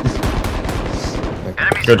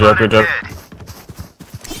 Good job.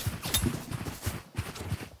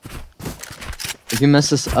 If you mess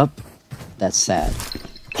this up, that's sad.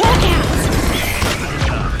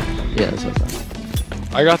 Yeah, that's what I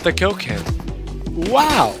thought. I got the kill cam.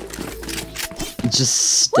 Wow.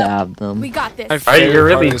 Just stab them. We got this. Alright, you're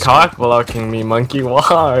really cock blocking me, monkey.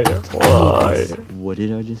 Why? Why? What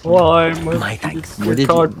did I just say? Why, What monkey? did You're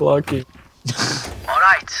cock you- blocking.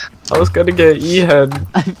 Alright. I was gonna get E-head.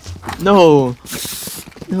 No.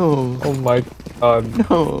 No. Oh my god.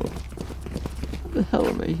 No. What the hell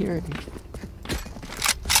am I hearing?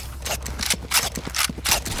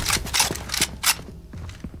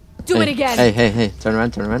 Do it again. Hey. Turn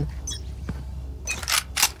around.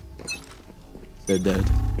 They're dead.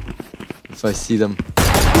 If I see them.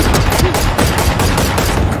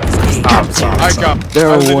 I got. They're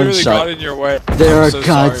I a literally one shot. got in your way. They're I'm a so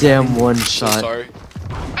goddamn sorry. one So shot. sorry.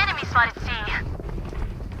 Enemy spotted C.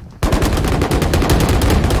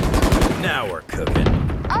 Now we're cooking.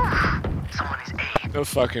 Someone is A. No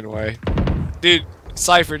fucking way. Dude,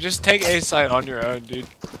 Cypher, just take A side on your own, dude.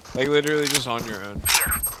 Like, literally just on your own.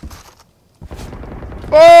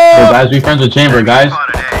 Yo, guys, be friends with Chamber, guys.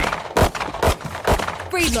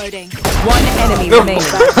 Reloading. One enemy remaining.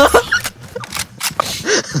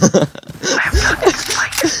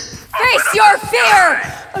 Face your fear!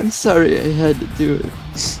 I'm sorry I had to do it.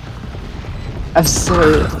 I'm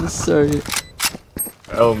sorry.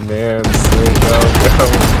 Oh man, go.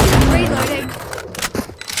 Reloading.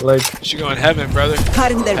 Like, She going heaven, brother.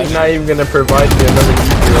 Cutting their I'm vision. not even gonna provide you another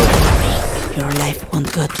E-girl. Your life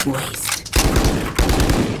won't go to waste.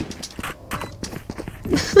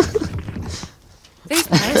 These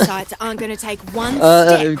parasites aren't going to take one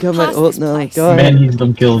step Got my past ult this now, place. God. Man, he's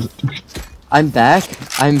some kills. I'm back.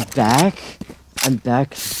 I'm back. I'm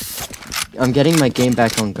back. I'm getting my game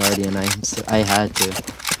back on Guardian. I had to.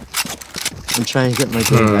 I'm trying to get my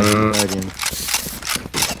game back on Guardian.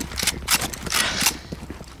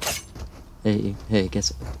 Hey,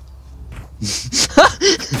 guess what?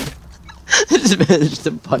 I just managed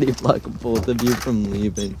to body block both of you from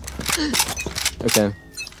leaving. Okay.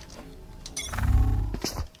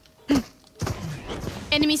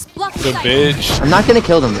 Enemies blocking The sight. bitch. I'm not gonna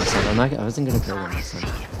kill them this time. I wasn't gonna kill them this time.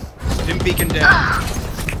 Stim beacon down.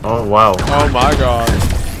 Oh wow. Oh my god.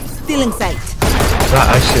 Still in sight. Is that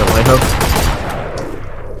actually a lineup?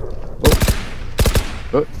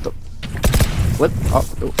 What?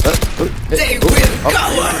 They will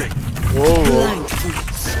cover. Whoa.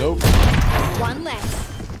 Nope. One less.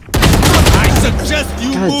 I suggest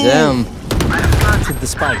you God move. damn. Took the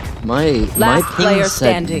spike. My Last ping player said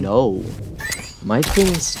standing. no. My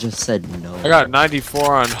pings just said no. I got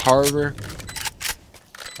 94 on Harbor.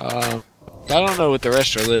 I don't know what the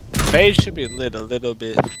rest are lit. Page should be lit a little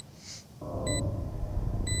bit.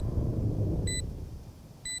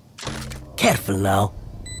 Careful now.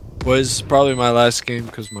 Was probably my last game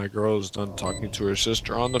because my girl is done talking to her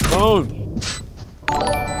sister on the phone.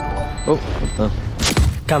 Oh, what the?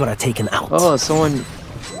 Camera taken out. Oh, someone.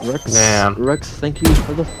 Rex. Damn. Rex, thank you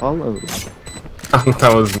for the follow.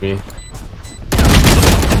 That was me.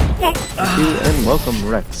 Thank you and welcome,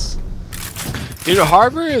 Rex. You know,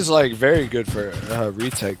 Harbor is like very good for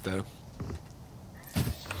retake though.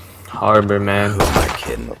 Harbor, man. Who am I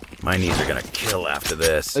kidding? My knees are gonna kill after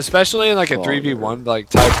this. Especially in like a 3v1 like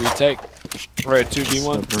type retake or a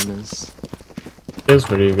 2v1. Stubbornness. It's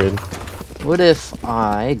pretty good. What if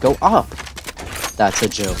I go up? That's a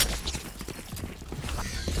joke.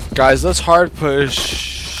 Guys, let's hard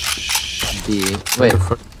push B. Wait.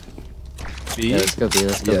 B. Yeah, let's go B.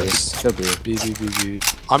 Let's go Yes. B. Let's go B. B.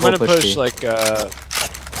 I'm We'll gonna push push B. like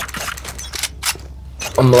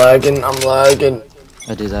I'm lagging.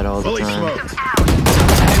 I do that all the Fully time. smoked.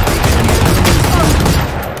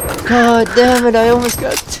 God damn it! I almost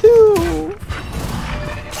got 2.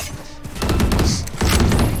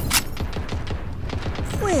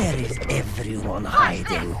 Where is everyone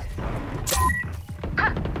hiding?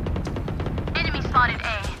 Enemy spotted A.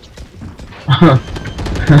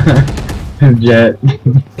 Jet.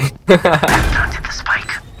 Planted the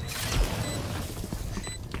spike.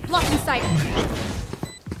 Blocking sight.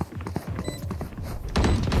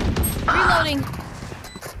 Reloading.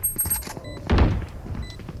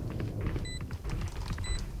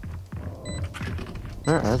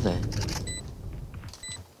 Where are they?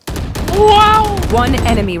 Wow! One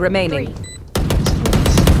enemy remaining.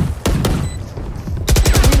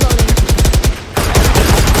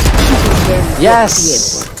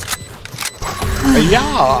 Yes.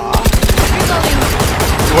 yeah.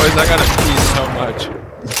 Boys, I gotta pee so much.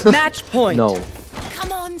 Match point. No,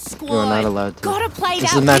 Come on, squad. you are not allowed to. Gotta play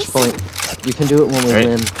This that. is match point. You can do it when we Right.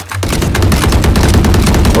 win.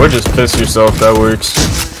 Or just piss yourself. That works.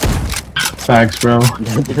 Facts, bro.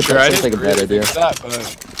 That Sure, I sounds like a didn't bad really idea. think that,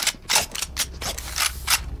 but...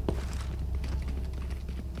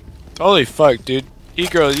 Holy fuck, dude.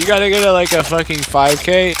 E-girl, you gotta get like a fucking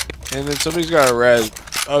 5k, and then somebody's gotta res.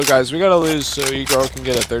 Oh, guys, we gotta lose so E-girl can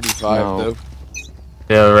get a 35, No. though.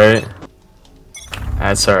 Yeah, right.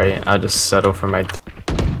 That's alright. I'll just settle for my.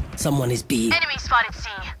 Someone is B. Enemy spotted C.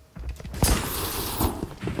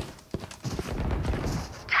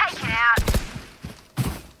 Take it out.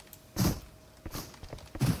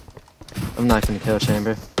 I'm not gonna kill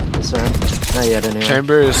Chamber this round. Not yet, anyway.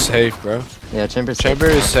 Chamber is safe, bro. Yeah, Chamber's Chamber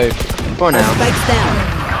is safe. for now. Spike's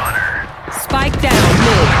down. Spike down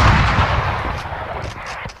mid.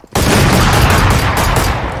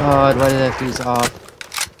 God, why did that fuse off?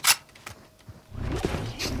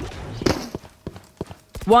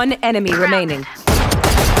 One enemy remaining.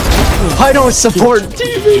 I don't support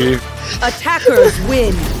teaming. Attackers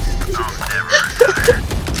win.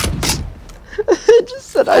 I just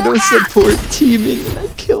said I don't support teaming, and I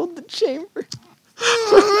killed the Chamber.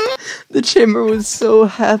 The Chamber was so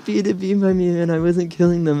happy to be by me, and I wasn't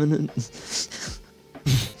killing them, and then...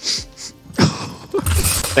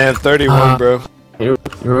 And 31, bro. You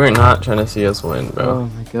were not trying to see us win, bro. Oh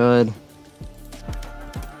my god.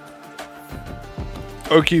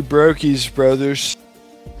 Okie brokies, brothers.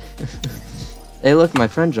 Hey, look, my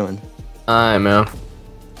friend joined. Alright, man.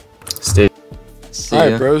 Stay. See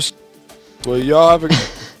Alright, ya. bros. Well, y'all have a...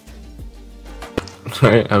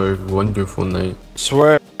 Alright, have a wonderful night.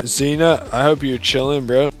 Swear, Xena, I hope you're chilling,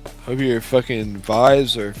 bro. Hope your fucking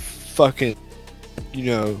vibes are fucking, you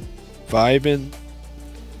know, vibing.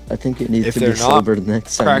 I think it needs If to be they're not, sober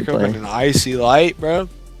next time crack we play. open an icy light, bro.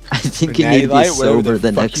 I think Or you Natty need to be Light, whatever sober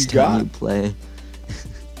the fuck next you time got. you play.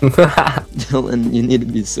 Dylan, you need to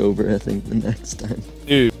be sober, I think, the next time.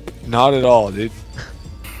 Dude, not at all, dude.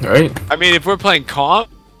 Right? I mean, if we're playing comp,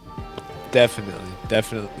 definitely.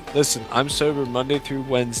 Listen, I'm sober Monday through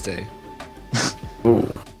Wednesday.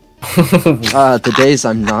 Ooh. The days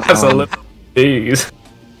I'm not That's a on. little days.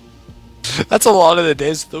 That's a lot of the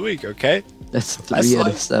days of the week, okay? That's 3 out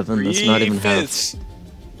like of 7. That's not even half. 3/5.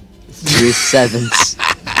 3 sevenths.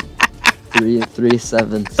 3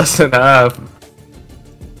 sevenths. That's an half.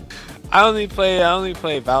 I only play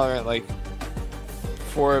Valorant like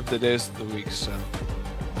 4 of the days of the week, so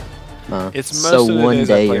it's most so of the one days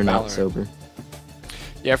day I play you're not Valorant. sober.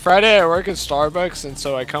 Yeah, Friday I work at Starbucks, and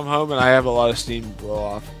so I come home and I have a lot of steam blow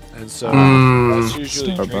off, and so that's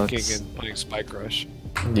usually drinking Starbucks. and playing Spike Rush.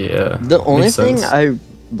 Yeah. The only makes thing sense. I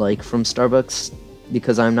like from Starbucks,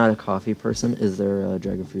 because I'm not a coffee person, is their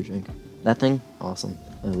dragon fruit drink. That thing, awesome.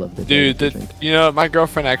 I love the Dude, dragon fruit drink. you know, my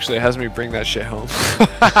girlfriend actually has me bring that shit home.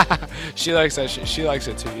 She likes that shit. She likes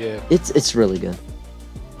it too. Yeah. It's really good.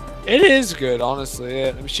 It is good, honestly. Yeah.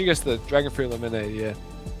 I mean, she gets the dragon fruit lemonade. Yeah.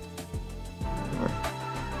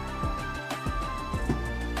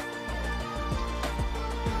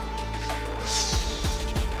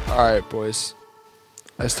 Alright, boys.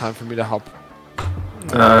 It's time for me to hop.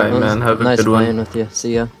 Alright, man. Have a nice good one. playing with you.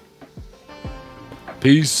 See ya.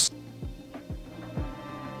 Peace.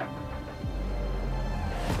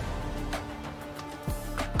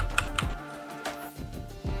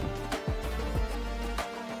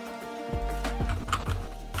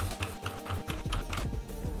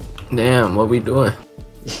 Damn, what we doing?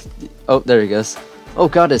 Oh, there he goes. Oh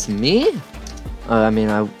god, it's me? I mean,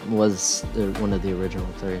 I was one of the original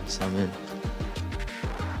 3, so I'm in.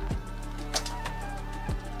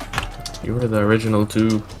 You were the original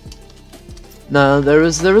 2. No, there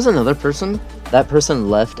was another person. That person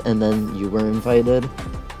left, and then you were invited.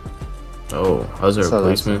 Oh, how's a So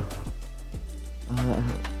that's- replacement?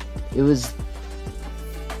 It was.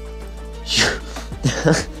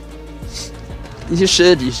 You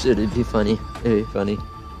should. It'd be funny. It'd be funny.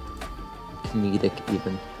 Comedic,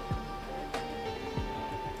 even.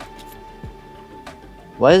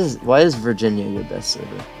 Why is Virginia your best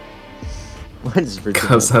server? Why does Virginia?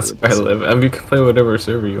 Because that's where I live. I mean, you can play whatever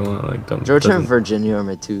server you want. Like, don't. Georgia and doesn't- Virginia are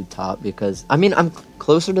my 2 top because I mean I'm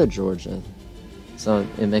closer to Georgia, so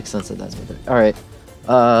it makes sense that that's my pick. All right,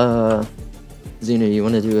 Xena, you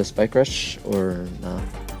want to do a spike rush or no?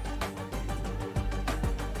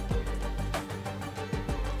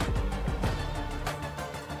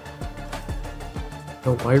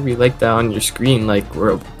 Oh, why are we like that on your screen? Like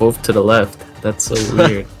we're both to the left. That's so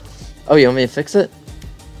weird. Oh, you want me to fix it?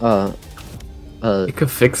 You could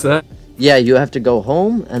fix that. Yeah, you have to go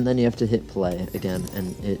home and then you have to hit play again,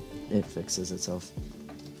 and it fixes itself.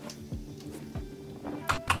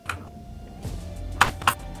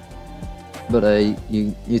 But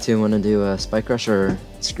you two want to do a spike rush or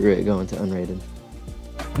screw it, go into unrated?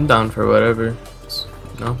 I'm down for whatever.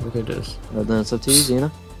 No, we could just. Then it's up to you,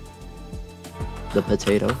 Xena. The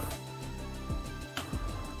potato.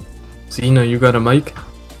 Xena, you got a mic?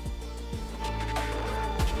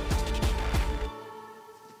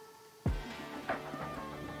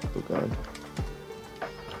 Oh god.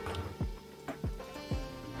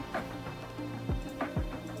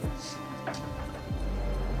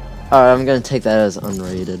 Alright, I'm gonna take that as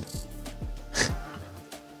unrated.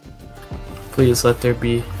 Please let there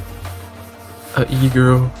be a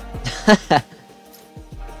e-girl.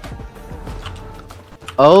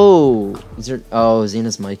 Oh,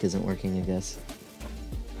 Xena's mic isn't working, I guess.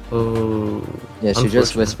 Oh. Yeah, she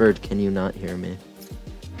just unfortunate. whispered, "Can you not hear me?"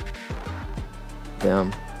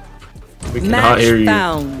 Damn. We cannot hear you.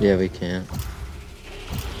 Yeah, we can't.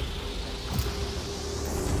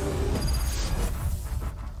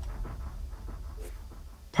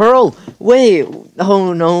 Pearl, wait.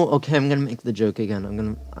 Oh no. Okay, I'm gonna make the joke again.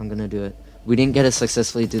 I'm gonna do it. We didn't get to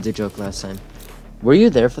successfully do the joke last time. Were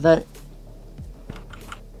you there for that?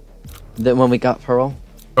 That when we got Pearl?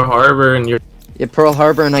 Pearl Harbor and you're. Yeah, Pearl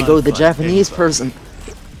Harbor, and I go the Japanese person.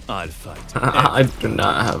 I'd fight. I do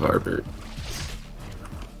not have Harbor.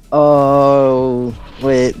 Oh,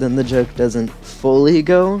 wait, then the joke doesn't fully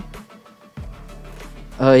go?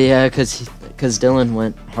 Oh yeah, cause Dylan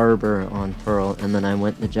went Harbor on Pearl, and then I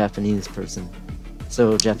went the Japanese person.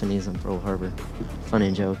 So Japanese on Pearl Harbor.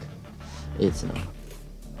 Funny joke. It's not.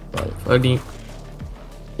 But Funny.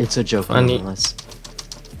 it's a joke Funny. nonetheless.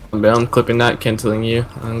 I'm clipping that, canceling you.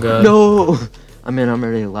 Oh god. No! I mean, I'm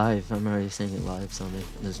already live. I'm already saying it live, so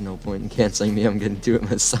there's no point in canceling me. I'm gonna do it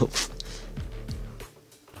myself.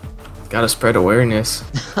 Gotta spread awareness.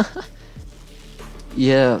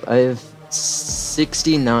 Yeah, I have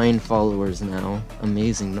 69 followers now.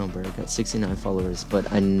 Amazing number. I got 69 followers,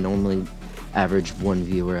 but I normally average 1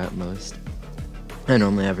 viewer at most. I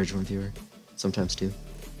normally average 1 viewer, sometimes 2.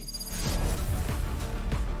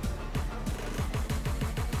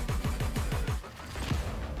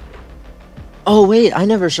 Oh wait, I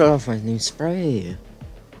never showed off my new spray.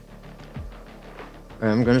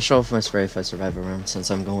 Alright, I'm gonna show off my spray if I survive a round. Since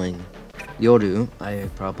I'm going Yoru, I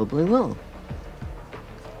probably will.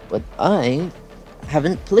 But I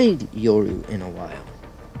haven't played Yoru in a while.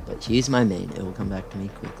 But he's my main. It will come back to me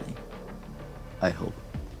quickly. I hope.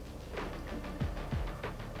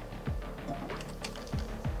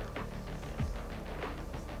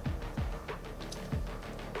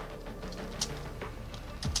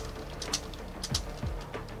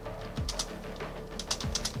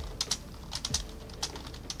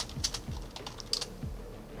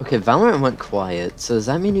 Okay, Valorant went quiet, so does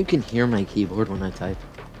that mean you can hear my keyboard when I type?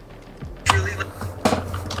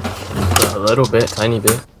 A little bit, tiny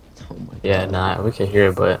bit. Oh my yeah, God. nah, we can hear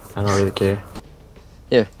it, but I don't really care.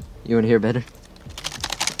 Here, you want to hear better?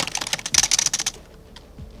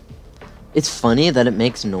 It's funny that it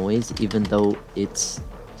makes noise even though it's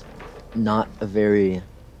not a very...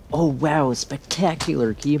 Oh wow,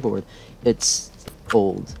 spectacular keyboard. It's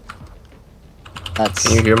old. That's...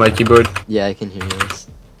 Can you hear my keyboard? Yeah, I can hear yours.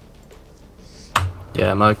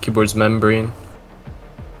 Yeah, my keyboard's membrane.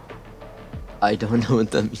 I don't know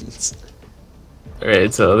what that means.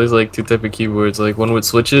 Alright, so there's like 2 type of keyboards, like one with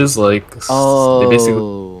switches, like oh, they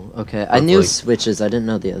basically okay. I knew switches. I didn't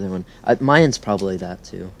know the other one. Mine's probably that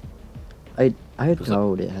too. I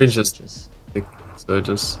doubt it has switches. So it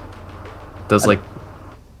just does like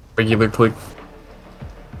regular click.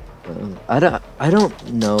 I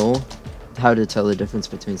don't know how to tell the difference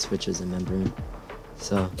between switches and membrane.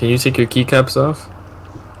 So can you take your keycaps off?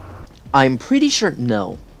 I'm pretty sure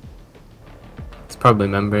no. It's probably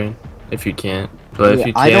membrane if you can't. But yeah, if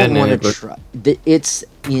you can, I don't want to try. It's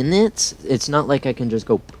in it. It's not like I can just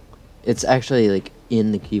go. It's actually like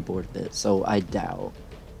in the keyboard bit, so I doubt.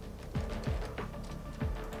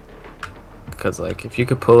 Because like if you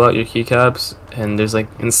could pull out your keycaps and there's like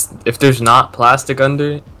if there's not plastic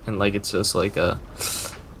under it and like it's just like a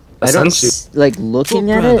I don't like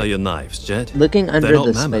looking at it. Are your knives, Jet? Looking under They're not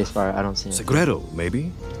the mammoth. spacebar, I don't see anything. Segredo,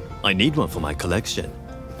 maybe? I need one for my collection.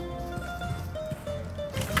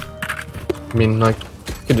 I mean, like,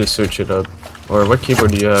 you could just search it up. Or what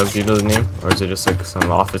keyboard do you have? Do you know the name? Or is it just like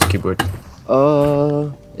some office keyboard?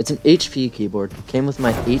 It's an HP keyboard. Came with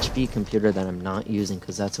my HP computer that I'm not using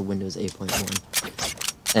because that's a Windows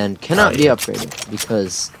 8.1. And cannot be upgraded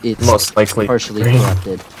because it's most likely partially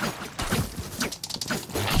corrupted.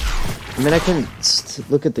 I mean, I can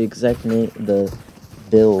look at the exact name, the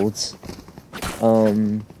builds.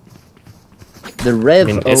 The Rev.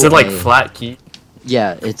 I mean, is it like flat key?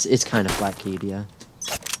 Yeah, it's kind of flat keyed, yeah.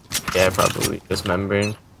 Yeah, probably just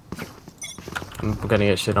membrane. I'm gonna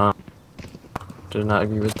get shit on. Do not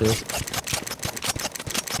agree with this.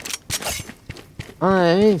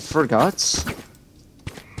 I forgot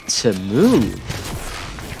to move.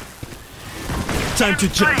 Time to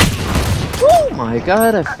jump. Oh my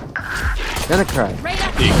god, I'm gonna cry.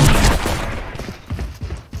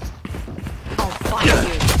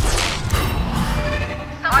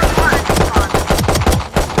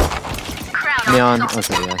 Neon. Okay,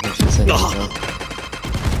 yeah, I think she's saying Neon.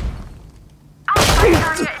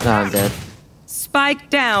 Nah, I'm dead. Spike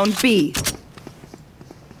down, B.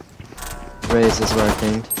 Raze is where I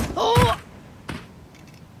pinged.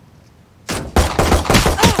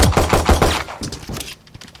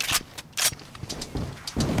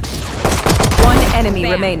 One enemy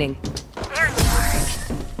remaining.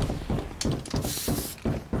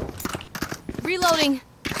 Reloading.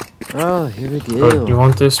 Oh, here we go. Oh, you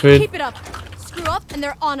want this, Wade? Keep it up. Screw up and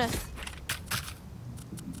they're on us.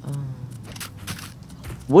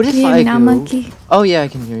 What if I go... Oh yeah, I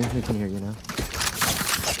can hear you. I can hear you now.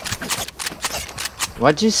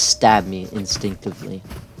 Why'd you stab me instinctively?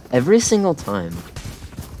 Every single time.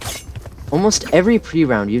 Almost every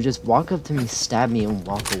pre-round, you just walk up to me, stab me, and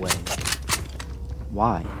walk away.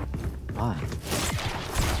 Why? Why?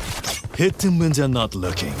 Hit them when they're not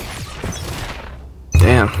looking.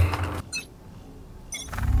 Damn.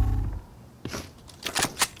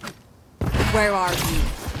 Where are you?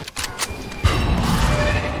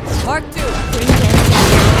 Mark 2.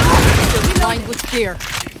 Line was clear.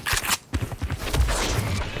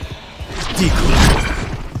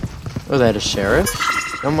 Oh, that a sheriff?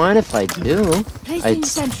 Don't mind if I do. I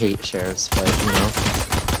hate sheriffs, but you know.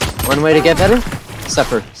 One way to get better?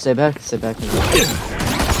 Suffer. Stay back. Stay back. And go.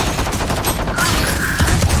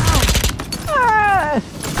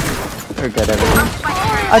 We're good, everyone.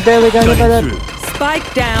 I barely got hit by that.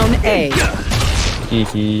 Spike down A.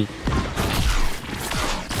 Hee.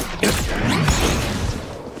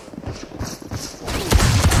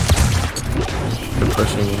 Good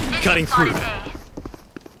pushing. Cutting through.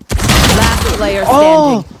 Last player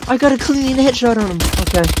Oh, standing. I got a clean headshot on him.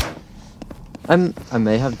 Okay. I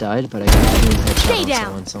may have died, but I got a clean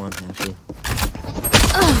headshot on someone, so I'm happy.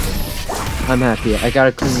 I'm happy. I got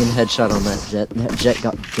a clean headshot on that jet. That jet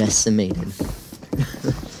got decimated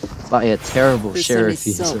by a terrible sheriff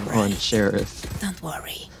user on sheriff. Don't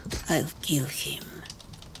worry, I'll kill him.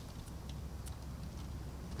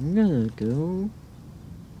 I'm gonna go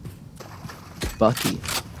Bucky.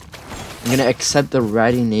 I'm gonna accept the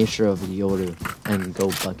ratty nature of Yoru and go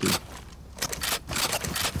Bucky.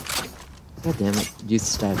 God damn it, you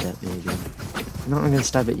stabbed at me again. No, I'm gonna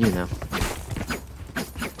stab at you now.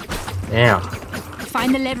 Damn.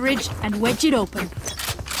 Find the leverage and wedge it open.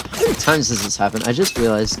 How many times does this happen? I just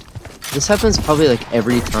realized this happens probably like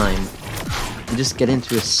every time. We just get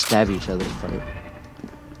into a stab each other fight.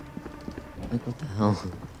 Like, what the hell?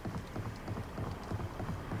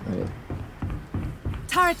 Alright.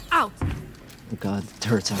 Turret out. Oh god, the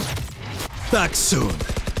turret's out. Back soon.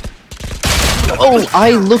 Oh,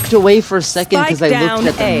 I looked away for a second because I looked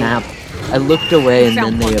at the A. map. I looked away and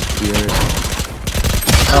then they appeared.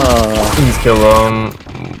 Please kill him.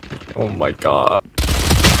 Oh my god.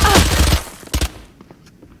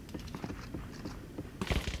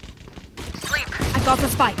 I got the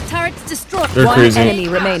spike. Turret's destroyed. You're One crazy. enemy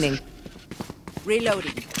remaining.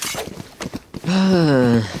 Reloading.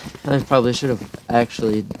 I probably should have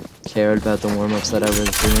actually cared about the warm-ups that I was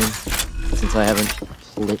doing, since I haven't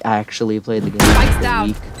actually played the game for a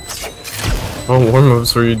week. What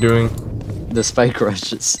warm-ups were you doing? The spike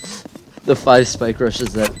rushes. The 5 spike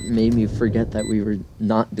rushes that made me forget that we were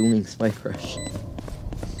not doing spike rush.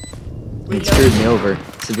 It screwed me over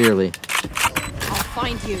severely. I'll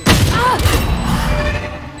find you.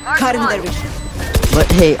 Cutting their vision.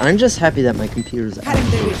 But hey, I'm just happy that my computer's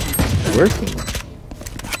actually working.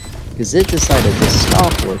 Because it decided to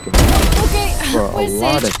stop working for a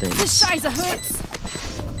lot of things. This size hurts.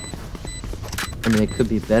 I mean, it could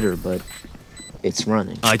be better, but it's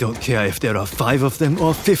running. I don't care if there are 5 of them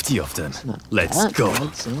or 50 of them. Let's go.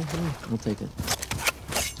 Bad, so, I'll take it.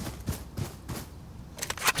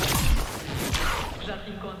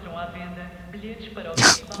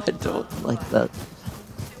 I don't like that.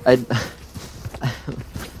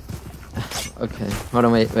 Okay, hold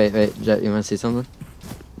on, wait, Jet, you wanna see something?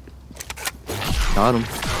 Got him.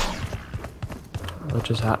 What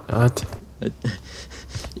just happened?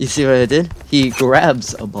 You see what I did? He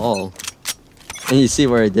grabs a ball. And you see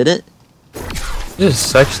where I did it? You just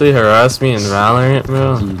sexually harass me in Valorant,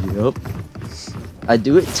 bro? Yup. I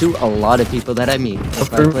do it to a lot of people that I meet.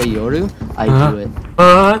 If I play Yoru, I do it.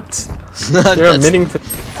 What? You're admitting to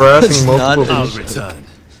harassing multiple I'll people. return.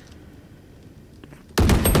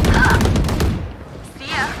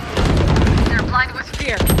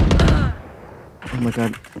 Oh my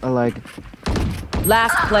god, I lag.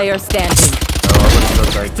 Last player standing.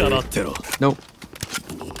 Nope.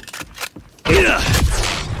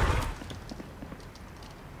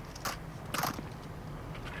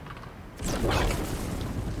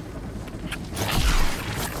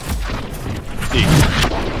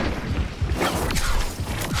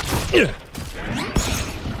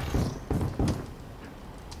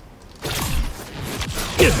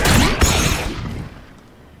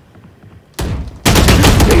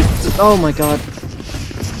 Oh my god.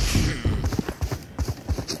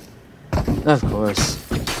 Of course.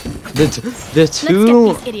 The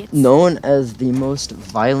two known as the most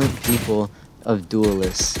violent people of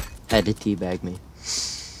duelists had to teabag me.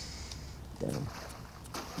 Damn.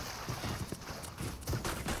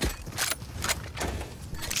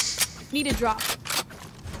 Need a drop.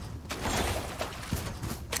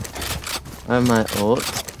 I have my ult.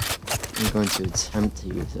 I'm going to attempt to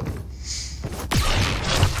use it.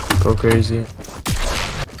 Go crazy.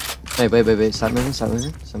 Wait. Stop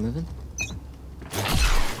moving.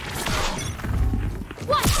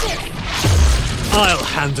 I'll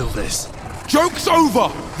handle this. Joke's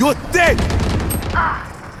over! You're dead!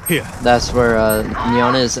 Here. That's where,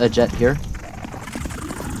 Neon is a jet here.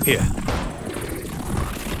 Here.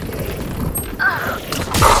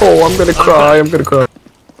 Oh, I'm gonna cry.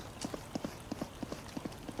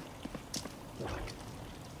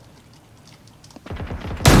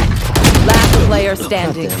 Last player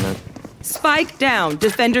standing. God damn it. Spike down.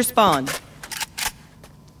 Defender spawn.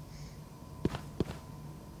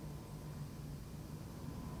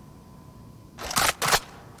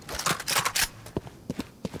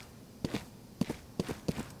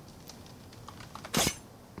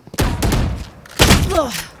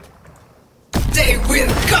 They will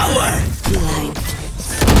cower! Blind.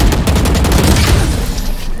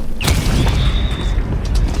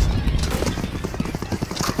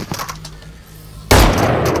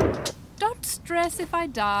 Don't stress if I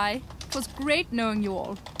die. It was great knowing you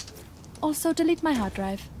all. Also, delete my hard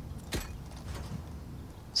drive.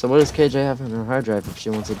 So what does KJ have on her hard drive if she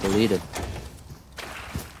wants it deleted?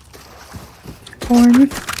 Porn.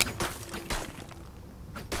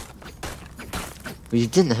 Well, you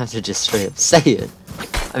didn't have to just straight up say it.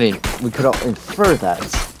 I mean, we could all infer that.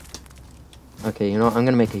 Okay, you know what? I'm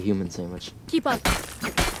gonna make a human sandwich. Keep up.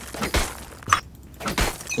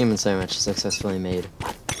 Human sandwich successfully made.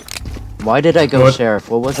 Why did I go sheriff?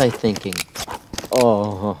 What was I thinking?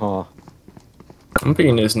 Oh. I'm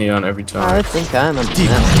picking this Neon every time. I think I'm a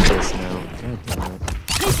masterpiece now.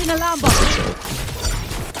 Placing alarm box.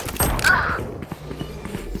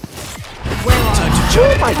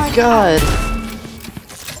 Oh my god!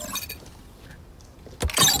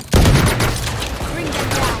 Bring them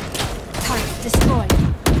down. Turret destroyed.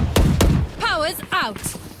 Powers out.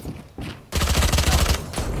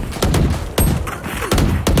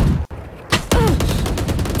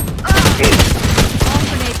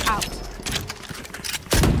 Alternate out.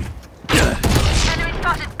 Enemy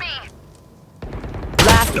spotted B.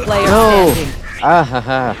 Last player No! standing. Ah ha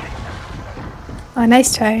ha. Oh,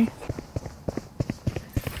 nice try.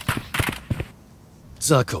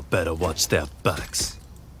 Zuko better watch their backs.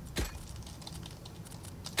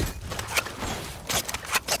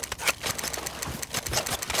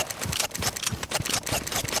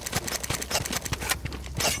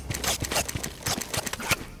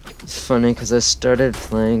 It's funny because I started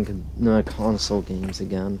playing console games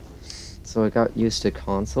again. So I got used to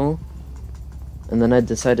console. And then I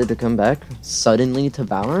decided to come back suddenly to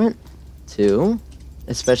Valorant 2.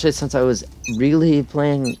 Especially since I was really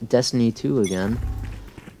playing Destiny 2 again.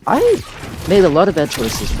 I made a lot of bad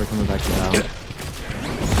choices for coming back to Valorant.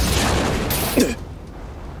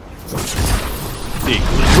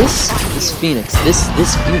 This Phoenix, this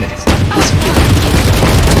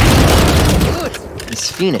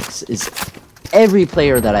Phoenix is every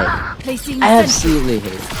player that I absolutely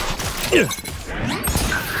hate.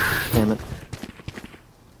 Damn it.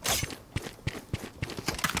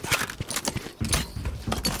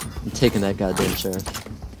 I'm taking that goddamn sheriff.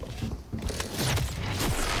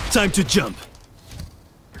 Time to jump.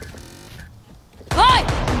 Hi!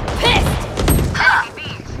 Pissed!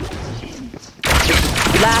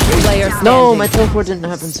 Last player standing. No, my teleport didn't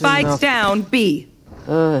happen soon Spike enough. down B.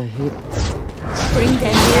 I hate Bring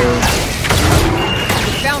them down.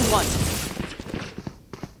 We found one.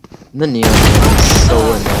 the neon is so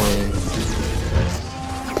annoying.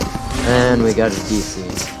 And we got a DC.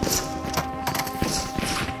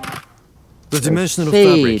 The dimensional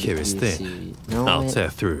Fade fabric here is DC. thin. No, I'll tear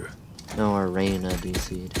through. No, Arena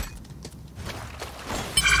DC'd.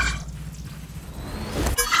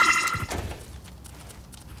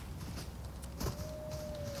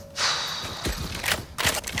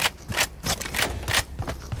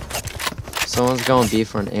 Someone's going B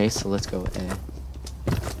for an A, so let's go A.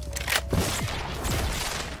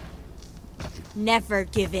 Never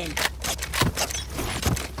give in.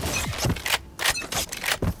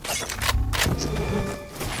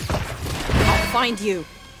 I'll find you.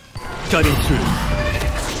 Cutting through.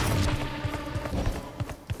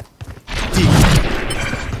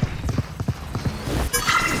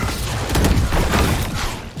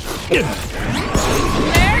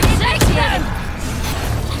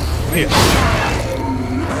 Here.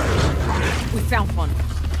 We found one.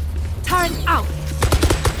 Turn out.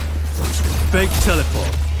 Fake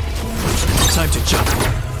teleport. Time to jump.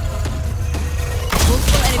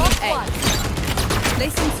 Multiple enemy A.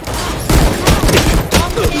 Placing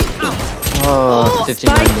Oh,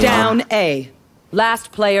 59 Spike neon. down A.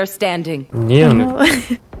 Last player standing. Neon.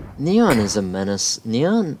 Neon is a menace.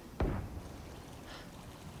 Neon.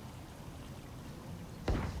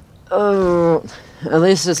 Oh, at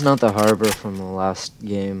least it's not the harbor from the last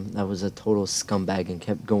game. That was a total scumbag and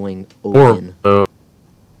kept going open. Ooh.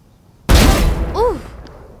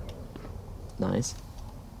 Nice.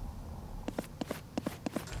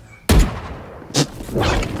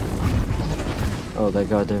 Oh, that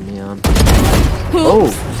goddamn neon. Oh!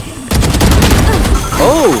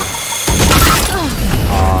 Oh!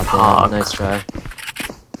 Aw, damn, nice try.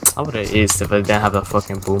 I would have aced if I didn't have a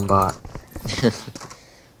fucking boom bot.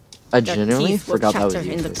 I genuinely forgot that was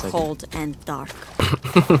you in for the a second. cold and dark.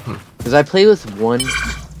 Because I play with one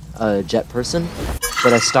jet person,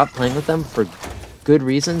 but I stopped playing with them for good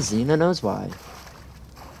reasons. Xena knows why.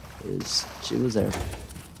 She was there.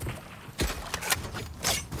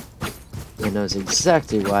 You knows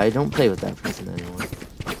exactly why I don't play with that person anymore.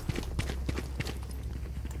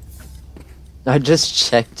 I just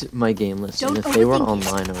checked my game list, and if they were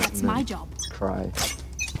online, I was gonna cry.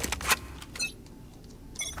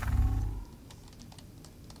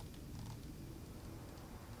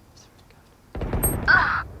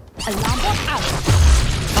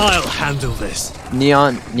 I'll handle this.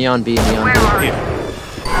 Neon B, Neon B.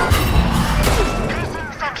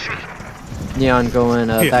 Neon going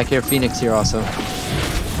back here, Phoenix here also.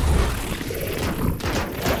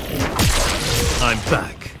 I'm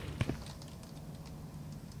back.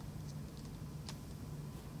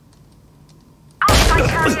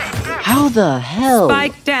 How the hell?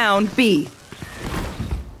 Spike down B.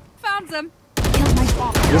 Found them.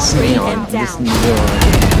 This Neon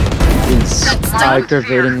is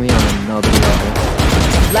aggravating me on another level.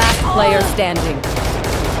 Last player standing.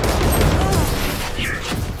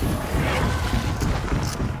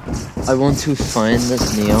 I want to find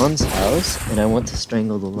this Neon's house, and I want to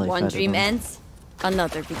strangle the life One out of dream him. ends,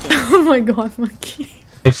 another begins. Oh my god, monkey.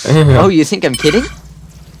 Oh, you think I'm kidding?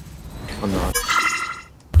 I'm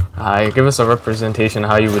not. Give us a representation of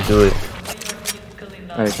how you would do it.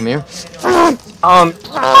 Alright, come here.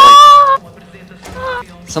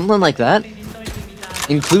 Something like that.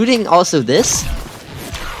 Including also this.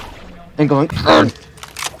 And going.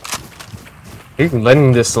 You're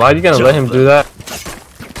letting this slide? You gonna let him do that?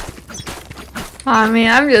 I mean,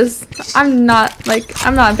 I'm not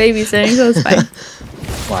babysitting, so it's fine.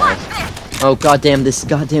 Wow. Oh goddamn! This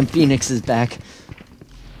goddamn Phoenix is back.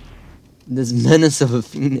 This menace of a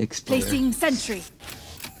Phoenix player. Placing sentry.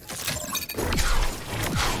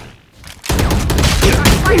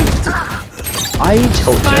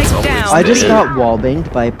 I just got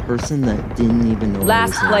wallbanged by a person that didn't even know.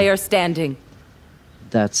 Last player standing.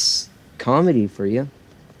 That's comedy for you.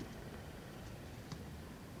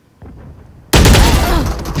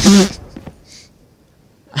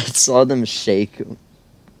 I saw them shake.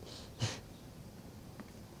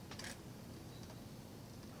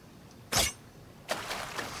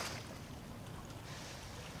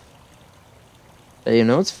 Hey, you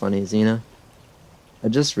know what's funny, Xena? I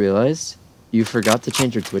just realized you forgot to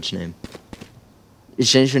change your Twitch name. You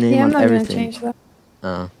changed your name Yeah, I'm on not everything. gonna change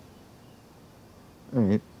that.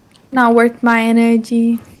 Alright. Not worth my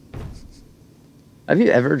energy. Have you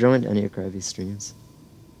ever joined any of Krabby's streams?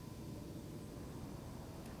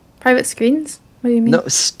 Private screens? What do you mean? No,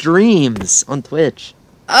 streams on Twitch.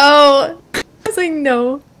 Oh, I was like,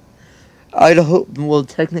 no. I'd hope. Well,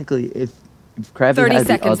 technically, if Krabby 30 had the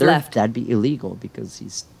seconds other, left. that'd be illegal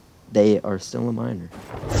because they are still a minor.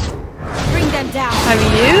 Bring them down. Have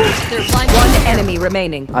you? One enemy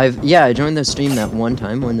remaining. I joined the stream that one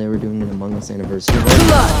time when they were doing an Among Us anniversary.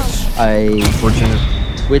 I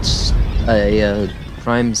Twitched a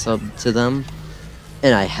Prime sub to them,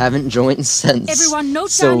 and I haven't joined since. Everyone note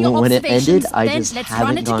so down your when it ended, observations, I then just let's run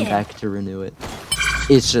haven't it gone again. back to renew it.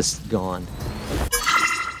 It's just gone.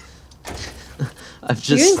 I've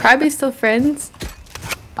just. You and Krabby still friends?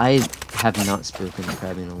 I have not spoken to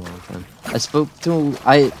Krabby in a long time. I spoke to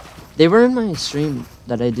They were in my stream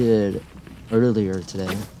that I did earlier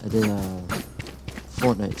today. I did a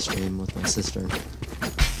Fortnite stream with my sister.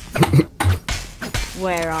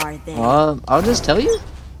 Where are they? I'll just tell you.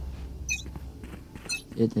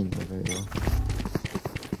 It didn't go very well.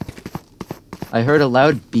 I heard a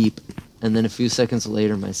loud beep, and then a few seconds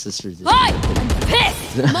later, my sister did. I'm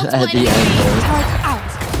pissed. At the end there.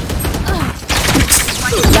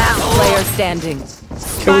 Last player standing.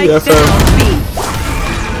 Kill the FM.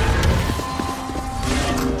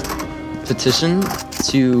 Petition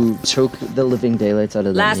to choke the living daylights out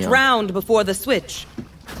of the Last Neon. round before the switch.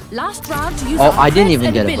 Last round to use Oh, our I didn't defense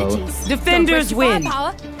even get and a vote. abilities. Defenders Don't waste win. your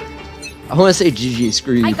firepower. I want to say GG,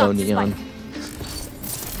 screw you I though, got this Neon. one.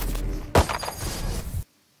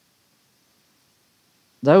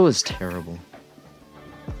 That was terrible.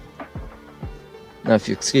 Now, if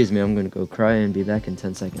you excuse me, I'm gonna go cry and be back in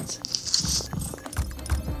 10 seconds.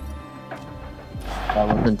 That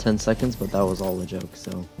wasn't 10 seconds, but that was all a joke,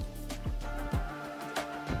 so.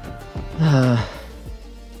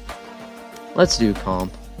 Let's do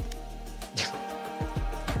comp.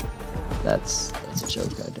 That's a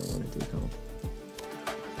joke. I don't want to do comp.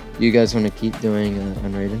 You guys want to keep doing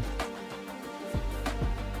unrated?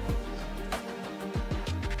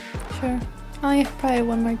 Sure. I only have probably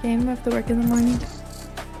one more game. I have to work in the morning.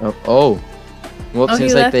 Oh. Well, Oh,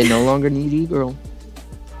 seems he like left. they no longer need E-Girl.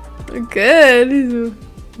 Good. He's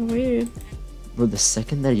weird. Bro, the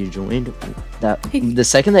second that you joined, the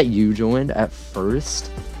second that you joined at first,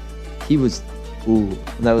 he was, ooh,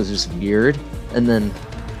 that was just weird. And then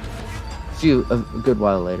a good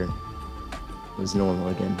while later, it was normal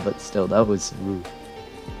again, but still, that was ooh.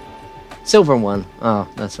 Silver one. Oh,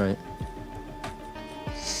 that's right.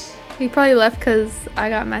 He probably left because I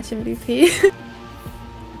got match MVP.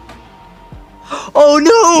 Oh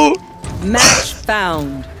no! Match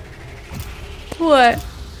found. What?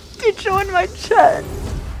 You joined my chat.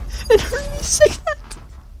 It heard me say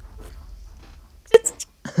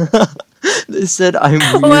that. They said I'm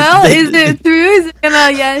weird. Well, is it true? Is it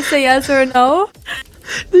gonna say yes or no?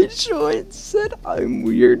 They joined, said I'm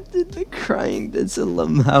weird. Did the crying that's a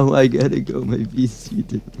how I gotta go my VC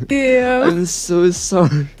dinner. Yeah. I'm so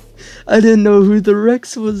sorry. I didn't know who the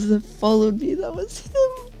Rex was that followed me. That was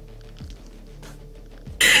him.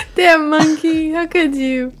 Damn monkey, how could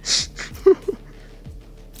you?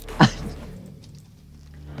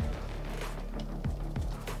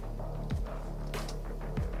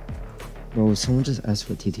 Bro, someone just asked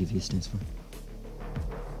what TTV stands for.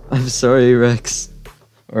 I'm sorry, Rex.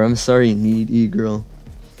 Or I'm sorry, needy girl.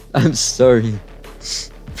 I'm sorry.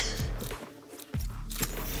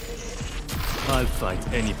 I'll fight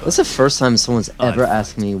anybody. That's the first time someone's ever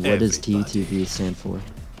asked me what does TTV stand for.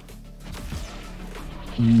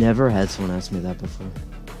 Never had someone ask me that before.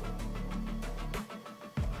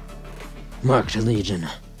 Mark to Legion.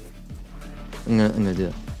 I'm gonna do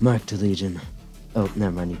it. Mark to Legion. Oh,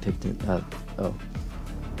 never mind, he picked it.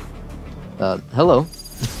 Hello.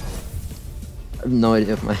 I have no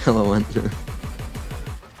idea if my hello went through.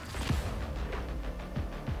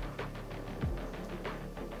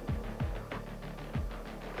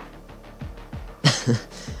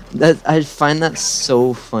 I find that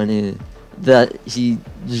so funny that he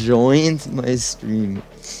joined my stream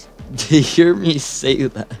to hear me say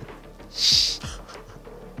that.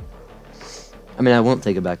 I mean, I won't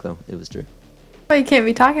take it back though. It was true. Well, you can't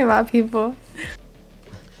be talking about people.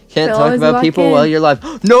 Can't talk about people while you're live.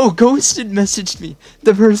 No, Ghosted messaged me.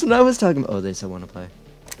 The person I was talking about. Oh, they said want to play.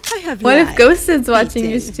 What if Ghosted's watching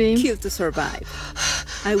your stream? Kill to survive.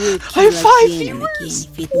 I will I have 5 viewers.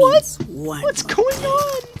 What? What's going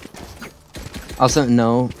on? Also,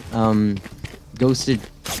 no. Ghosted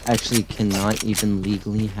actually cannot even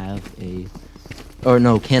legally have a, or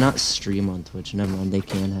no, cannot stream on Twitch. Never mind, they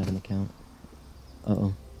can have an account.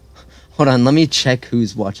 Uh-oh. Hold on, let me check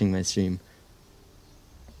who's watching my stream.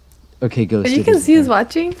 Okay, Ghosted. You can see who's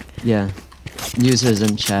watching? Yeah. Users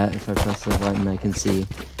in chat, if I press the button, I can see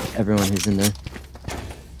everyone who's in there.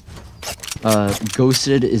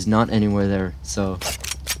 Ghosted is not anywhere there, so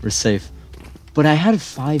we're safe. But I had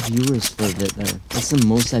 5 viewers for a bit there. That's the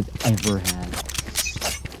most I've ever had.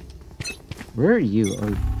 Where are you?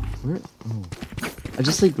 Or where? Oh, I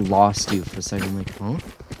just like lost you for a second. I'm like, huh?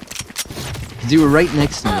 Cause you were right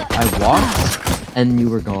next to me. I walked, and you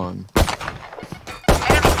were gone.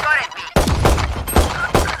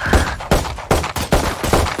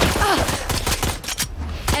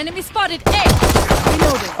 Enemy spotted. A.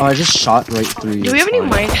 Oh, I just shot right through you. Do we have any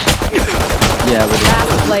mic? Yeah, we do.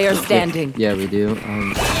 Last player standing. Yeah, we do.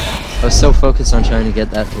 I was so focused on trying to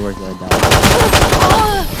get that to work that I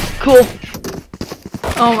died. Cool.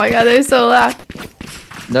 Oh my god, they're so loud.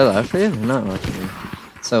 They're loud for you? They're not watching me.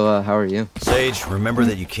 So, how are you? Sage, remember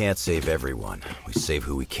that you can't save everyone. We save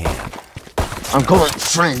who we can. I'm going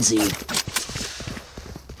frenzy.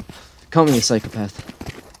 Call me a psychopath.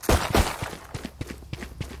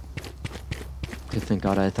 Good, thank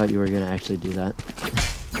God. I thought you were gonna actually do that.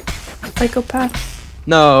 Psychopath.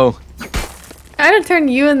 No. I had to turn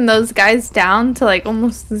you and those guys down to like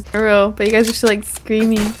almost 0, but you guys are still like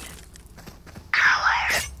screaming.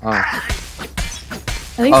 Oh. I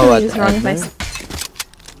think something is wrong with my.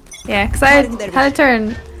 Yeah, because I had to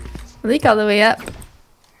turn Malik all the way up,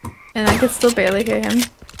 and I could still barely hear him.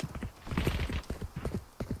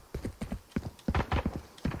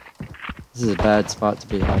 This is a bad spot to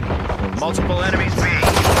be having. Multiple enemies B.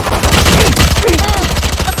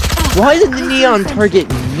 Why did the neon target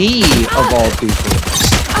me of all people?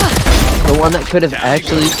 The one that could have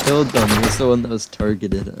actually killed them was the one that was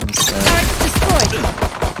targeted. I'm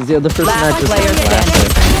sad. He's the other person that just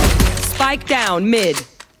laughed. Spike down mid.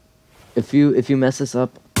 If you mess this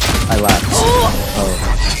up, I laugh. Oh.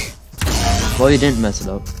 Well, you didn't mess it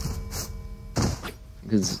up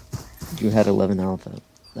because you had 11 alpha.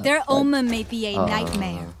 Their omen may be a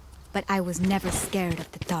nightmare, but I was never scared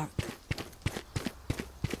of the dark.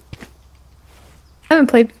 I haven't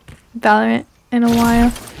played Valorant in a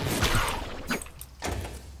while.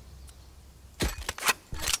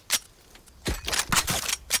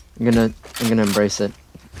 I'm gonna embrace it.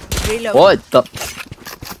 Reload. What the?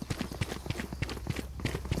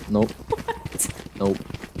 Nope. Nope.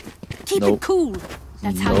 Keep nope. it cool.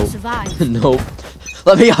 That's how you survive. Nope.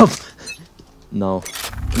 Let me up. No.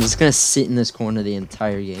 I'm just gonna sit in this corner the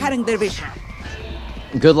entire game. Cutting their vision.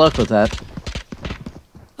 Good luck with that.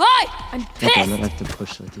 Hi! I'm God damn it, pissed! I have to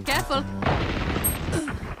push with you. Careful.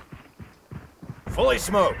 Fully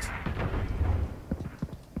smoked.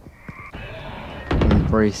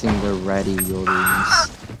 Embracing the ratty yodels.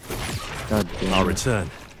 God damn. I'll return.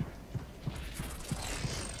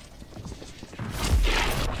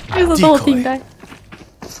 Here's the whole team guy.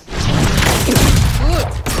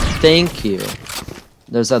 Thank you.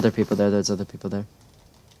 There's other people there. There's other people there.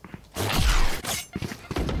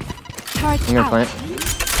 I'm gonna plant.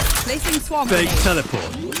 Placing swarm Fake grenade.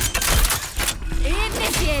 teleport.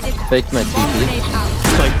 Initiated. Fake my Swarm TP. grenade out.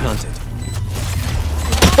 Spike planted.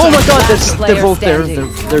 Oh my god, Last they're player both there.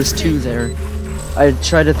 standing. There's two there. I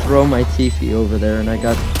tried to throw my TP over there and I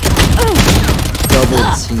got double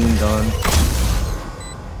teamed on.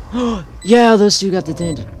 Yeah, those two got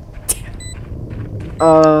detained.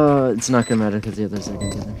 It's not gonna matter because the others are gonna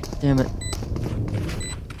get there. Damn it.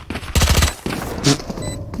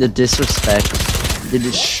 The disrespect. They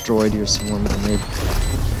destroyed your swarm grenade.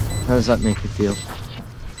 How does that make you feel?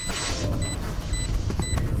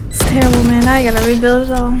 It's terrible, man. I gotta rebuild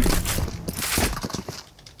it all.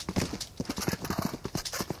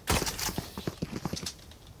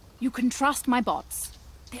 You can trust my bots.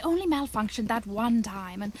 They only malfunctioned that one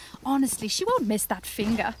time, and honestly, she won't miss that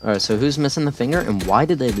finger. Alright, so who's missing the finger and why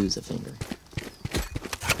did they lose a finger?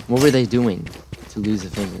 What were they doing to lose a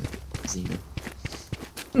finger, Xena?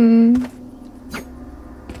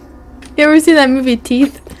 You ever seen that movie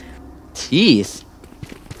Teeth? Teeth?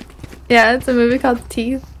 Yeah, it's a movie called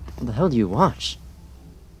Teeth. What the hell do you watch?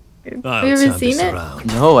 Have you ever seen it?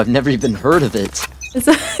 No, I've never even heard of it. It's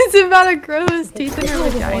about a girl who has teeth in her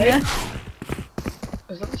vagina.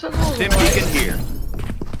 Is that the Sentinels of Tim Light? Beacon here.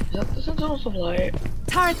 Is that the Sentinels of Light?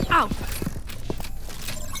 Turret out.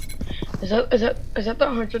 Is that the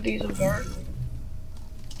Hunter Thieves of Dark?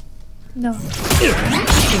 No.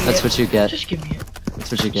 That's what you get. Just give me it.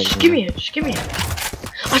 That's what you get. Just give me it. Just give me it.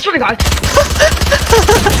 I swear to God.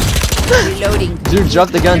 Reloading. Dude, drop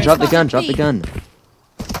the gun, drop the gun, drop the gun.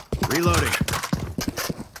 Reloading.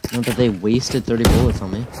 Not that they wasted 30 bullets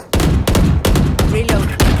on me.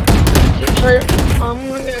 Reloading. I'm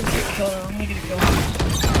gonna get killed. I'm gonna get killed.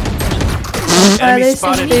 Enemy There's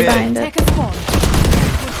spotted somebody mid. behind it. Take a spawn.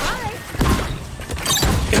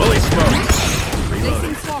 Fully smoked.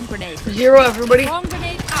 Placing swarm grenade. Zero, everybody. Swarm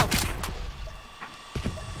grenade out.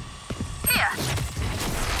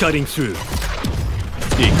 Cutting through.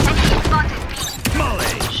 Molly.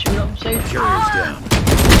 Shoot, I'm safe. Carrier's down.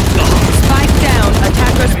 Spike down.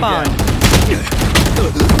 Attacker spawn.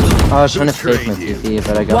 Oh, I was trying to fake my TP,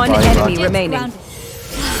 but I got One body enemy rocked. remaining.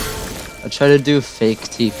 I tried to do fake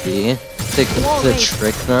TP to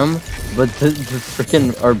trick them, but the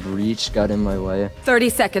freaking our breach got in my way. 30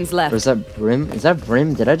 seconds left. Or is that Brim? Is that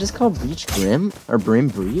Brim? Did I just call breach Brim? Or Brim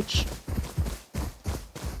breach?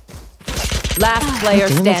 Last player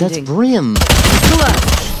Damn it, that's standing. Brim.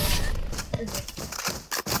 Clutch.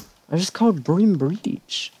 I just called Brim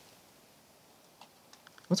breach.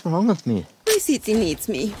 What's wrong with me? My city needs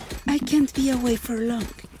me. I can't be away for long.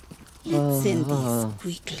 Let's end this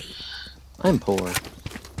quickly. I'm poor.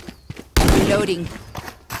 Reloading.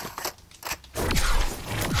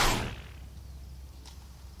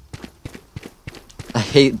 I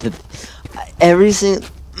hate the every single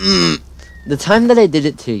the time that I did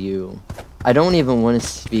it to you. I don't even want to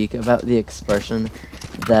speak about the expression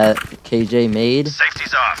that KJ made.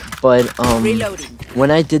 Safety's off. But Reloading. when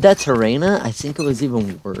I did that to Reyna, I think it was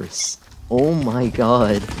even worse. Oh my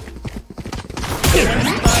god.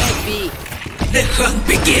 The hunt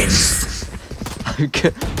begins.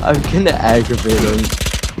 I'm gonna aggravate him,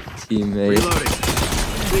 teammate.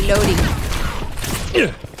 Reloading.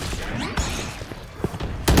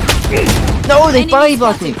 No, they body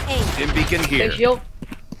blocked me. Tim Beacon here. Take shield.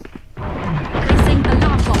 Placing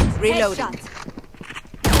alarm bot. Reloading.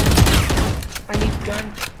 I need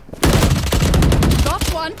gun.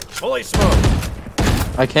 Got one. Fully smoked.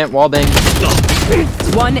 I can't wallbang.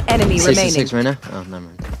 One enemy 66 remaining. right now? Oh, never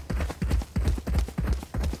mind.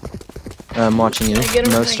 I'm watching you. Can I get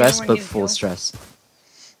him? No Can I stress, get him? but I need full kill. stress.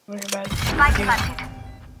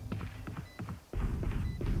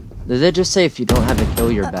 Did they just say if you don't have a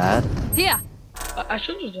kill, you're bad? Here. I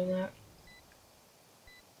should have done that.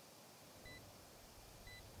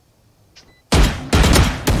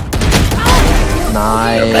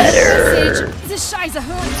 Nice. This Scheiße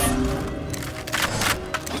hurts.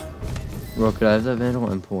 Bro, could I have that vandal?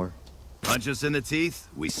 I'm poor. Punch us in the teeth,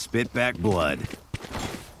 we spit back blood.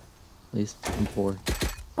 Please, I'm poor.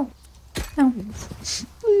 No.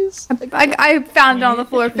 Please. I found it on the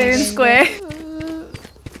floor fair and square.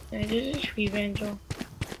 It is a tree vandal.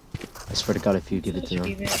 I swear to God, if you give it It's to a them.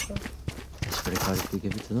 tree vandal. I swear to God, if you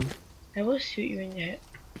give it to them. I will shoot you in the head.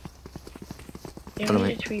 Give Hold on,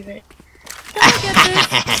 me wait. a tree vandal.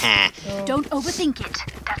 Don't overthink it.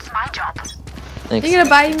 That's my job. Thanks. You're gonna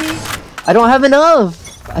buy me? I don't have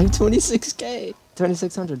enough. I have 26k,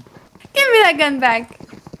 2600. Give me that gun back.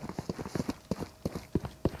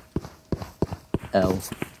 L.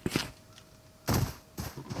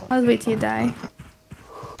 I'll wait till you die.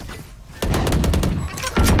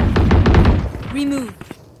 Remove.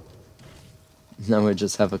 Now we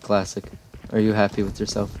just have a classic. Are you happy with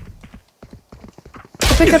yourself?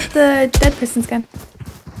 I'll pick up the dead person's gun.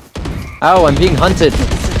 Ow, I'm being hunted.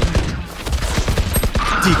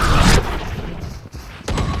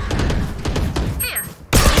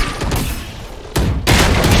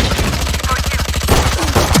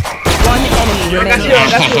 One enemy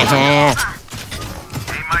remaining.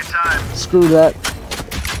 Screw that.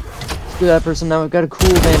 Screw that person. Now I've got a cool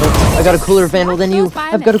vandal. I got a cooler vandal than you.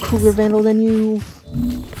 I've got a cooler vandal than you.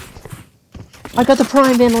 I got the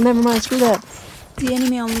prime vandal. Never mind. Screw that. The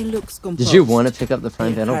enemy only looks composed. Did you want to pick up the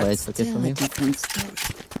prime vandal, but I took it from you?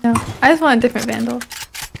 No, I just want a different vandal.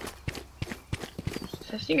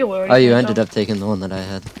 I think it will. Oh, you ended up taking the one that I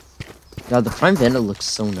had. God, the prime vandal looks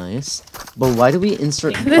so nice. But why do we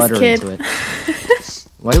insert butter into it?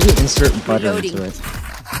 Why do we insert butter into it?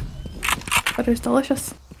 Butter's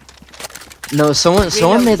delicious. No,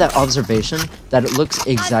 someone made that observation that it looks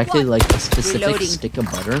exactly like a specific stick of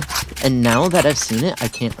butter, and now that I've seen it, I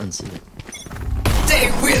can't unsee it.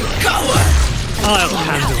 They will cover! I'll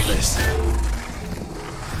handle this.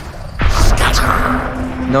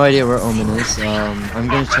 No idea where Omen is. I'm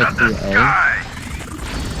gonna check through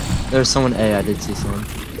A. There's someone A, I did see someone.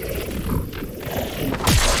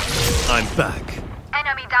 I'm back.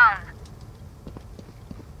 Enemy down.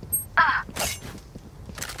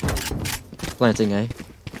 Planting A.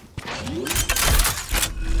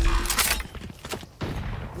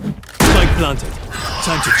 Spike planted.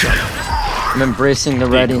 Time to jump. I'm embracing the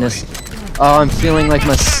readiness. Oh, I'm feeling like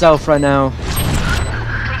myself right now.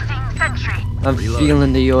 I'm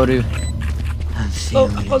feeling the Yoru. I'm Oh,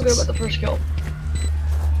 feeling I felt good about the first kill.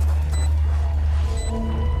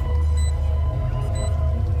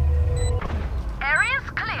 Area's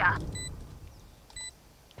clear.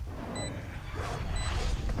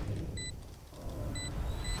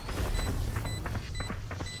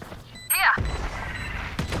 Here.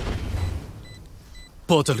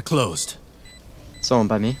 Portal closed. Someone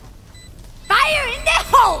by me. Fire in the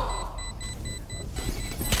hole!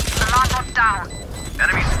 Alarm down.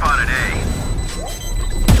 Enemy spotted A.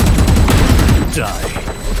 Die.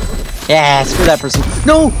 Yeah, screw that person.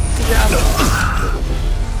 No!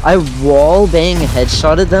 I wall bang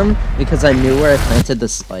headshotted them because I knew where I planted the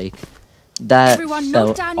spike. That Everyone note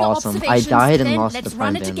felt down your awesome. I observations, died and then lost let's the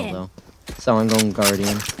run prime it vandal again. though. So I'm going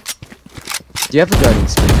Guardian. Do you have a Guardian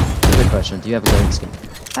skin? Good question. Do you have a Guardian skin?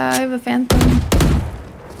 I have a phantom.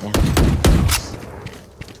 Yeah.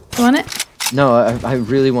 You want it? No, I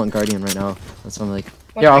really want Guardian right now. That's why I'm like,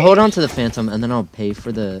 yeah, I'll hold on to the Phantom and then I'll pay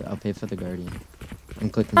for the Guardian.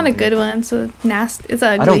 And click. Not a good one. It's a nasty. It's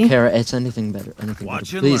ugly. I don't care. It's anything better. Anything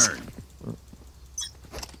Watch better. and Please. learn.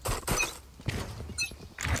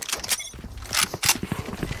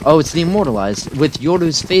 Oh, it's the Immortalized with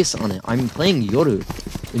Yoru's face on it. I'm playing Yoru.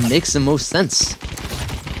 It makes the most sense.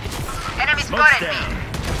 Enemy Smoke's spotted. down.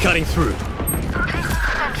 Cutting through.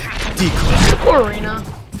 Poor Arena.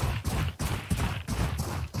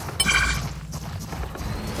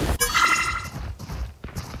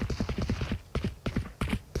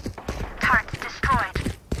 Turrets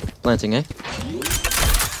destroyed. Planting, eh?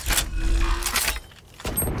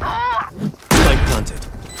 Spike planted.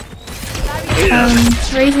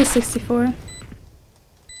 Razor 64.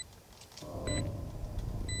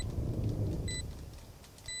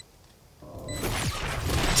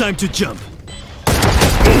 Time to jump.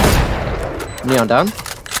 Neon down.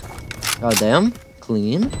 God damn.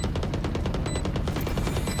 Clean.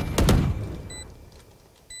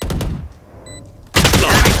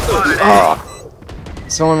 Oh.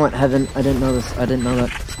 Someone went heaven. I didn't know this. I didn't know that.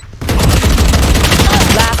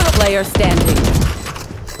 Last player standing.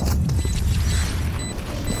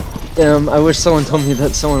 Damn, I wish someone told me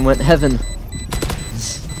that someone went heaven.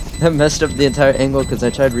 That messed up the entire angle because I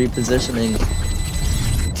tried repositioning.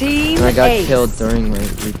 Team And I got Ace. killed during my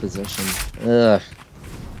reposition. Ugh.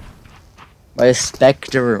 By a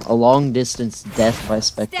specter. A long distance death by a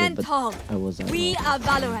specter. Stand But tall. I was that. We are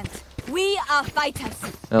Valorant. We are fighters.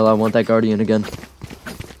 Hell, I want that Guardian again.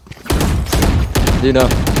 Do you know? I'll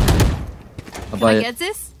Can buy I it. get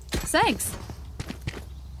this? Thanks.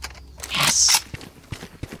 Yes!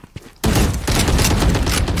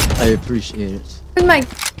 I appreciate it. Where's my...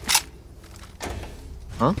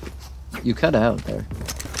 Huh? You cut out there.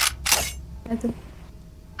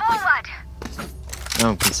 Now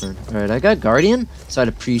I'm concerned. Alright, I got Guardian, so I'd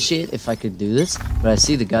appreciate if I could do this, but I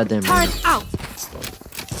see the goddamn Out.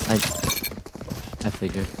 I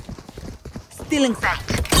figured. Still in sight.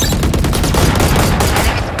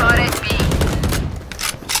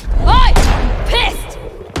 Oi! Pissed!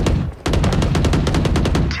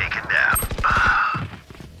 Taken down.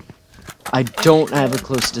 I don't have a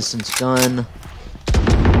close distance gun.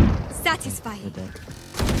 Satisfied.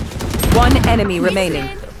 One enemy remaining.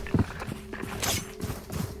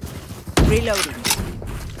 Reloading.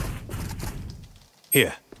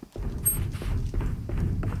 Here.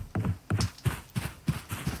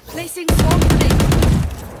 Placing bomb grenade.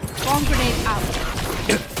 Bomb grenade out.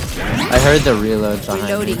 I heard the reload behind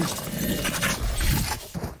Reloading. me.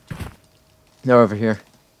 They're over here.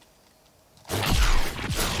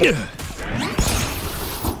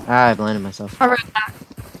 Ah, I blinded myself. I'll run back.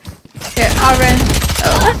 Here, I'll run.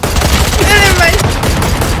 Oh. Never mind.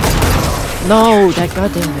 No, that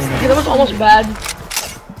goddamn man. Yeah, that was almost bad.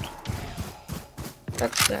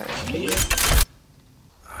 That's that.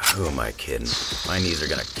 Who am I kidding? My knees are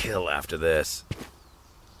gonna kill after this.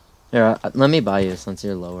 Here, let me buy you since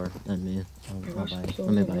you're lower than me. I'll buy you.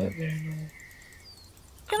 Let me buy you.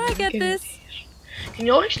 Can I get this? Can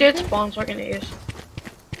you always stay at spawn so I can ace?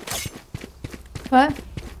 What?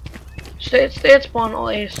 Stay at spawn, I'll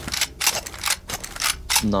ace.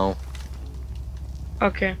 No.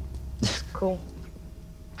 Okay. Cool.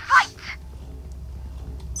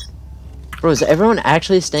 Bro, is everyone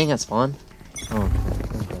actually staying at spawn? Oh.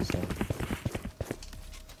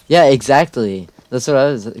 Yeah, exactly. That's what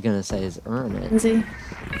I was gonna say, is earn it. Easy.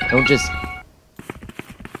 Don't just...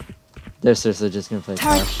 They're seriously just gonna play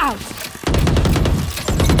Turret Clash. out.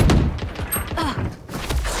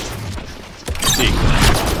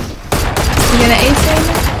 You gonna ace right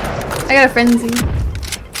now? I got a frenzy.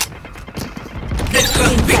 The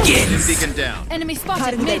hunt begins. Beacon down. Enemy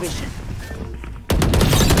spotted mid.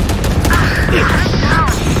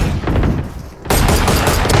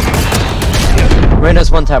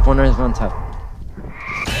 Reyna's one tap, Reyna's one tap.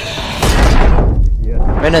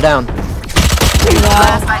 Reyna down.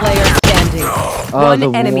 Last player standing.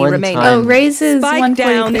 One enemy one remaining. time. Oh, raises Spike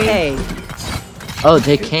down 143. A. Oh,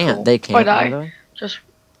 they can't. They can't. Why by the way. Just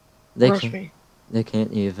They rush can't. me. They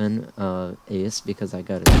can't even ace because I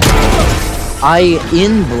got it. I,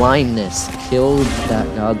 in blindness, killed that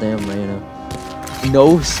goddamn Reyna.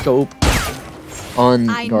 No scope on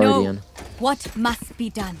I Guardian. know what must be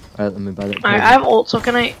done. Alright, let me buy that. Alright, I have ult, so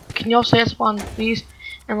can y'all stay at spawn, please?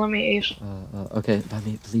 And let me ace. Okay, buy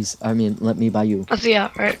me, please. I mean, let me buy you. Let's see,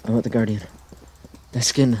 yeah, right. I want the Guardian. That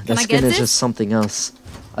skin I is get this? just something else.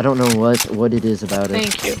 I don't know what it is about it.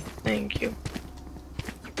 Thank you. Thank you.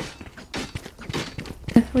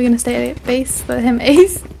 We're gonna stay at base, let him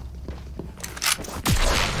ace.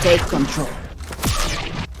 Take control.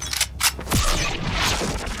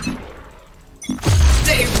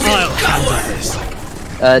 I'll handle this.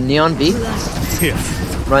 Neon B, Here.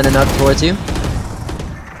 running up towards you.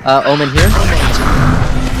 Omen here.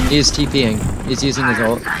 He's TPing. He's using his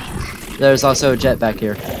ult. There's also a jet back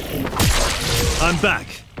here. I'm back.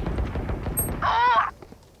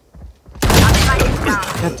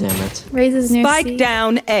 God damn it. Raises near Spike C.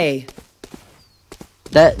 down A.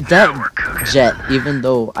 That jet, even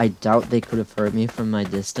though I doubt they could have heard me from my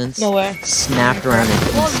distance, No way. snapped around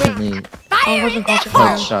and instantly I wasn't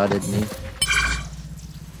concentrating. headshotted me.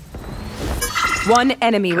 One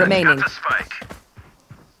enemy remaining. Got the spike.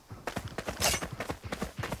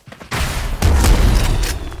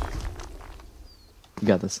 You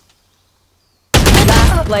got this.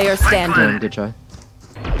 Last player Damn, standing. good try.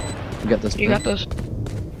 You got this. You bro. got this.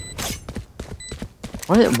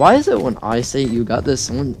 Why is it when I say you got this,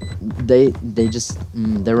 someone they just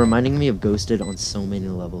they're reminding me of Ghosted on so many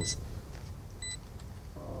levels.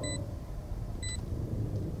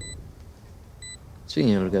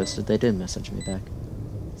 Speaking of Ghosted, they did message me back.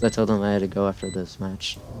 'Cause I told them I had to go after this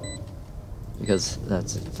match. Because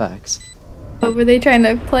that's facts. Oh, were they trying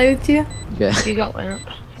to play with you? Yeah. You got lamp.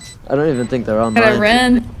 I don't even think they're online. Gotta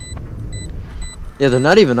run. Yeah, they're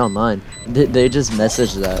not even online. They just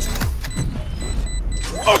messaged that.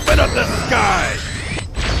 Open up the sky!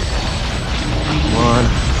 Come on.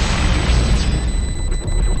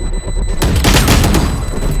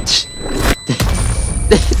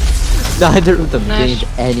 Neither of them gained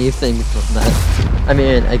anything from that. I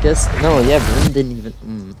mean, I guess no. Yeah, Brim didn't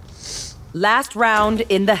even. Last round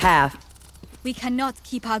in the half. We cannot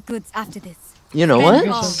keep our goods after this. You know what?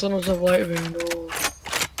 Sons of white window.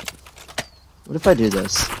 What if I do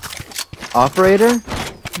this? Operator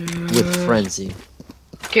with frenzy.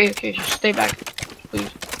 Okay, just stay back, please.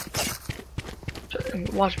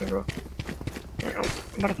 Watch me, bro. I'm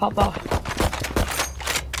about to pop off.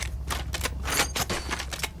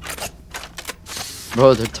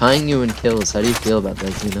 Bro, they're tying you in kills. How do you feel about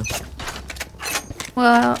that, Zena?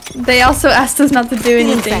 Well, they also asked us not to do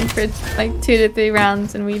anything for like 2 to 3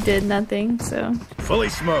 rounds, and we did nothing. So Fully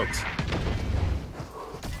smoked.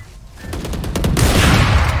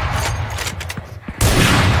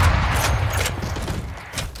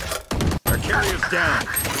 Our carrier's down.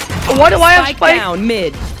 Why do I have Spike? Down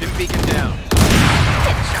mid. Didn't beacon down.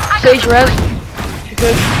 Sage res. You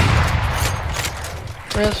good?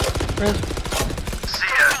 Res.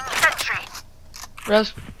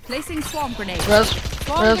 Res. Placing swarm grenade. Res.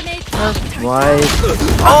 Swarm grenade. Why?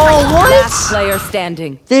 Oh, what? Last player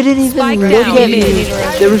standing. They didn't even Spike look down at me.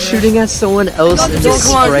 mid. They were shooting at someone else and just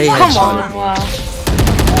spray Come headshot. on. Wow.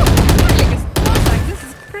 This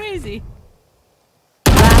is crazy.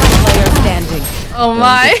 Last player standing. oh Yeah,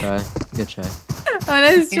 my! Good try. Oh,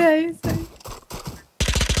 nice try.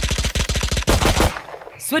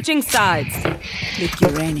 Switching sides. Look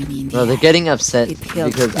your enemy in the Bro, they're getting upset It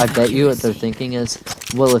killed because I bet you what they're thinking is,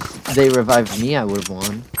 well, if they revived me, I would have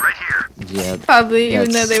won. Right here. Yeah. Probably, even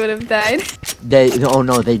though that's- they would have died. Oh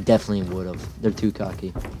no, they definitely would have. They're too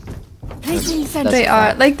cocky. That's They a are.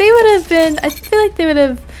 fact. Like, they would have been. I feel like they would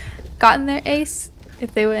have gotten their ace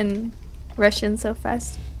if they wouldn't rush in so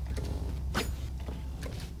fast.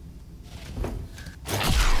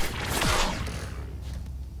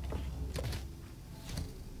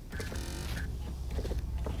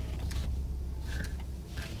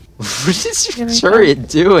 What is your turret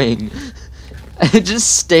doing?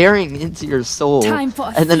 Just staring into your soul. Time for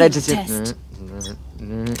a and then I field just test.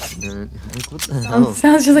 like, what the hell?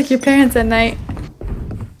 Sounds just like your parents at night.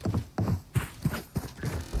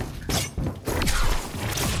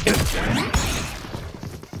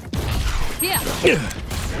 Here.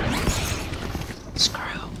 Screw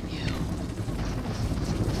you.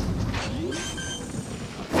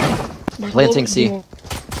 Planting C.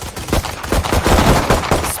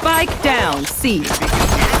 Spike down. C.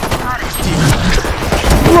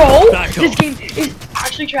 Bro, this game is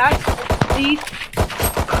actually trash. Please.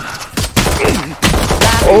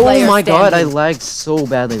 Oh player my god, I standing. lagged so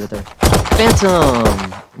badly with her.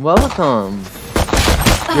 Phantom! Welcome!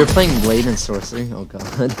 You're playing Blade and Sorcery? Oh god.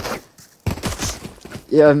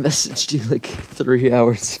 Yeah, I messaged you like 3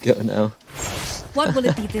 hours ago now. What will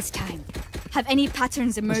it be this time? Have any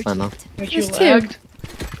patterns emerged fine, though. yet? But you There's two. lagged.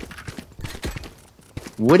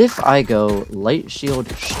 What if I go Light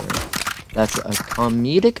Shield Sure? That's a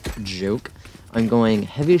comedic joke. I'm going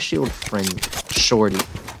Heavy Shield Friend Shorty.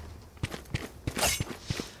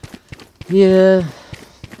 Yeah,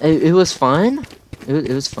 it was fine. It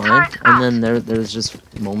was fine. And then there's just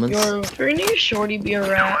moments. Your pretty shorty be a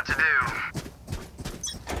rat.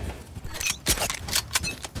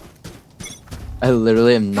 I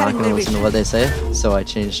literally am not gonna listen to what they say, so I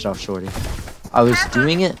changed off Shorty. I was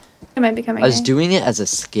doing it. It might be coming. I was doing it as a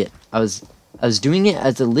skit. I was doing it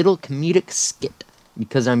as a little comedic skit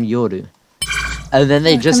because I'm Yoru. And then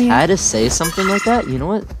they just had to say something like that. You know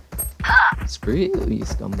what? Screw you, you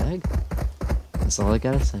scumbag. That's all I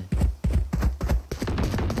gotta say.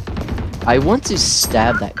 I want to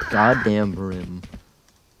stab that goddamn brim.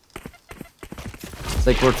 It's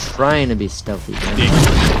like we're trying to be stealthy, man.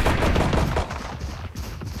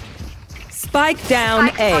 Spike down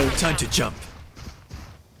A. Time to jump.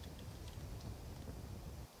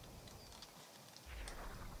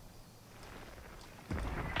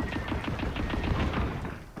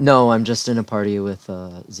 No, I'm just in a party with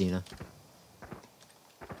Xena.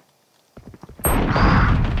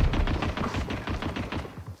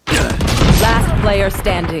 Last player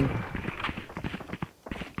standing.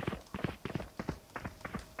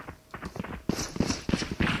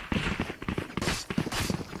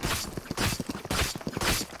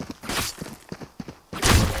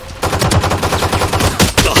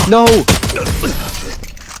 No!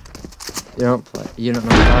 You don't play. You don't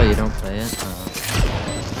know how you don't play it.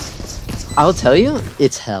 I'll tell you,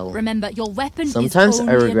 it's hell. Remember, your weapon Sometimes is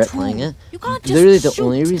I only regret a tool. playing it. You can't just Literally, the shoot.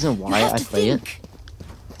 only reason why You have I to play it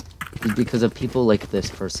is because of people like this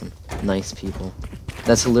person. Nice people.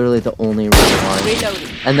 That's literally the only reason why. Reloading.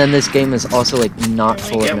 And then this game is also like not Can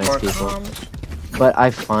we full of get nice more people. comms? But I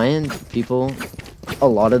find people a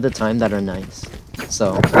lot of the time that are nice.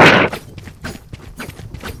 So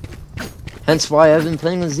hence why I've been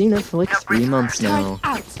playing with Xena for like 3 months now.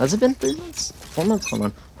 Has it been 3 months? 4 months? Hold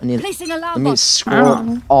on. I need Placing let alarm me bot.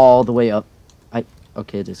 scroll all the way up.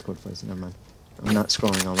 Okay, Discord plays. Never mind. I'm not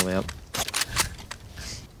scrolling all the way up.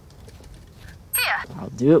 I'll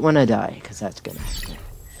do it when I die, because that's gonna happen.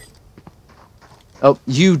 Oh,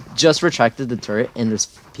 you just retracted the turret, and there's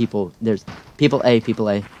people A.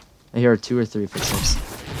 I hear 2 or 3 footsteps.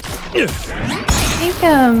 I think,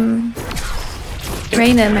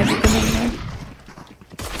 Reyna might be coming there.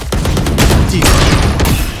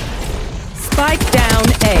 Spike down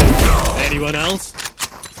A. Anyone else?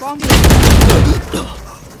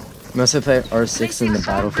 Mostly play R6 in the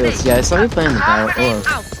battlefields. Yeah, I saw you playing the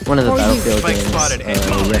one of the battlefield games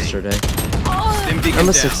yesterday.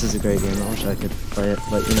 Arma 6 is a great game. I wish I could play it,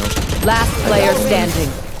 but you know. Last player standing.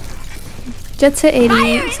 Jet's at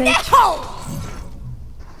 86.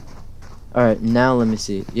 Alright, now let me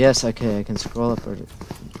see. Yes, okay, I can scroll up.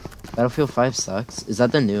 Battlefield 5 sucks. Is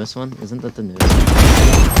that the newest one? Isn't that the newest one?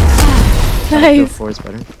 Nice. Battlefield 4 is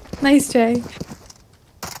better. Nice try.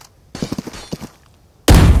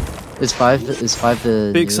 Is 5 the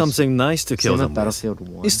Pick newest? something nice to kill Same them with Battlefield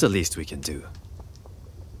 1. It's the least we can do.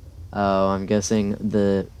 Oh, I'm guessing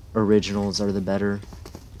the originals are the better.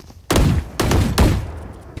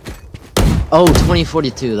 Oh,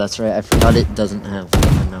 2042, that's right. I forgot it doesn't have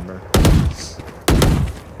a number.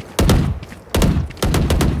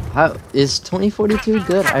 How is 2042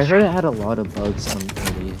 good? I heard it had a lot of bugs on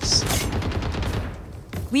release.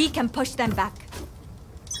 We can push them back.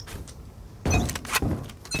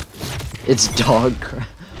 It's dog crap.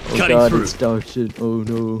 Oh Cutting god, through. it's dog shit. Oh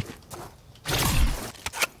no.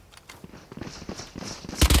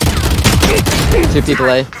 Two people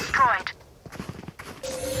A.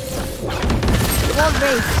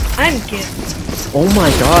 I'm good. Oh my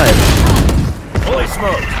god. Holy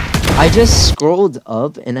smoke! I just scrolled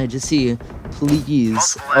up and I just see,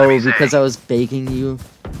 please. Oh, because I was begging you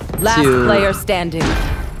Last to... player standing.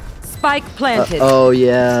 Spike planted. Oh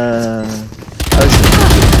yeah.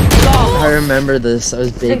 I remember this. I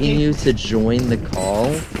was begging you to join the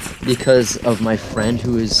call because of my friend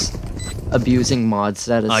who is abusing mod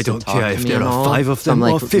status. I to don't talk care to if me there and are all. 5 of So I'm them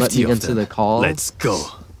or like, 50 let me of into them. the call. Let's go.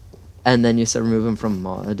 And then you said remove him from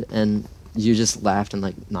mod, and you just laughed and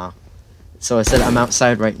like, nah. So I said I'm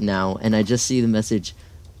outside right now, and I just see the message.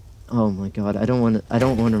 Oh my god, I don't want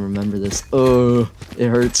to remember this. Oh, it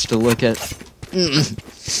hurts to look at. It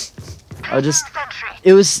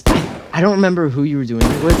was. I don't remember who you were doing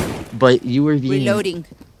it with, but you were being. Reloading.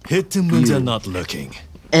 Hit them when they're not looking.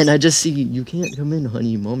 And I just see you can't come in,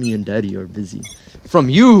 honey. Mommy and daddy are busy. From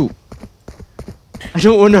you. I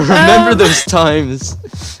don't want to remember those times.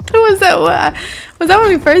 Was that what? Was that when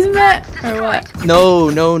we first met, or what?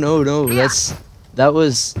 No. That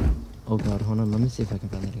was. Oh god, hold on. Let me see if I can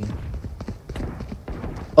find that again.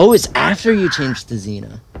 Oh, it's after you changed to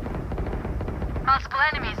Xena. Multiple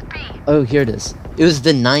enemies B. Oh, here it is. It was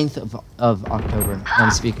the 9th of October.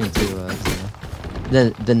 I'm speaking to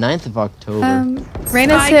Xena. The 9th of October.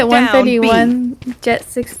 Reyna's Spike hit down, 131, Jet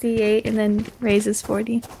 68, and then Raze is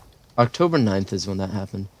 40. October 9th is when that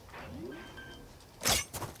happened.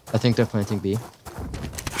 I think they're planting B.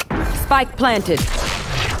 Spike planted.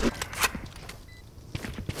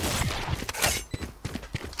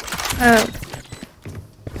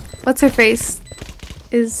 What's her face?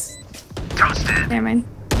 Is. Never mind.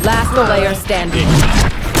 Last player standing.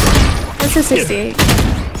 What's a 68?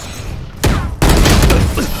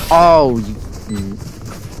 Oh,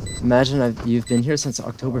 imagine you've been here since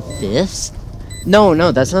October 5th?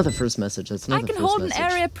 No, that's not the first message. That's not I the can first hold message.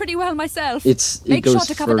 an area pretty well myself. It Make goes sure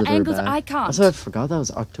to cover the further angles back. I can't. Also, I forgot that was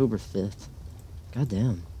October 5th. God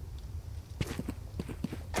damn.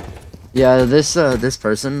 Yeah, this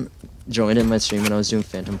person joined in my stream when I was doing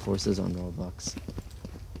Phantom Forces on Roblox.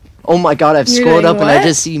 Oh my god, I've You're scrolled doing up and I what?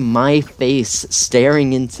 just see my face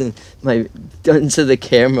staring into the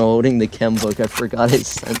camera holding the chem book. I forgot I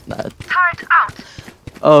sent that. Turret out.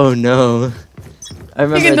 Oh no. I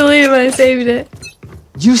remember. You can delete it when I saved it.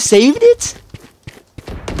 You saved it?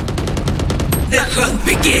 The hunt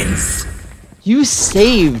begins. You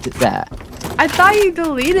saved that. I thought you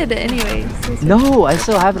deleted it anyways. No, I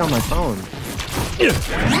still have it on my phone.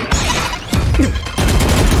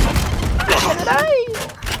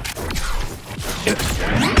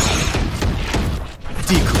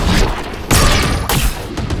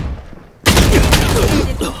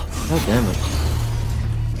 God damn it.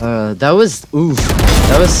 That was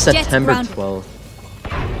September 12th.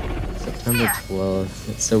 September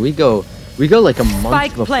 12th. So we go like a month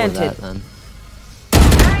Spike before planted. that then.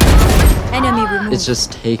 Enemy removed. It's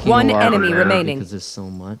just taking One a while enemy to load remaining. because there's so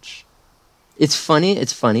much. It's funny.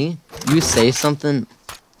 You say something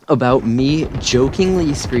about me jokingly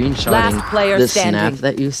screenshotting Last player the standing. snap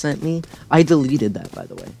that you sent me. I deleted that, by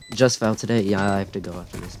the way. Just found today. Yeah, I have to go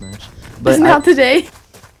after this match. But It's not today.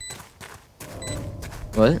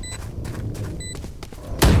 What?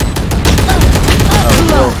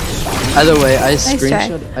 By the way, I Nice try.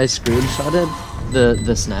 screenshotted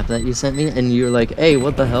the snap that you sent me, and you were like, "Hey,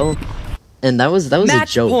 what the hell?" And that was a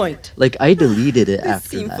Match joke. point. Like I deleted it The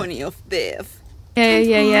after that. Symphony of Death.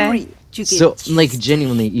 Yeah. So like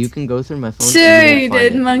genuinely, you can go through my phone. Sure and you won't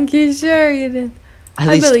did, find it. Monkey. Sure you did. At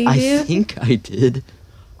I least believe I you. think I did.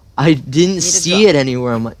 I didn't see it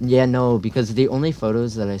anywhere. I'm like, yeah, no, because the only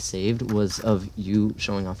photos that I saved was of you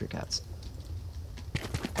showing off your cats.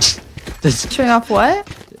 Showing off what?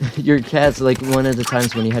 Your cats, like one of the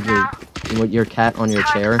times when you had your cat on your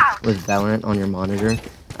chair with Valorant on your monitor.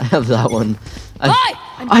 I have that one.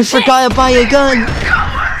 I forgot to buy a gun.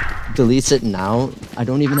 Deletes it now. I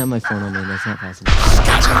don't even have my phone on me. That's not possible.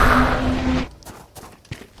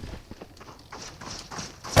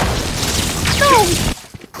 No!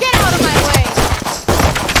 Get out of my way!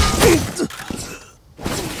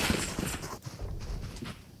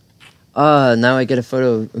 Now I get a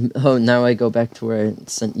photo. Oh, now I go back to where I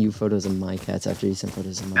sent you photos of my cats after you sent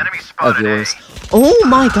photos of yours. Oh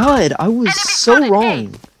my god, I was so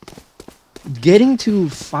wrong. Getting to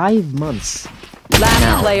 5 months. Last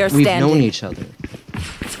now, player we've standing. known each other.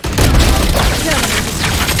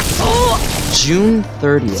 June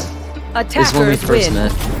 30th is when we Attackers first win.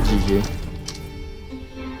 met. GG.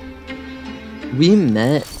 We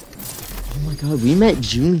met. Oh my god, we met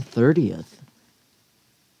June 30th.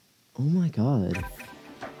 Oh my god.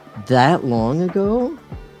 That long ago?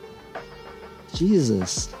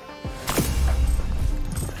 Jesus.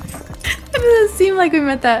 It doesn't seem like we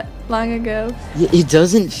met that long ago. Yeah, it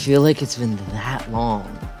doesn't feel like it's been that long.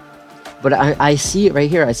 But I see it right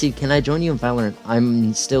here. I see, can I join you in Valorant?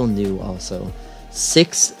 I'm still new also.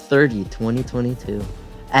 6/30/2022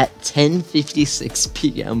 at 10:56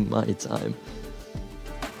 p.m. my time.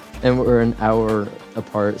 And we're an hour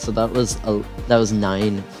apart, so that was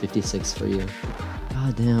 9:56 for you.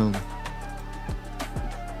 God damn.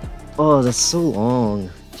 Oh, that's so long.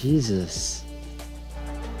 Jesus.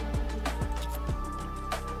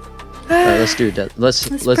 Alright, let's do that. Let's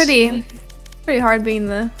pretty hard being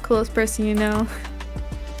the coolest person you know.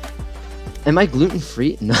 Am I gluten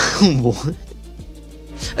free? No. What?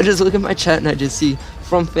 I just look at my chat and I just see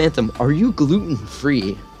from Phantom, are you gluten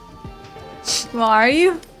free? Well, are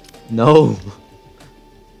you? No.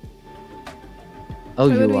 Oh,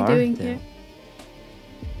 What you are we are? doing Damn. here?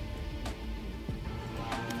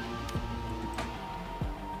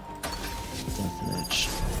 Deathmatch.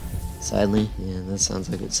 Sadly, yeah, that sounds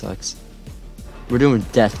like it sucks. We're doing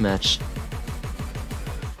deathmatch.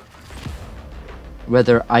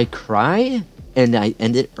 Whether I cry and I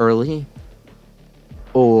end it early,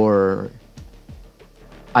 or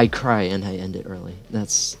I cry and I end it early.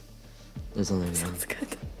 There's only one. Sounds good.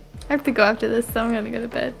 I have to go after this, so I'm gonna go to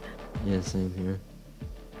bed. Yeah, same here.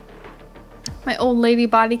 My old lady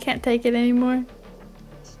body can't take it anymore.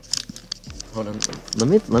 Hold on.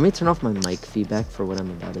 Let me turn off my mic feedback for what I'm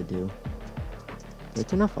about to do. Did I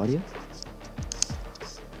turn off audio?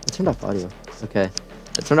 I turned off audio. Okay.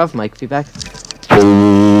 I turned off mic feedback.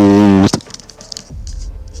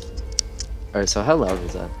 Alright, so how loud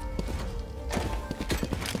was that?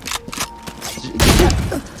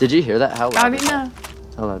 Did you hear that? How loud? I don't know.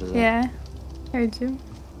 How loud is that? Yeah, heard you.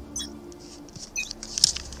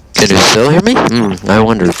 Can you still hear me? I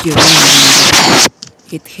wonder.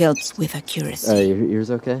 It helps with accuracy. Your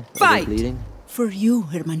ears okay? Are Fight! they bleeding? For you,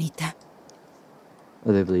 hermanita.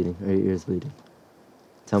 Are they bleeding? Are your ears bleeding?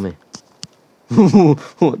 Tell me.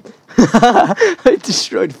 What? I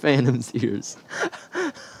destroyed Phantom's ears.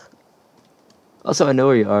 Also, I know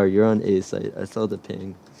where you are. You're on A site. I saw the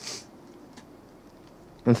ping.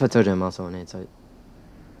 If I told you I'm also on A site.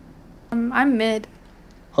 I'm mid.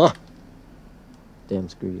 Huh. Damn,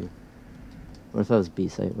 screw you. What if I was B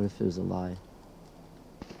site? What if it was a lie?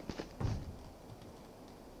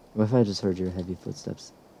 What if I just heard your heavy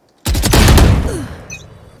footsteps?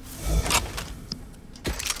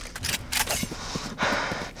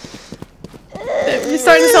 You're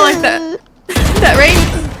starting to sound like that. That rain.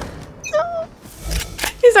 No.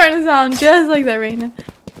 You're starting to sound just like that right now.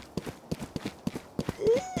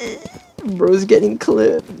 Bro's getting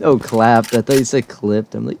clipped. Oh, clapped. I thought you said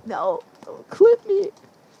clipped. I'm like, no, don't clip me.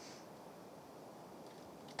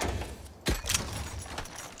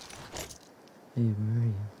 Hey, where are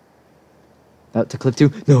you? About to clip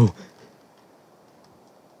too? No.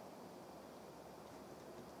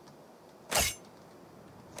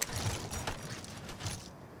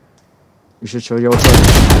 You should show your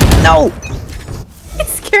phone. No!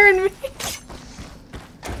 It's scaring me.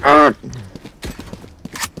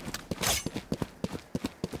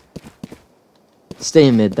 Stay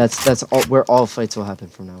in mid. That's all where all fights will happen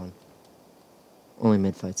from now on. Only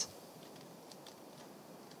mid fights.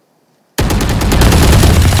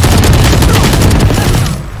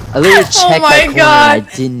 I literally checked that corner and I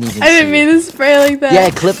didn't even I didn't mean to spray like that. Yeah,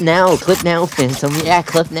 clip now, Phantom. Yeah,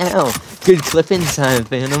 clip now. Good clipping time,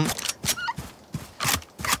 Phantom.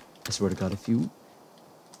 I swear to God, if you...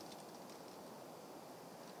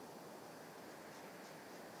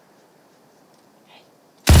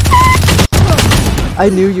 I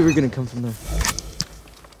knew you were gonna come from there.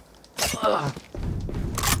 Ugh.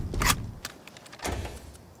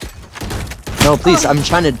 No, please, I'm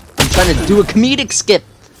trying to do a comedic skip.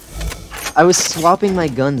 I was swapping my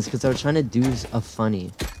guns because I was trying to do a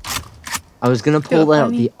funny. I was gonna pull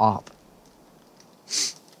out the op.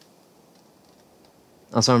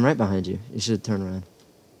 Also, I'm right behind you. You should turn around.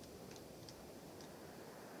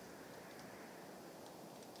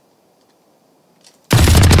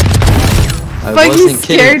 I wasn't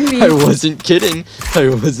kidding. I wasn't kidding. I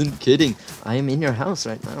wasn't kidding. I am in your house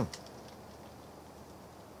right now.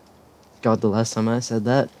 God, the last time I said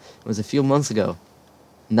that was a few months ago.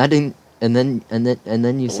 And that didn't. And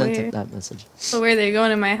then you sent it that message. So where they're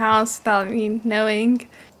going in my house without me knowing.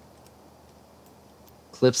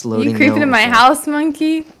 Clips loading. You creeping in my house,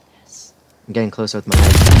 monkey? Yes. I'm getting closer with my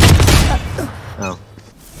knife. Oh.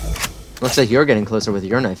 Looks like you're getting closer with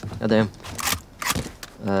your knife. Goddamn.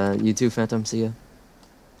 You too, Phantom. See ya.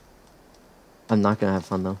 I'm not gonna have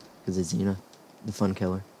fun though, because it's Xena, the fun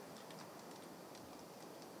killer.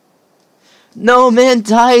 No man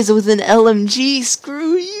dies with an LMG.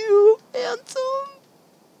 Screw you, Phantom.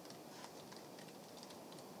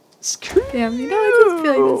 Screw Damn, you know I just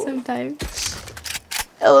feel like this sometimes.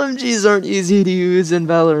 LMGs aren't easy to use in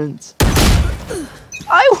Valorant.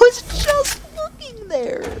 I was just looking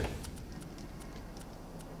there.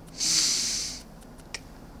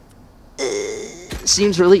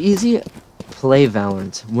 Seems really easy. Play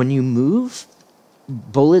Valorant. When you move,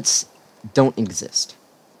 bullets don't exist.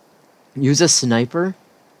 Use a sniper.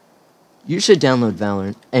 You should download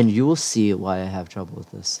Valorant, and you will see why I have trouble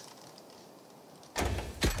with this.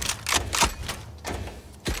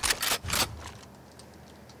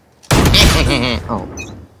 Oh.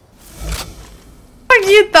 What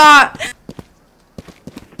you thought?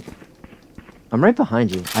 I'm right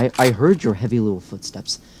behind you. I heard your heavy little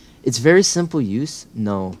footsteps. It's very simple use.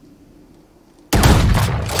 No.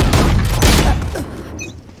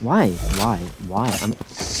 Why? I'm...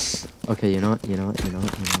 Okay, you know what?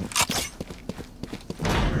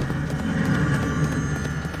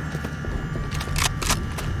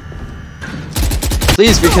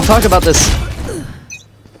 Please, we can talk about this.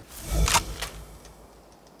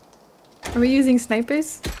 Are we using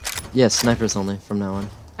snipers? Yes, snipers only from now on.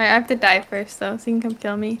 I have to die first though, so you can come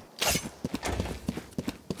kill me.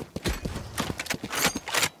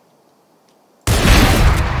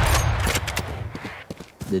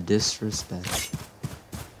 The disrespect.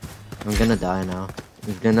 I'm gonna die now.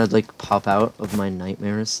 You're gonna like pop out of my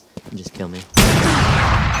nightmares and just kill me.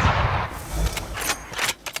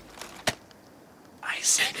 I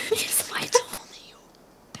said this fight only, you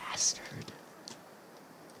bastard.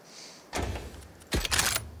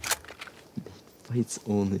 Fights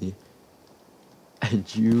only.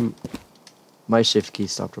 And you... My shift key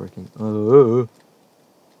stopped working. Oh.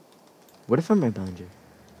 What if I'm right behind you?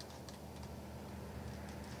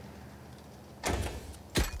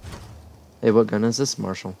 Hey, what gun is this?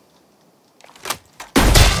 Marshall.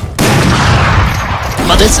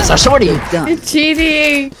 But this is a shorty! You're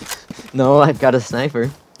cheating! No, I've got a sniper.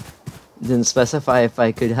 Didn't specify if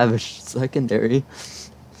I could have a secondary.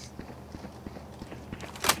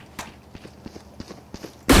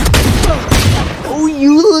 Oh,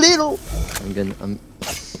 you little! I'm...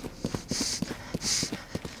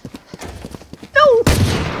 No!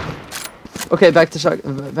 Okay, back to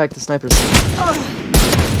snipers.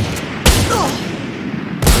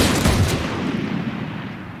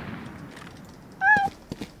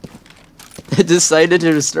 I decided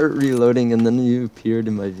to start reloading and then you appeared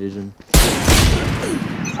in my vision.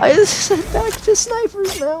 I sent back to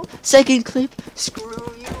snipers now. Second clip.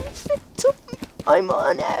 Screw you, Phantom. I'm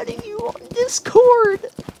adding you on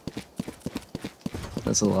Discord.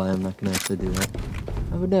 That's a lie. I'm not gonna actually do that.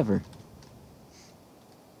 I would never.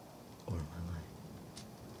 Or my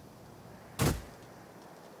life.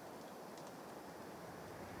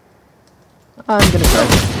 I'm gonna try.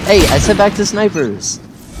 Hey, I sent back to snipers.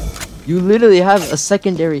 You literally have a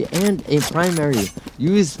secondary and a primary.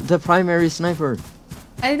 Use the primary sniper.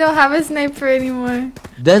 I don't have a sniper anymore.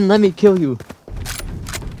 Then let me kill you.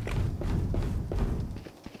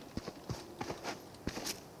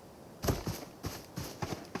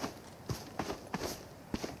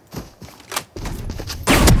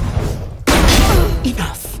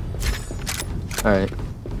 Enough. Alright.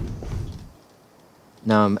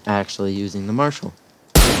 Now I'm actually using the Marshall.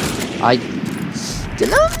 I did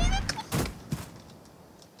not mean it.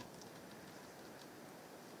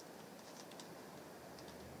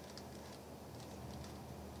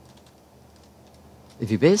 If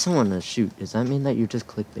you bait someone to shoot, does that mean that you just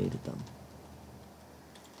clickbaited them?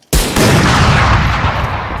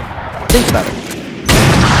 Think about it.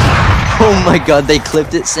 Oh my god, they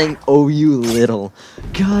clipped it saying, "Oh, you little."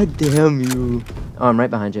 God damn you. Oh, I'm right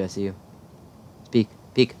behind you. I see you. Peek,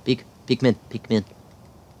 peek, peek, peek mid, peek mid.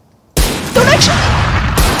 Don't actually.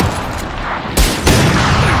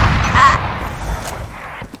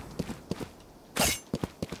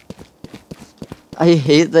 I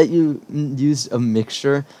hate that you used a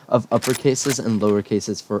mixture of uppercases and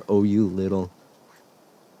lowercases for "oh you little."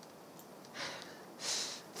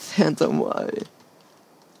 Phantom, why?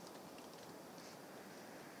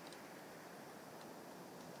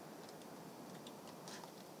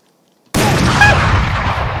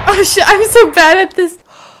 Oh shit, I'm so bad at this.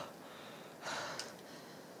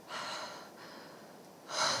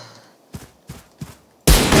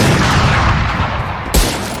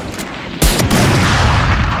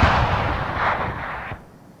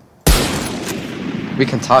 We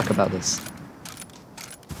can talk about this.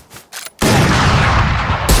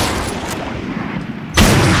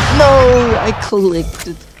 No, I clicked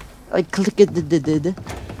it. I clicked it.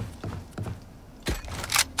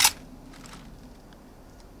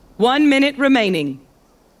 1 minute remaining.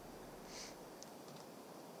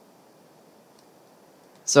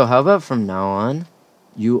 So how about from now on,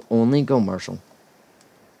 you only go Marshall?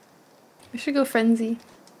 We should go Frenzy.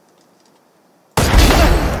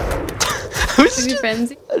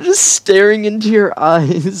 I'm just staring into your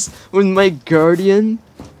eyes with my Guardian.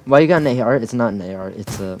 Why you got an AR? It's not an AR.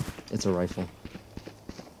 It's a rifle.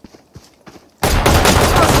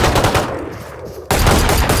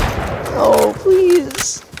 Oh,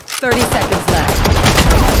 please. 30 seconds left.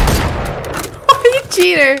 Oh, you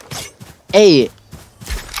cheater. Hey,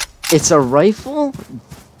 it's a rifle,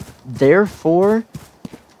 therefore,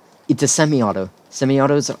 it's a semi-auto.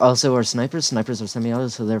 Semi-autos also are snipers. Snipers are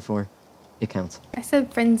semi-autos, so therefore, it counts. I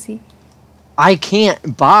said Frenzy. I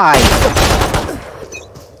can't buy.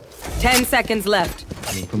 10 seconds left.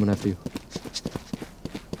 I'm coming after you.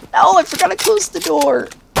 No, I forgot to close the door.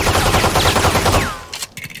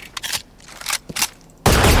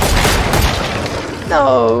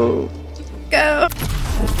 No. Go.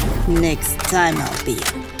 Next time I'll be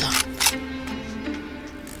on top.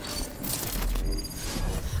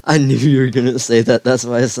 I knew you were gonna say that. That's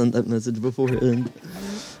why I sent that message beforehand.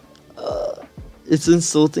 It's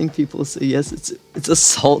insulting people, so yes, it's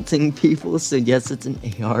assaulting people, so yes, it's an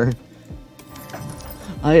AR.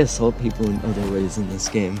 I assault people in other ways in this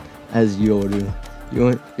game, as you do.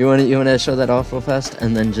 You want to show that off real fast,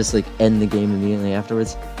 and then just like end the game immediately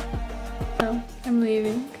afterwards. No, I'm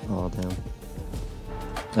leaving. Oh damn.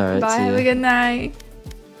 All right. Bye. See Have ya. a good night.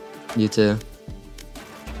 You too.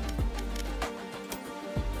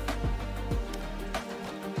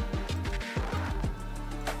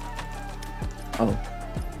 Oh.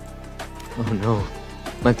 Oh no.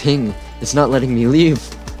 My ping. It's not letting me leave.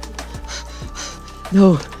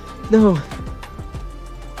 No. No.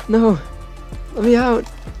 No. Let me out.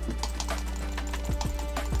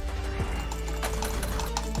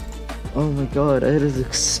 Oh my god, I had to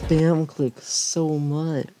spam click so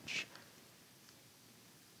much.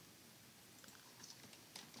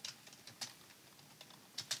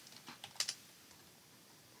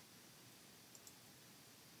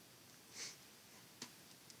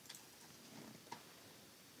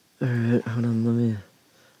 Alright, hold on, let me...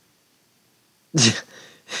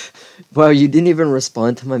 Wow, you didn't even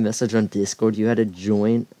respond to my message on Discord. You had to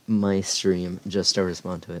join my stream just to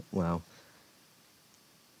respond to it. Wow.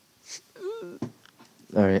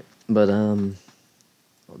 Alright, but,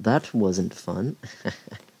 that wasn't fun.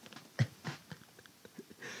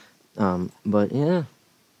 But yeah.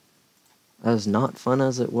 As not fun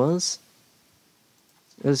as it was.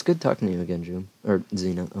 It was good talking to you again, June. Or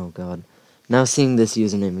Xena, oh god. Now seeing this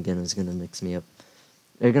username again is gonna mix me up.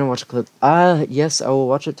 Are you gonna watch a clip? Yes, I will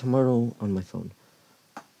watch it tomorrow on my phone.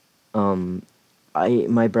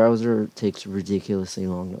 My browser takes ridiculously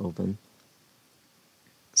long to open.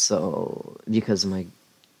 So, because of my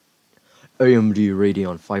AMD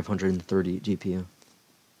Radeon 530 GPU.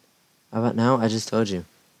 How about now? I just told you.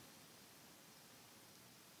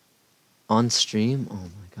 On stream? Oh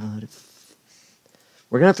my god.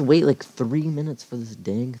 We're gonna have to wait like 3 minutes for this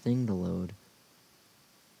dang thing to load.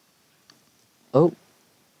 Oh.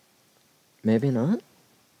 Maybe not?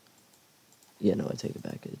 Yeah, no, I take it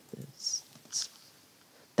back.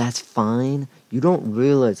 That's fine. You don't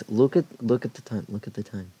realize. Look at the time. Look at the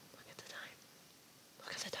time. Look at the time.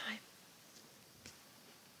 Look at the time.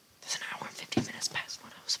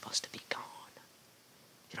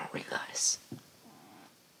 worry, guys.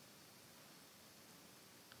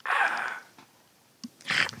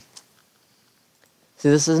 See,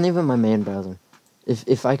 this isn't even my main browser.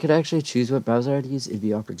 If I could actually choose what browser I'd use, it'd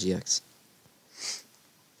be Opera GX.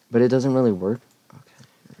 But it doesn't really work. Okay,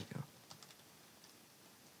 there we go.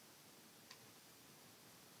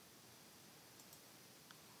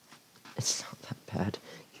 It's not that bad.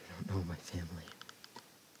 You don't know my family.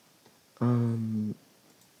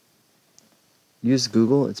 Use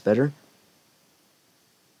Google, it's better.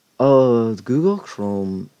 Oh, Google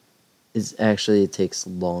Chrome is actually, it takes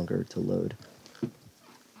longer to load.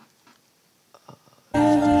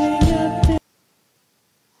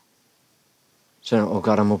 Oh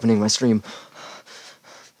god, I'm opening my stream.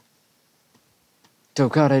 Oh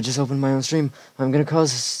god, I just opened my own stream. I'm gonna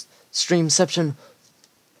cause streamception.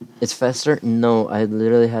 It's faster? No, I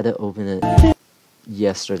literally had to open it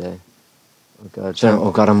yesterday.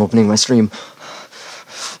 Oh god, I'm opening my stream.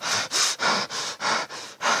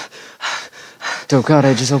 Oh god,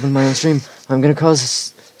 I just opened my own stream. I'm gonna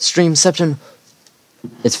cause streamception.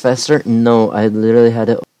 It's faster? No, I literally had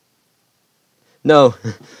to... No!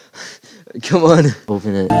 Come on!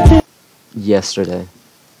 Open it yesterday.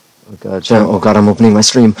 Oh god, I'm opening my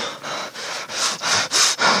stream.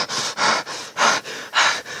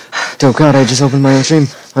 Oh god, I just opened my own stream.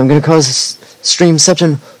 I'm gonna cause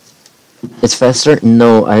streamception. It's faster?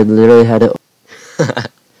 No, I literally had to...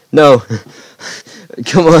 No!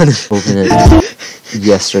 Come on! Open it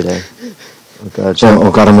yesterday. Oh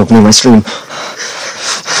god, I'm opening my stream.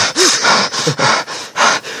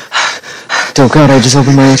 Oh god, I just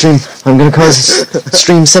opened my own stream. I'm gonna cause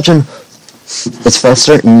streamception. It's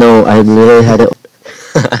faster? No, I literally had to...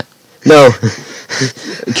 No!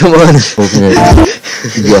 Come on! Open it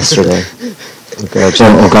yesterday.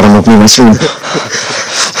 Oh god, I'm opening my stream. Oh god,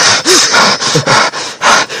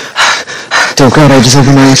 I just opened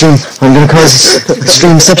my own stream.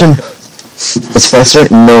 I'm gonna cause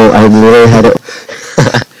streamception. It's faster? No,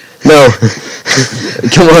 I literally had to...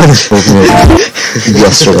 No! Come on! Open it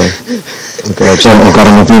yesterday. Oh god,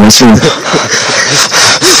 I'm opening my stream. Oh god, I just opened my own stream. I'm gonna cause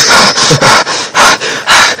streamception. It's faster? No, I literally had to... No! Come on! Open it yesterday. Oh god, I'm opening my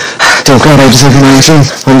stream. Oh god, I just opened my own stream.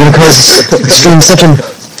 I'm gonna cause streamception.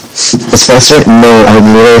 It's faster? No, I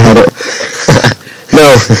literally had to...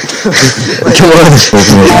 No! Come on! Open it yesterday. Oh god, I'm opening my stream. Oh god, I just opened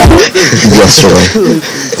my own stream. I'm gonna cause streamception. It's faster? No, I literally had to... No! Come on! Open it yesterday.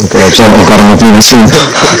 Oh god, I'm opening my stream.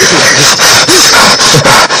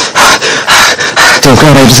 Oh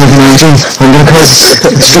god, I just opened my own stream. I'm gonna cause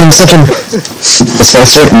streamception. It's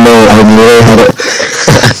faster? No, I literally had to...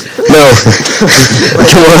 No!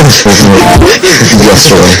 Come on! Open it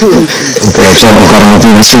yesterday. Oh god, I'm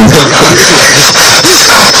opening my stream.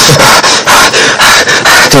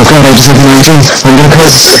 Oh god, I just opened my own stream. I'm gonna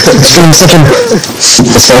cause streamception.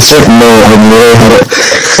 It's faster? No, I literally had to...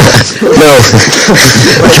 No!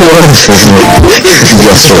 Come on! Open it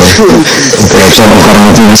yesterday. Oh god, I'm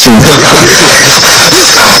opening my stream. Oh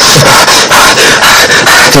god,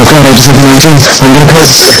 I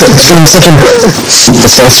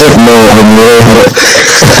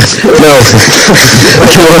just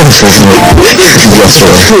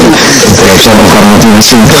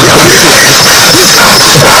opened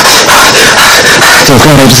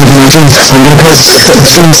my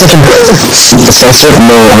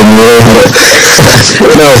own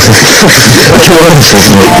stream. I'm gonna cause streamception. It's faster? No,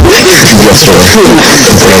 I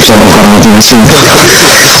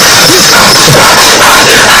literally had to... No!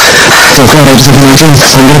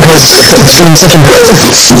 Come on! Open it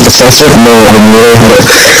yesterday. Oh god,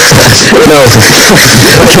 I'm opening my stream. Oh god,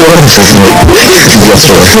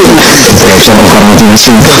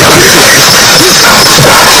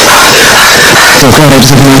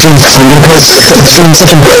 I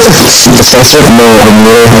just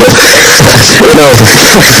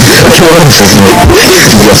opened my own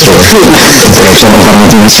stream. I'm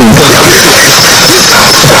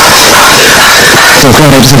gonna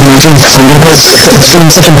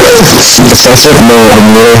cause streamception. It's faster?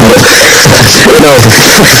 No, I literally had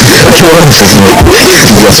to... No! Come on! Open it yesterday. Oh god, I'm opening my stream. Oh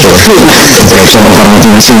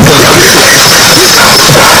god,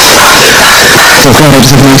 I just opened my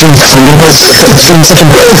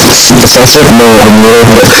own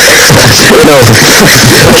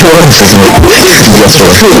stream. I'm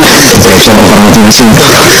gonna cause streamception. It's faster? No, I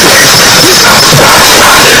literally had to... No! Come on! Open it yesterday. Oh god, I'm opening my stream. Oh god, I just opened my own stream. I'm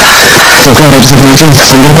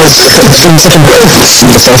gonna cause streamception. It's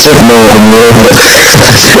faster? No, I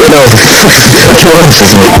literally had to... No! Come on! Open it yesterday. Oh god, I'm opening my stream. Oh god, I just opened my own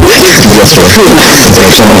stream. I'm gonna cause streamception. It's faster? No, I literally had to... No! Come on! Open it yesterday. Oh god, I'm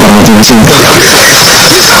opening my stream. Oh god, I just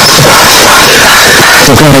opened my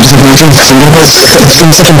own stream.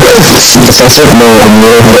 I'm gonna cause streamception. It's faster? No, I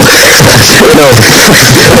literally had to... No!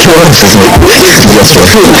 Come on! Open it yesterday.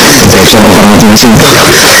 Oh god, I'm opening my stream.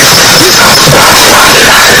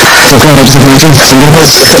 Oh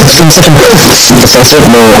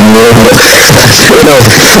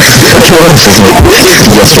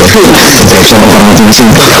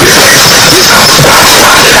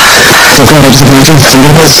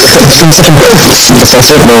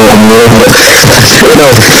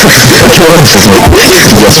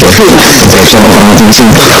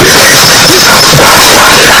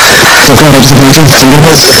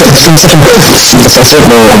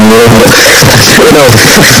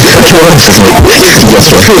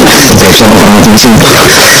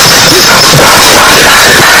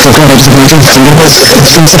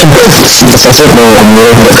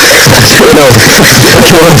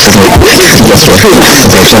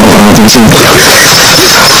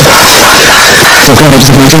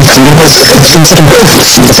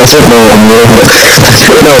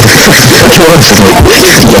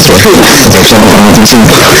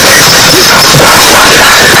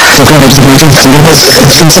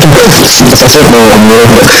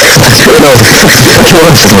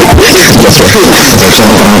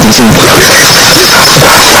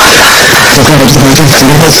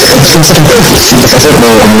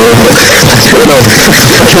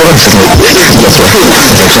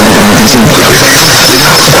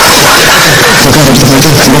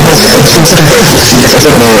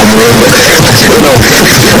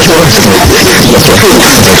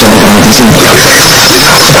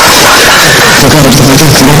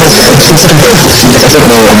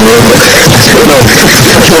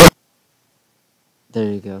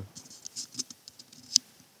There you go.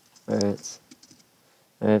 Alright.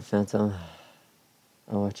 Alright, Phantom.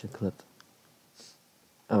 I'll watch your clip.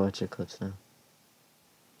 I'll watch your clips now.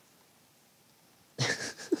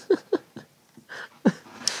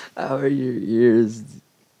 How are your ears?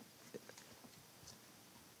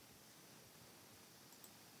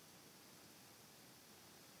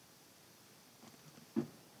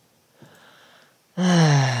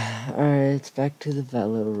 Alright, back to the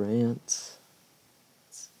Valorant.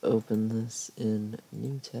 Let's open this in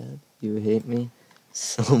new tab. You hate me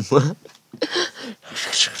so much.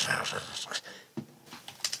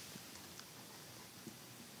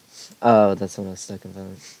 Oh, that's when I was stuck in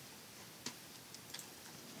Valorant.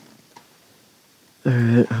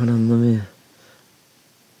 Alright, hold on, let me...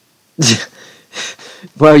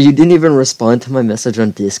 Wow, you didn't even respond to my message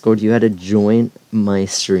on Discord. You had to join my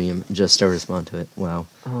stream just to respond to it. Wow.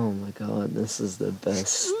 Oh my god, this is the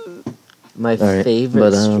best. My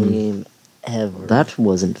favorite stream ever. That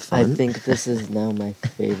wasn't fun. I think this is now my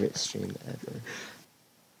favorite stream ever.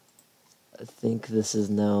 I think this is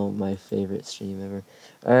now my favorite stream ever.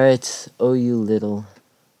 Alright, oh you little...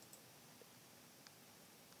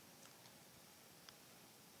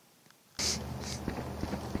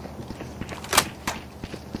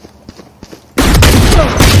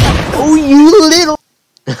 Oh, you little...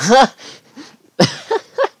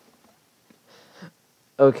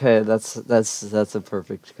 Okay, that's a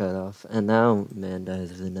perfect cutoff. And now, man dies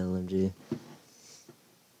with an LMG.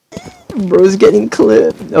 Bro's getting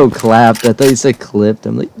clipped. Oh, clapped. I thought you said clipped.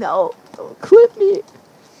 I'm like, no, don't clip me.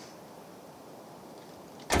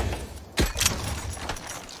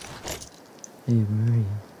 Hey, where are you?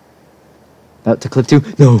 About to clip too?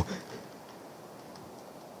 No.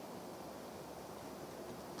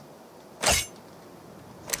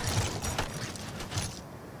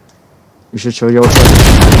 You should show your...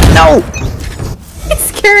 No! It's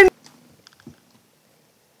scaring me.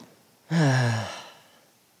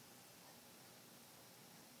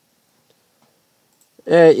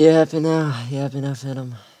 Alright, you happy now? You happy now,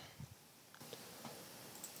 Phantom?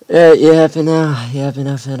 Alright, you happy now? You happy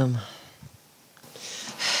now, Phantom?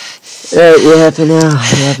 Alright, you happy now?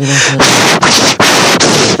 You happy now, Phantom?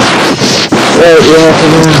 Alright, you happy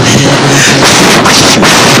now? You happy now, Phantom?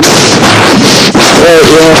 Alright,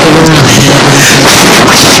 you happy now?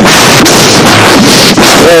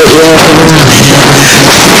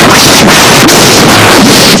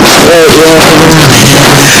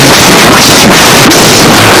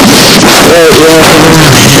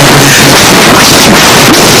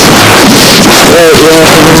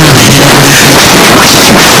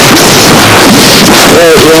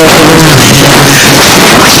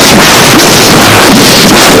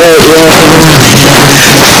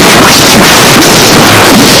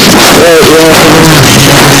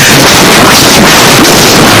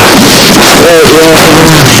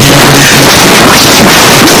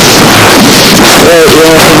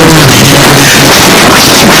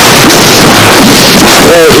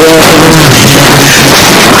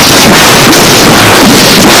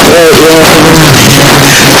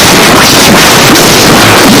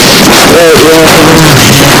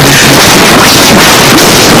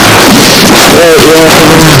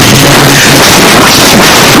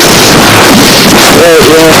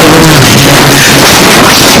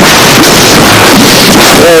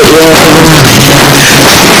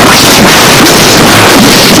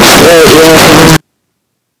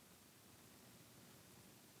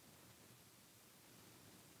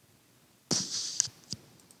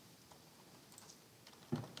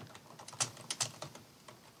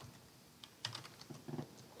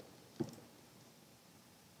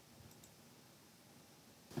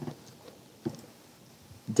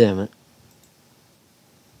 Damn it.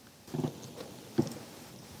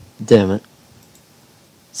 Damn it.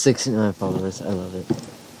 69 followers, I love it.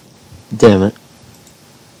 Damn it.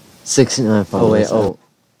 69 followers. Oh,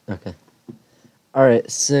 wait, okay. Alright,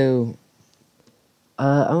 so...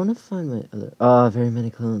 I want to find my other... very many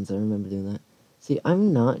clones, I remember doing that. See,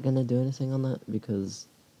 I'm not gonna do anything on that, because...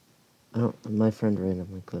 I don't... My friend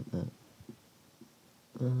randomly clipped that.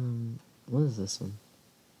 What is this one?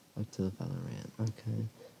 Back to the Valorant, okay.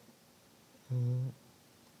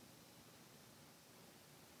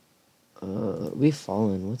 We've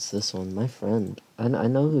Fallen, what's this one? My friend. I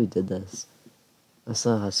know who did this. I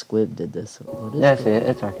saw how Squib did this. What is Yeah, I see it.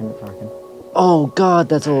 It's working. Oh god,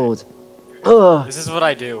 that's old. Ugh. This is what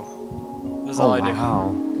I do. This is all I do.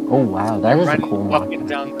 Oh wow, that is a cool mod. Walking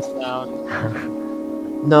down the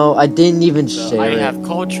sound. No, I didn't even So share I it. have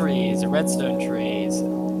coal trees, redstone trees,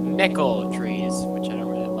 nickel trees, which I don't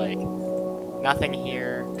really like. Nothing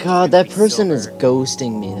here. God, that person is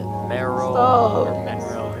ghosting me. Merrill or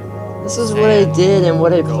Menro. This is what I did and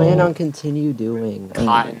what I plan on continue doing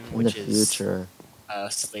Cotton, in the future.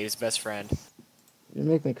 Slave's best friend. You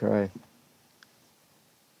make me cry.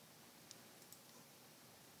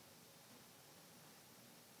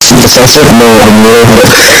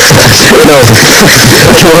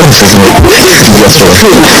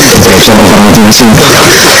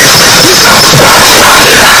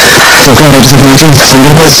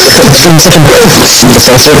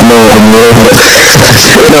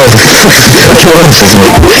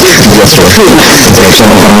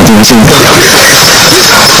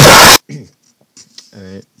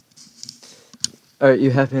 Alright. Alright,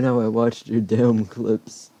 you happy now? I watched your damn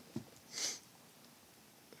clips.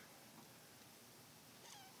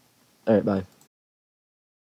 Alright, bye.